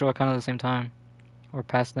East and Central are kind of the same time. Or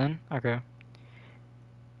past then? Okay.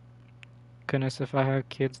 goodness, if I have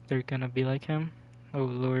kids, they're gonna be like him. Oh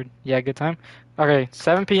Lord. Yeah, good time. Okay,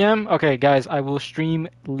 7 p.m. Okay, guys, I will stream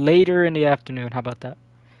later in the afternoon. How about that?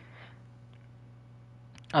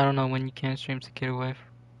 I don't know when you can stream to Kid Wife.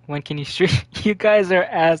 When can you stream? You guys are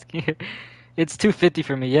asking. It's 2:50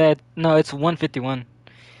 for me. Yeah, no, it's 1:51.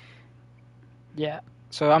 Yeah.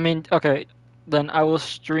 So I mean, okay, then I will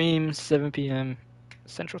stream 7 p.m.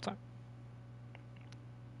 Central Time.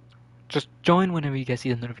 Just join whenever you guys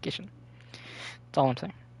see the notification. That's all I'm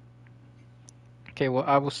saying. Okay, well,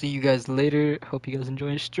 I will see you guys later. Hope you guys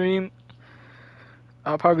enjoy the stream.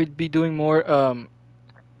 I'll probably be doing more,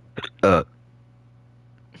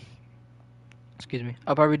 excuse me.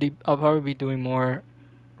 I'll probably be doing more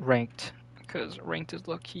ranked, because ranked is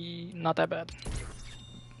low-key not that bad.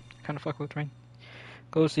 Kind of fuck with ranked.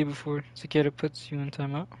 Go see before Cicada puts you in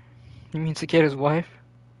timeout. You mean Cicada's wife?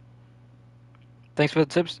 Thanks for the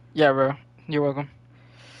tips. Yeah, bro. You're welcome.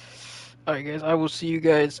 Alright, guys. I will see you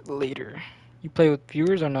guys later. You play with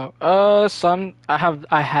viewers or no? Some I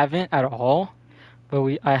haven't at all, but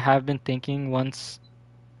I have been thinking once.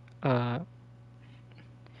 Uh,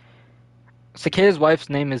 Cicada's wife's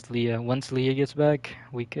name is Leah. Once Leah gets back,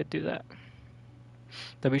 we could do that.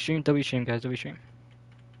 W stream, guys. W stream.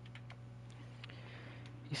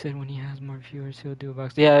 He said when he has more viewers, he'll do a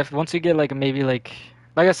box. Yeah, if once you get like maybe like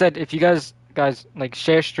I said, if you guys like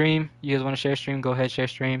share stream, you guys want to share stream, go ahead share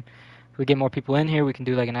stream. If we get more people in here, we can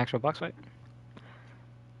do like an actual box fight.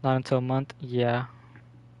 Not until a month. Yeah.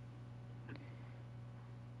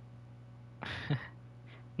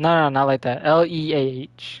 No, not like that. Leah.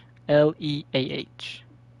 Leah.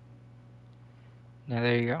 Yeah,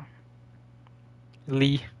 there you go.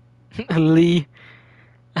 Lee. Lee.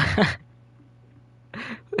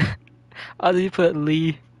 How do you put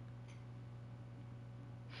Lee?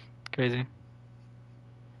 Crazy.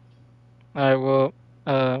 Alright, well,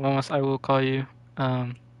 Mamas, I will call you.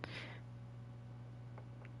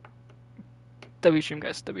 W stream,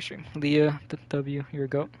 guys. W stream. Leah, W, you're a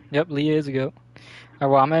goat. Yep, Leah is a goat. Alright,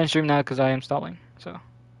 well, I'm gonna stream now because I am stalling. So,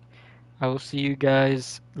 I will see you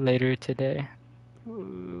guys later today.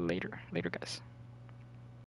 Later, guys.